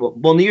the Super Bowl.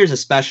 Well, New Year's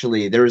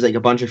especially, there was like a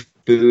bunch of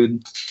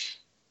food.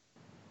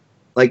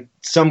 Like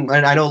and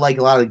I know like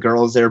a lot of the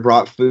girls there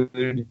brought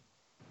food,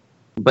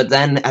 but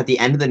then at the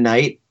end of the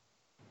night,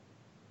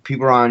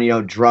 people are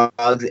on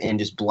drugs and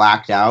just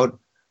blacked out,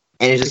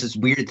 and it's just this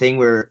weird thing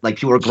where like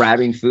people are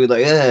grabbing food,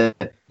 like I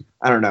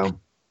don't know,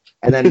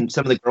 and then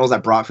some of the girls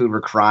that brought food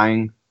were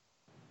crying.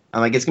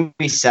 I'm like, it's gonna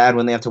be sad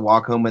when they have to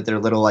walk home with their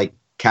little like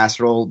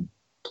casserole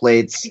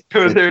plates,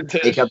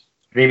 makeup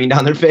streaming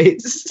down their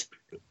face.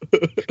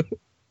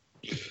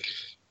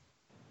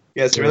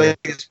 Yeah, it's really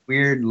like this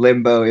weird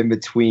limbo in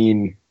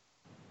between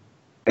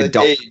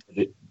adult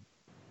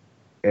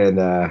and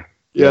the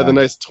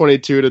nice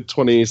 22 to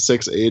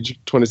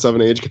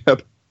 27 age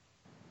gap.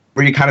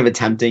 Were you kind of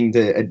attempting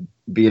to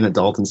be an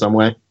adult in some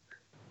way?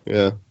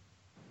 Yeah.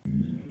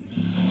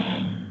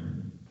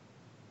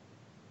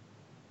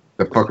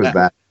 The fuck was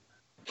that?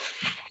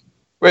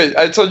 Wait,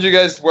 I told you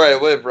guys where I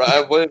live, right?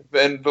 I live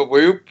in the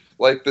loop,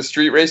 like the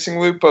street racing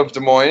loop of Des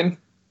Moines.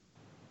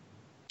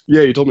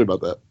 Yeah, you told me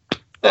about that.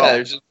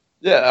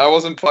 Yeah, I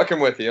wasn't fucking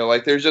with you.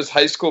 Like, there's just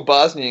high school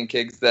Bosnian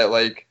kids that,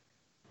 like,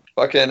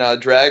 fucking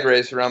drag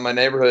race around my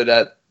neighborhood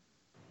at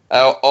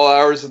all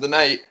hours of the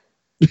night.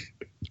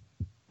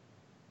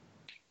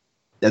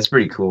 That's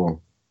pretty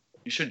cool.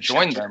 You should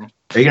join them.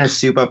 Are you going to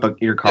soup up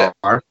your car?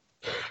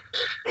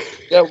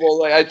 Yeah, well,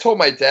 like, I told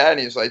my dad, and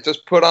he's like,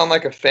 just put on,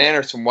 like, a fan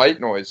or some white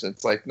noise.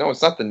 It's like, no,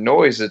 it's not the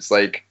noise. It's,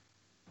 like,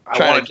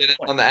 trying to get in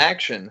on the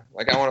action.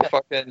 Like, I want to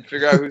fucking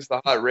figure out who's the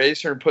hot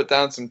racer and put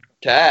down some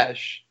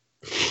cash.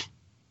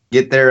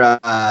 Get their,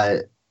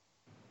 what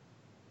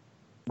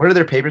are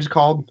their papers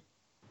called?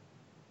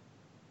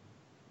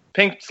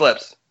 Pink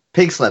slips.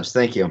 Pink slips,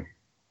 thank you.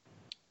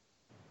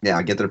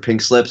 Yeah, get their pink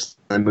slips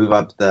and move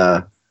up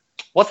the...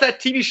 What's that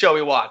TV show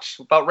we watched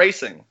about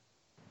racing?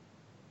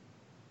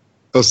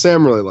 Oh,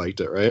 Sam really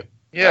liked it, right?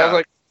 Yeah, it was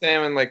like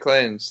Sam and like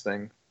Clayton's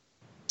thing.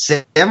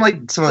 Sam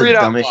like some of the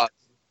dumbest...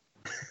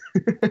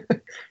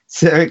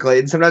 Sam and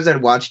Clayton, sometimes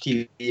I'd watch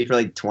TV for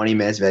like 20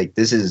 minutes and be like,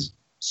 this is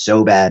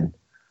so bad.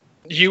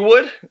 You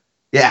would?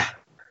 Yeah.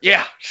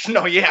 Yeah.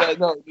 No, yeah.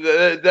 No,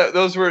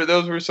 those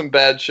were some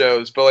bad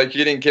shows, but like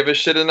you didn't give a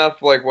shit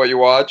enough like what you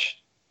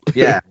watched.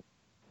 Yeah.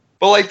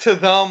 But like to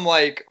them,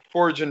 like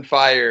Forge and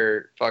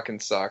Fire fucking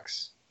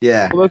sucks.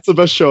 Yeah. Well, that's the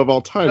best show of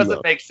all time. It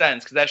doesn't make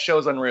sense because that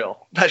show's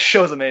unreal. That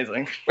show's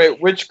amazing.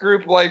 Wait, which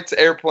group liked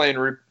Airplane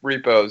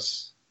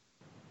Repos?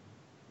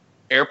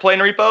 Airplane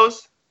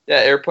Repos? Yeah,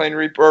 Airplane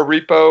Repo or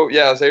Repo.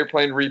 Yeah, it was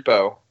Airplane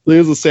Repo. think it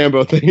was a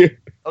Sambo thing.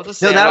 That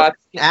was a No, Sam. that was an I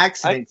think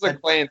accident. it's a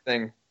plane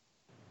thing.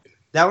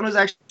 That one was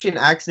actually an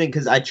accident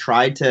because I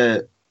tried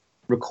to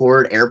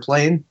record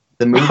Airplane,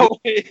 the movie, Oh,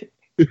 wait.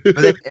 but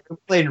then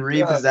Airplane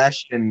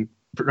Repossession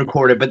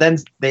recorded, but then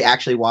they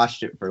actually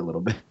watched it for a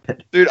little bit.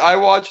 Dude, I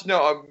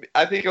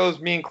think it was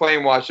me and Clay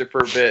watched it for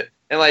a bit.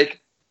 And,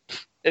 like,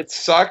 it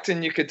sucked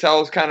and you could tell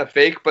it was kind of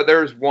fake, but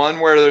there was one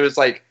where there was,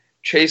 like,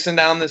 chasing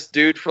down this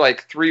dude for,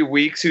 like, 3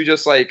 weeks who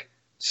just, like,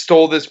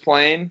 stole this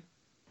plane.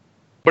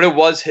 But it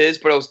was his,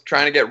 but it was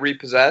trying to get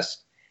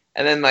repossessed.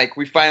 And then, like,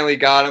 we finally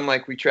got him.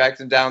 Like, we tracked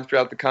him down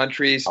throughout the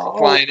country,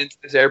 flying into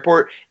this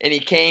airport. And he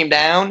came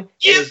down.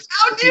 Yes,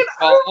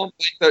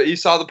 He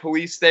saw the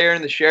police there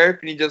and the sheriff,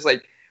 and he just,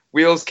 like,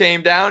 wheels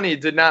came down. He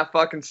did not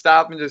fucking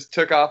stop and just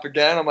took off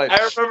again. I'm like,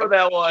 I remember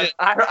that one.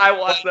 I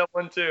watched that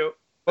one too.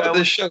 but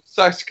this show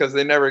sucks because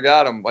they never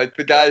got him. Like,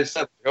 the guy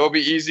said, it'll be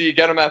easy,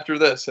 get him after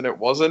this, and it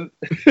wasn't.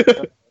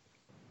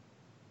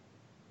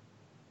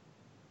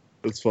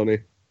 That's funny.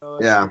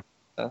 Yeah.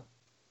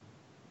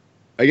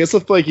 I guess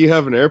if like you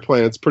have an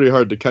airplane, it's pretty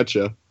hard to catch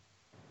you.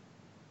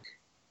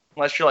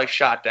 Unless you're like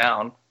shot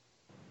down.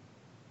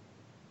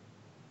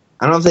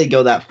 I don't know if they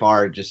go that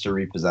far just to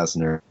repossess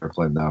an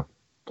airplane, though.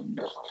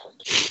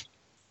 But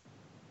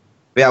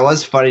yeah, it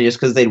was funny just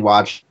because they'd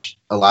watch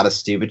a lot of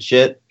stupid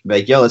shit. Be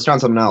like, yo, let's try on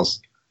something else.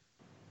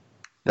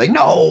 Like,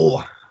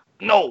 no!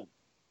 No.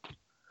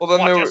 Well, then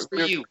Watch us for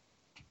you.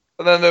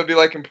 But then there'd be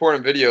like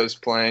important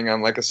videos playing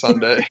on like a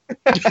Sunday.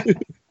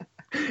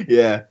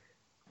 Yeah.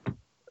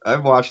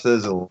 I've watched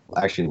those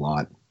actually a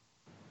lot.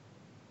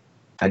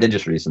 I did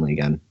just recently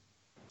again.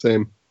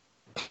 Same.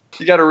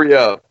 You got to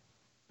re-up.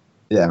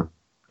 Yeah.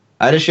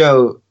 I had to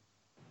show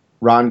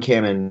Ron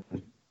Kim and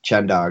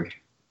Chen Dog.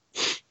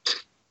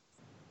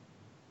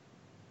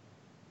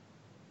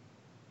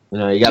 You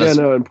know, you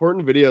gotta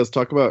important videos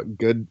talk about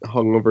good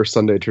hungover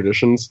Sunday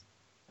traditions.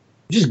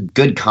 just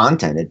good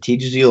content. It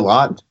teaches you a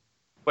lot.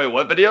 Wait,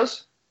 what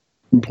videos?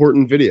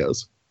 Important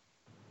videos.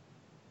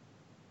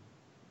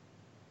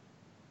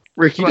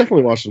 Rick, you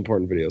definitely watched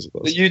important videos of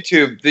those. The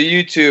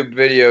YouTube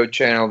video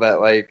channel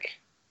that like.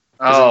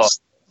 Oh,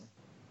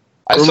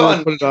 I saw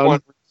Put it another on.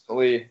 one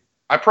recently.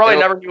 I probably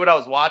Yep. never knew what I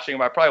was watching,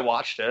 but I probably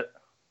watched it.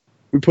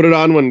 We put it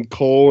on when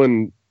Cole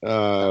and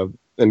Gunn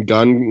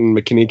and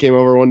McKinney came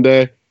over one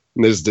day,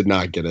 and they just did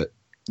not get it.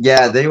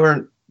 Yeah, they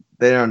didn't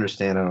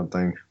understand, I don't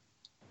think.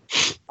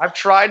 I've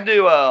tried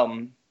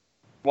to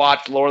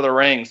watch Lord of the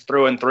Rings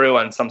through and through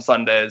on some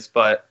Sundays,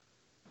 but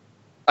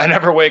I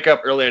never wake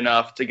up early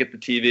enough to get the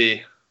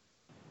TV.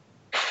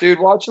 Dude,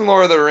 watching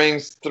Lord of the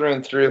Rings through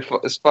and through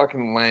is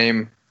fucking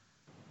lame.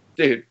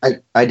 Dude,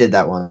 I did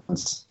that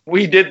once.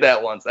 we did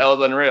that once. That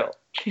was unreal.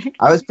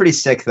 I was pretty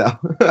sick, though.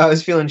 I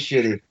was feeling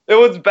shitty. It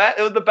was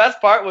the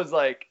best part was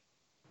like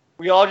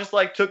we all just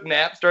like took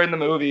naps during the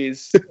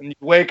movies and you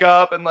wake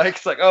up and like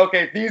it's like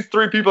okay, these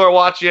 3 people are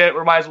watching it,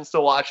 we might as well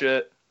still watch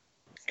it.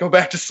 Go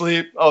back to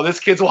sleep. Oh, this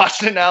kid's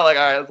watching it now, like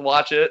all right, let's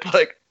watch it.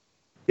 Like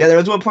Yeah, there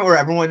was one point where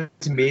everyone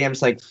went to me. I'm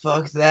just like,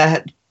 fuck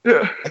that.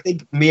 yeah. I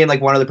think me and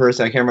like one other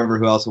person, I can't remember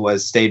who else it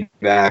was, stayed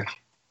back.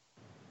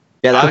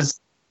 Yeah, that was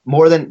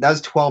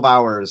 12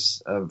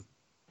 hours of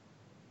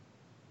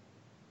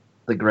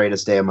the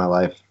greatest day of my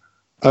life.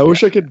 I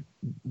wish I could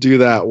do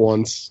that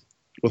once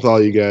with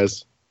all you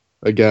guys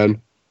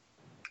again.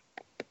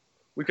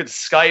 We could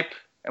Skype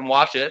and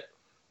watch it,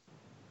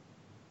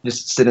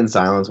 Just sit in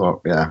silence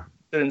while, yeah.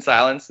 sit in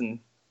silence, and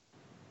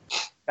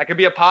that could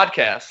be a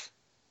podcast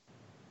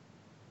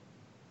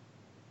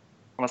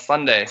on a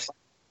Sunday.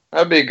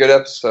 That'd be a good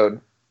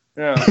episode.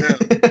 Yeah.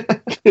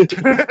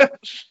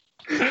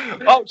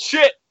 Oh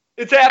shit!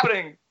 It's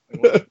happening.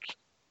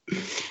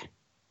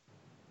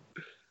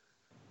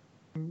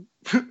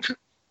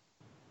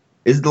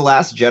 Is The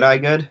Last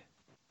Jedi good?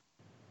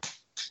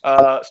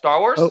 Star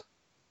Wars. Oh.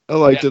 I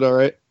liked it all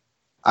right.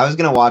 I was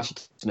going to watch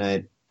it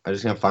tonight. I was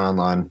just going to find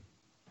online.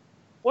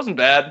 Wasn't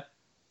bad.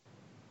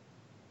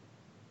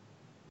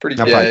 Pretty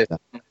I'll gay.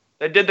 probably-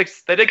 They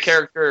did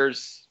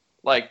characters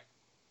like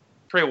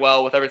pretty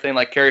well with everything,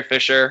 like Carrie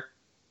Fisher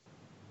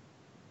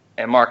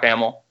and Mark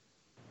Hamill.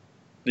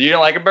 You didn't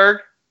like it, Berg?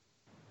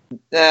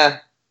 Yeah.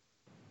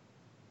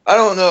 I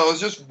don't know. It was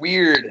just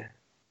weird.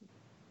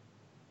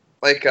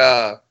 Like,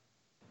 I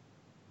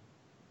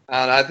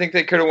don't know, I think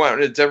they could have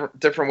went a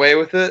different way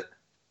with it.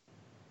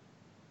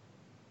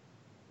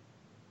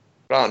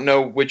 But I don't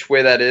know which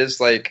way that is.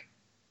 Like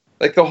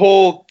the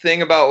whole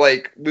thing about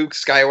like Luke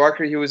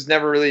Skywalker, he was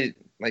never really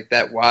like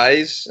that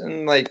wise,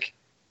 and like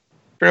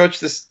pretty much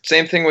the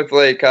same thing with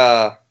like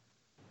the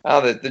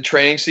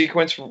training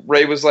sequence.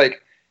 Rey was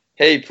like,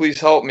 "Hey, please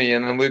help me,"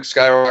 and then Luke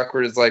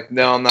Skywalker is like,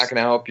 "No, I'm not gonna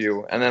help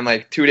you." And then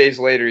like 2 days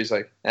later, he's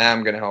like,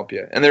 "I'm gonna help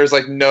you." And there's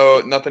like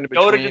nothing in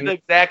between. Yoda did the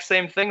exact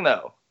same thing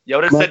though.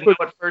 Yoda said no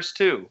at first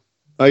too.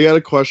 I got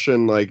a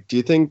question. Like, do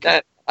you think?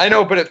 I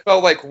know, but it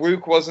felt like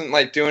Luke wasn't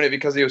like doing it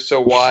because he was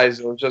so wise.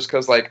 It was just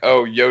because like,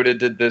 oh, Yoda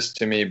did this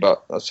to me,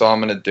 but so I'm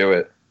gonna do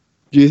it.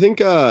 Do you think?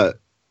 Do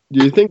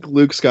you think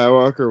Luke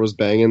Skywalker was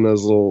banging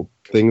those little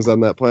things on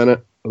that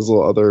planet? Those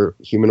little other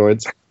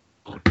humanoids?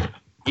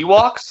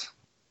 Ewoks?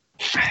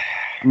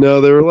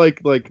 No, they were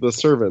like the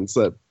servants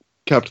that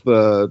kept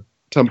the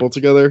temple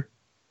together.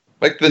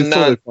 Like the He's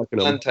totally fucking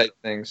nun them. type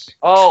things.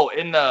 Oh,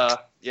 in the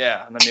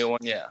new one,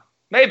 yeah,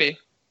 maybe.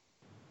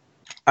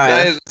 All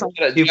right, Guys, let's not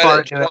get too far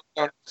into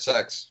it.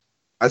 sex.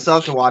 I still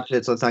have to watch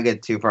it, so let's not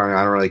get too far.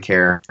 I don't really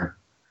care.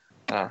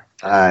 Ah.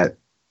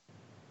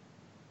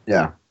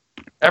 Yeah,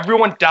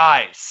 Everyone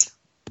dies.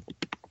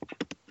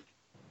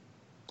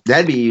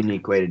 that'd be a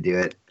unique way to do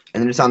it.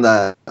 And then just on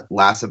the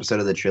last episode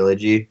of the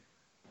trilogy,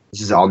 it's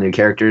just all new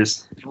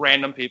characters. It's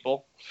random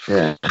people.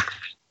 Yeah, it's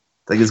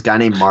like this guy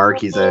named Mark.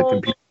 He's a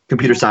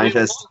computer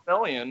scientist.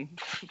 Million.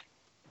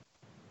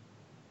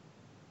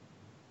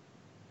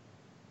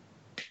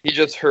 He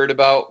just heard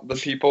about the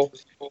people.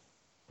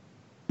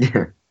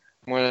 Yeah.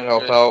 Wanted to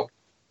help out.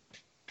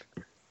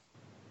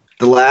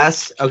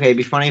 It'd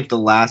be funny if the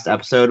last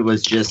episode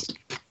was just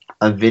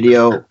a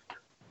video.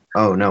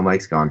 Oh no,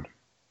 Mike's gone.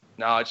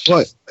 No, it's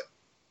What?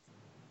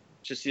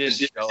 just he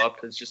didn't show up.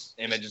 It's just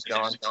image is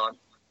gone.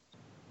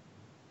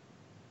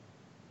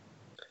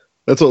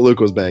 That's what Luke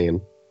was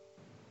banging.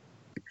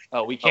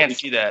 Oh, we can't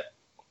see that.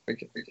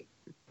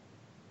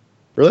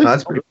 Really? Oh,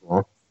 that's pretty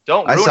cool.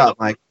 Don't I ruin saw it. it,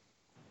 Mike.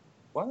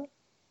 What?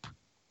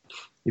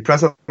 You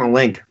press on the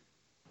link.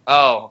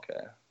 Oh,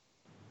 okay.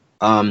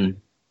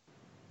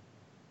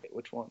 Wait,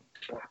 which one?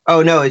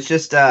 Oh no, it's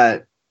just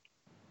the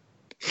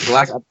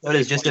last episode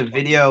is just a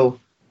video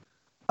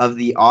of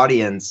the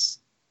audience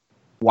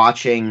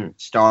watching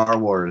Star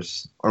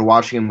Wars or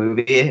watching a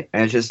movie,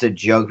 and it's just a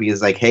joke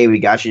because like, hey, we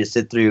got you to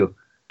sit through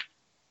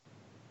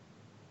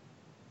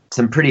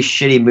some pretty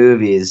shitty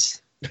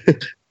movies.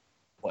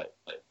 What?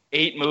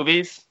 8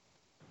 movies?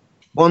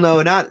 Well,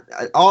 no, not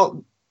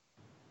all.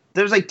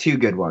 There's like 2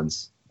 good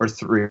ones or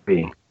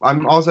 3.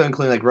 I'm also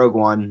including like Rogue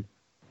One,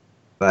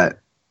 but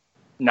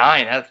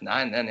 9. That's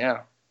 9 then,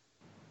 yeah.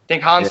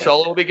 Think Han Yeah.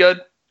 Solo will be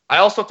good? I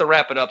also have to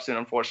wrap it up soon,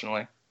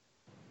 unfortunately.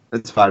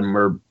 it's fine.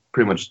 We're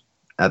pretty much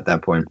at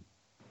that point.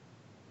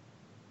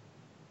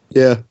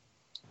 Yeah.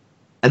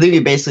 I think we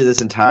basically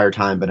this entire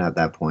time been at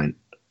that point.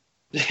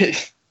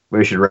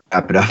 We should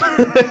wrap it up.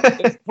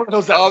 One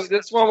of those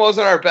This one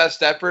wasn't our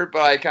best effort,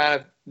 but I kind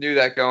of knew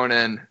that going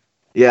in.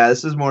 Yeah,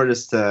 this is more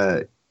just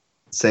to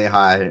say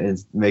hi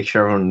and make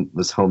sure everyone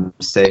was home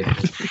safe.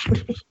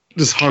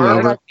 Just hung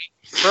over.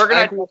 Berg and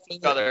I told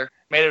each other.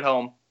 Made it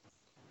home.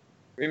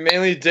 We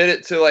mainly did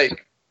it to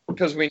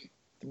because we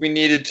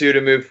needed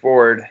to move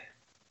forward.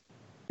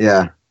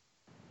 Yeah.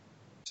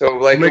 So it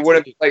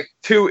wouldn't be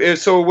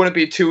it wouldn't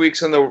be 2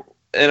 weeks in a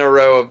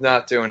row of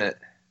not doing it.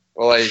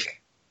 Well,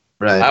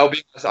 Right. I'll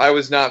be honest, I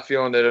was not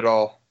feeling it at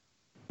all.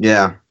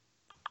 Yeah.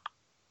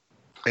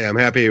 Yeah, I'm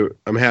happy.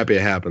 I'm happy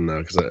it happened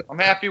though, because I'm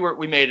happy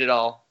we made it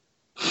all.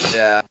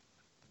 Yeah.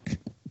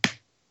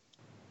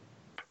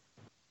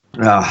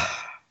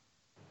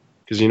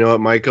 you know what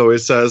Mike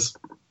always says.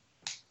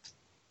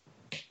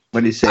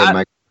 What do you say,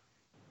 Mike?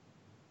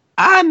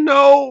 I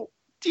know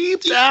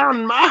deep down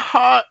in my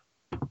heart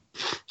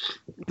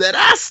that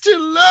I still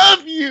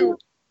love you.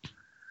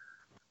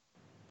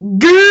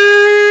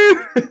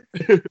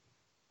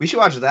 We should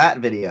watch that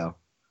video.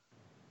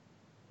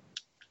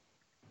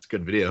 It's a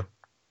good video.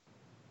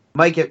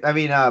 Mike, Rick, have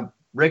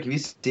you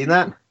seen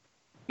that?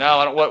 No,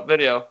 I don't. What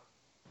video?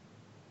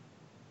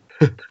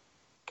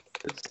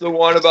 It's the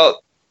one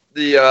about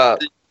the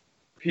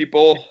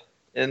people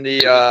in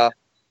the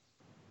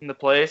In the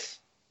place?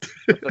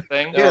 The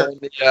thing?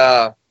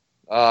 Yeah.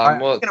 I'm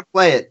what, gonna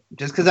play it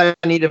just because I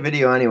need a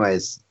video,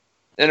 anyways.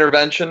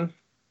 intervention.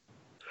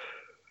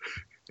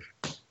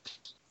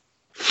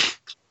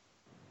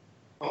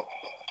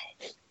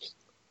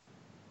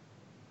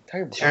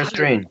 Share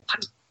screen.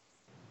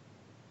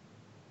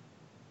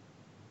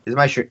 Is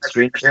my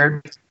screen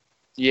shared?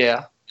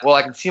 Yeah. Well,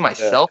 I can see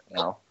myself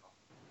now.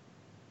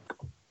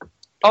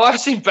 Oh, I've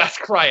seen Best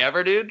Cry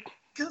Ever, dude.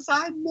 Because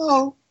I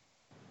know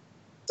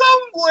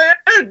somewhere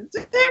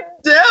deep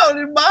down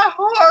in my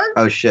heart.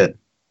 Oh shit!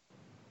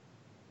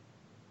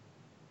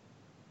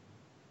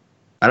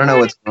 I don't know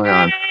what's going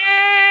on.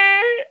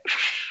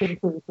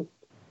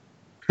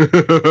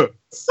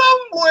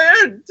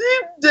 Somewhere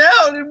deep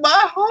down in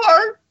my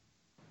heart,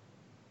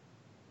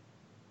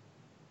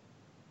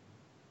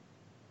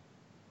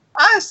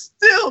 I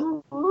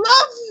still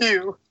love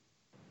you.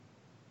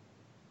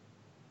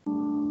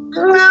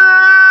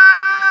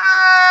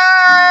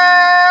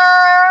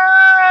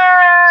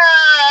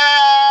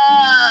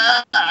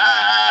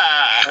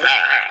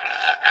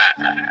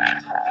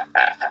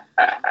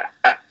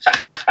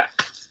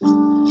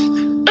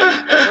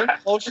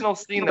 Emotional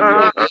scene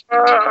that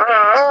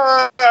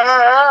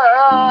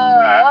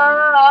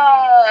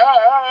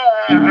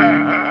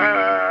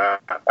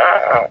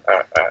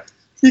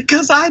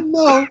Because I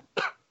know.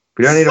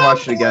 We don't need to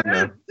watch it again,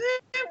 though.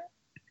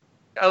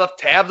 I left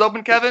tabs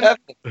open, Kevin.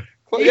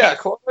 Yeah,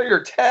 close all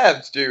your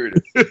tabs,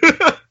 dude.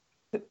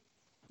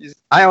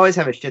 I always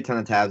have a shit ton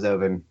of tabs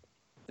open.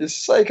 You're a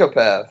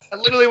psychopath. I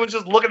literally was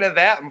just looking at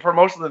that for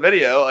most of the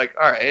video. Like,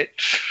 all right.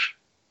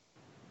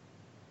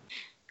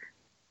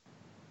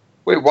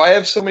 Wait, why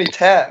have so many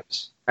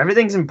tabs?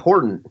 Everything's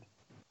important.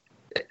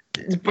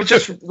 But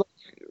just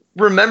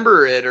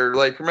remember it or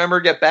like remember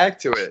to get back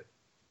to it.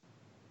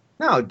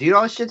 No, dude,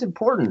 all this shit's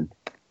important.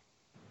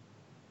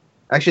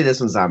 Actually, this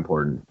one's not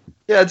important.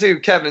 Yeah,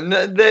 dude, Kevin,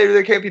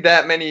 there can't be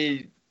that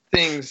many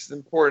things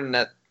important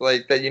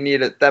that you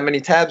need that many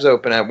tabs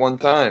open at one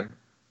time.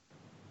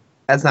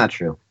 That's not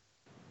true.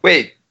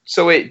 Wait,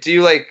 do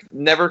you like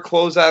never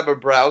close out of a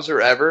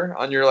browser ever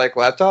on your like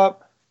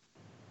laptop?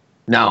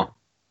 No.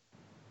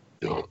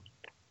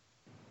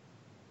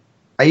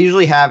 I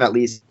usually have at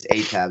least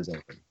 8 tabs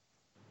open.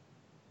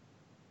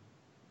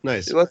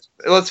 Nice. Dude,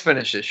 let's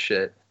finish this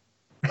shit.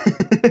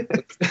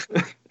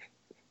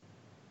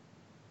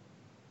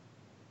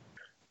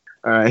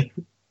 All right.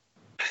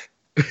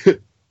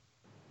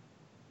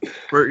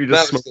 Bert, you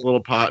just smoked a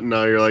little pot and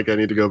now you're like, I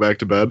need to go back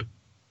to bed.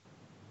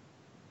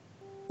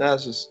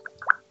 That's just.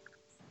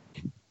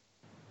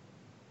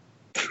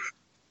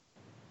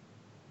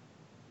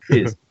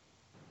 Jeez.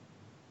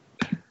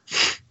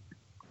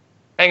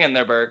 Hang in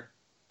there, Berg.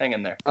 Hang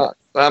in there.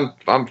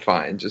 I'm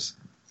fine. Just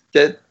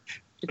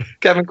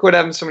Kevin, quit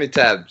having so many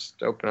tabs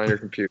open on your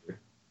computer.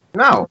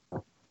 No.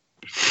 All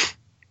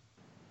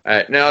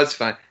right, no, it's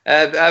fine.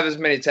 Have as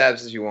many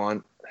tabs as you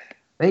want.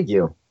 Thank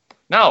you.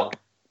 No,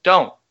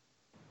 don't.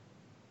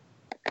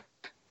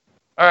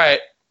 All right.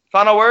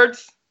 Final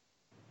words?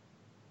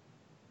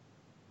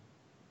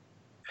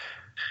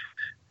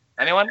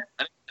 Anyone?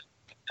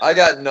 I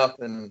got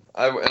nothing.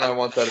 I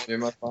want that to be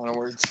my final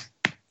words.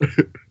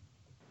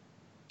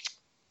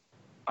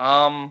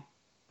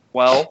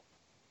 Well,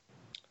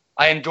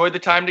 I enjoyed the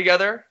time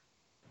together,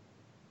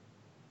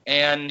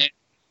 and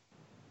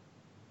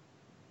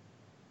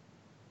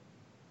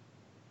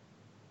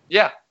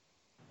yeah,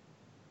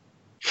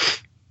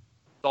 that's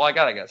all I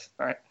got, I guess.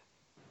 All right.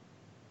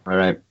 All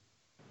right.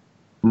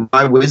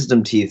 My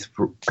wisdom teeth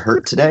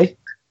hurt today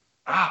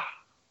Ah,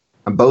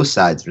 on both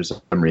sides for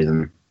some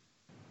reason.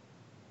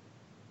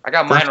 I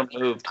got mine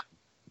removed.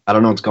 I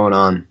don't know what's going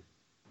on,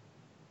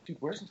 Dude,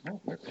 where's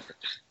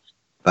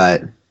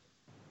but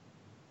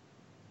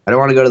I don't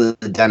want to go to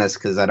the dentist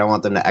because I don't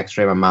want them to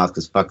x-ray my mouth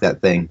because fuck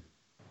that thing.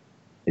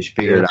 They should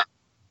figure it out.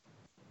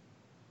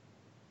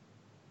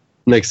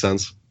 Makes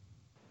sense.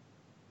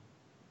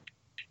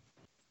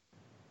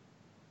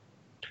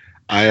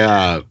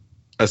 I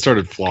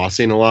started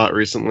flossing a lot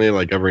recently,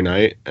 like every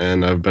night,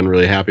 and I've been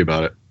really happy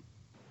about it.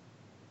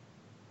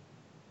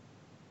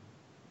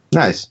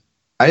 Nice.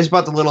 I just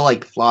bought the little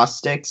like floss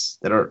sticks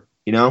that are,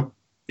 Yeah,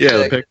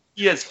 the pick.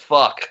 He as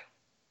fuck.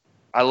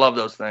 I love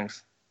those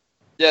things.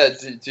 Yeah,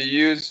 do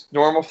you use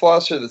normal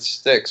floss or the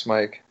sticks,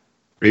 Mike?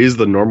 I use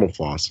the normal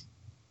floss.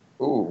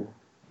 Ooh.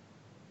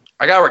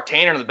 I got a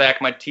retainer in the back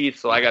of my teeth,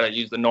 so I got to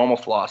use the normal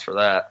floss for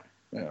that.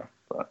 Yeah,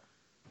 but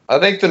I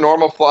think the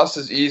normal floss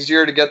is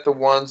easier to get the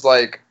ones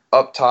like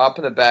up top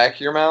in the back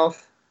of your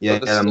mouth. yeah,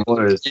 But the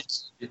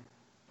molars.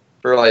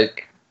 for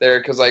like there,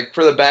 because like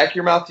for the back of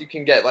your mouth, you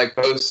can get like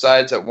both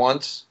sides at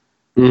once.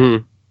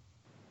 Mm-hmm.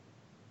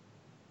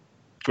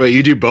 Wait,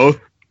 you do both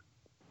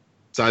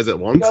sides at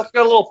once? you also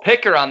got a little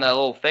picker on that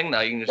little thing,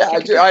 though. You can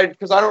just Yeah,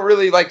 because I don't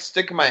really like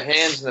sticking my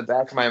hands in the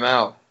back of my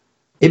mouth.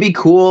 It'd be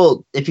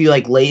cool if you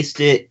like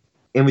laced it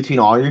in between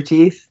all your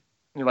teeth,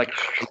 You're like,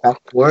 back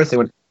and forth. It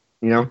would,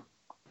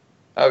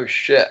 Oh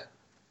shit!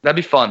 that'd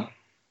be fun.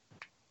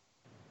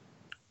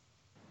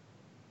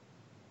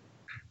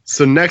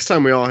 So next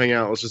time we all hang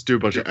out, let's just do a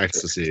bunch of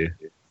ecstasy.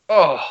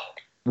 Oh,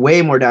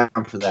 way more down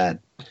for that.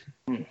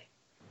 Hmm.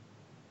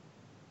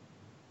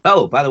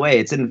 Oh, by the way,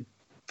 it's in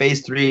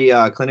phase 3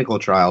 clinical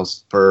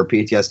trials for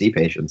PTSD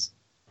patients.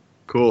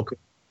 Cool.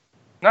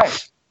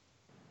 nice.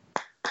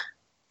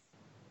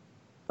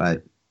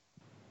 But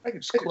I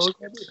can just close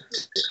my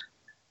beer.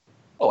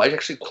 Oh, I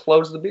actually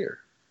closed the beer.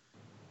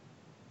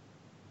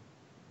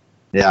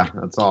 yeah,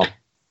 that's all.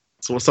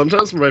 So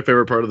sometimes my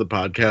favorite part of the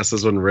podcast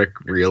is when Rick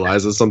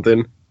realizes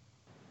something.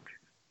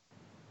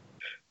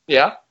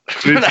 Yeah.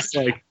 And it's just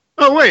like,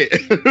 oh wait.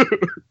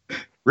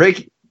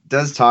 Rick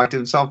does talk to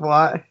himself a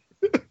lot.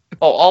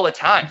 Oh, all the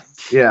time.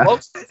 Yeah.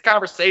 Most of this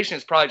conversation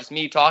is probably just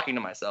me talking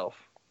to myself.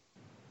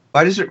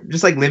 I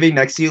just like living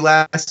next to you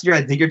last year.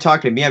 I think you're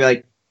talking to me. I'd be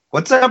like,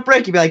 "What's up,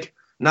 Rick?" You'd be like,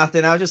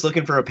 "Nothing. I was just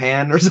looking for a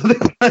pan or something."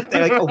 Like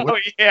that. Like, Oh,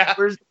 yeah.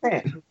 where's the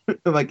pan?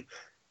 I'm like,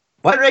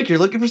 "What, Rick? You're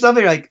looking for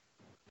something?" You're like,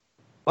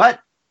 "What?"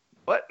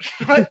 What?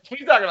 What are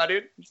you talking about,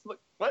 dude? Just look,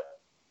 what?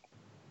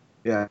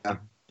 Yeah.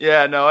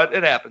 Yeah, no,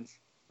 it happens.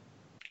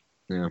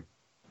 Well,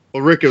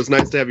 Rick, it was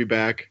nice to have you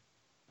back.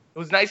 It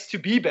was nice to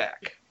be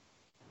back.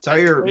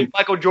 Sorry, you're Like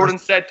Michael Jordan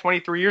said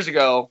 23 years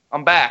ago,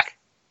 I'm back.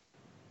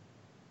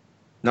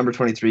 number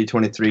 23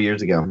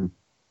 years ago.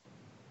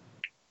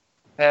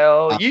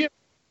 Hell yeah.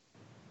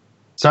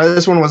 Sorry,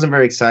 this one wasn't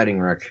very exciting,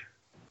 Rick.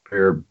 For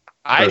your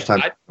first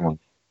time.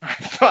 I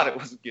thought it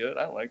was good.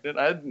 I liked it.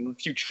 I had a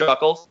few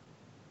chuckles.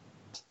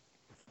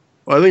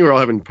 Well, I think we're all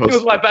having It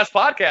was my best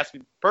podcast,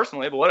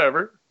 personally, but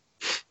whatever.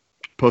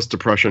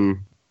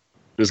 post-depression.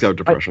 Just got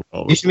depression.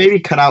 All of You us. should maybe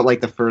cut out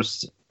like the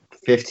first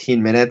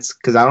 15 minutes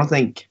because I don't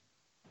think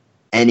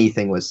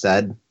anything was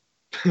said.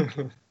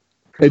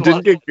 It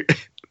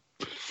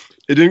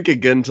didn't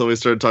get good until we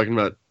started talking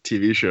about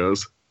TV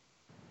shows.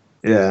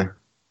 Yeah.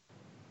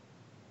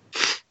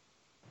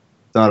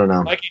 So I don't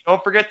know. Mikey,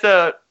 don't forget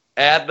to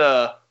add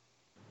the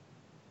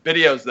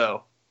videos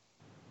though.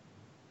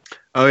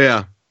 Oh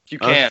yeah. If you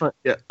can.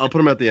 Yeah, I'll put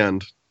them at the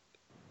end.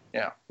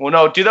 Yeah. Well,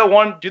 no, do the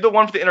one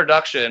for the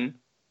introduction,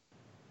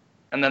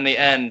 and then the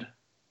end.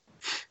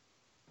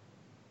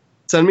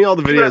 Send me all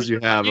the videos you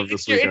have of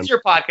this weekend. It's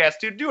your podcast,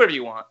 dude. Do whatever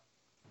you want.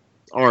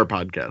 Our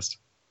podcast.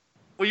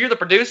 Well, you're the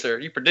producer.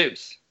 You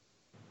produce.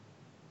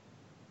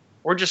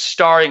 We're just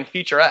starring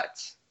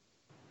featurettes.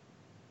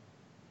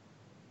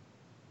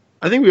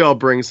 I think we all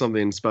bring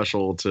something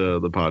special to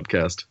the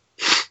podcast.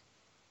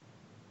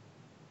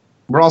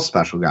 We're all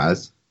special,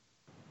 guys.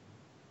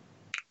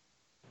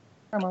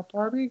 I'm a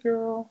Barbie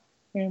girl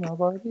in a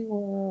Barbie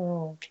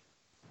world.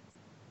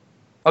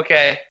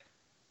 Okay.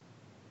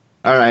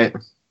 All right.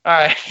 All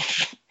right.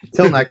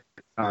 Till next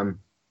time.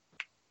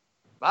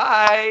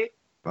 Bye.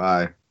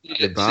 Bye.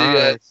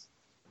 Goodbye. It's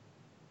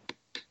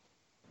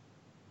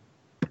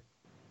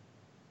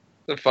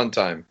a fun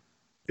time.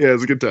 Yeah, it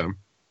was a good time.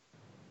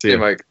 See you,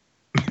 Mike.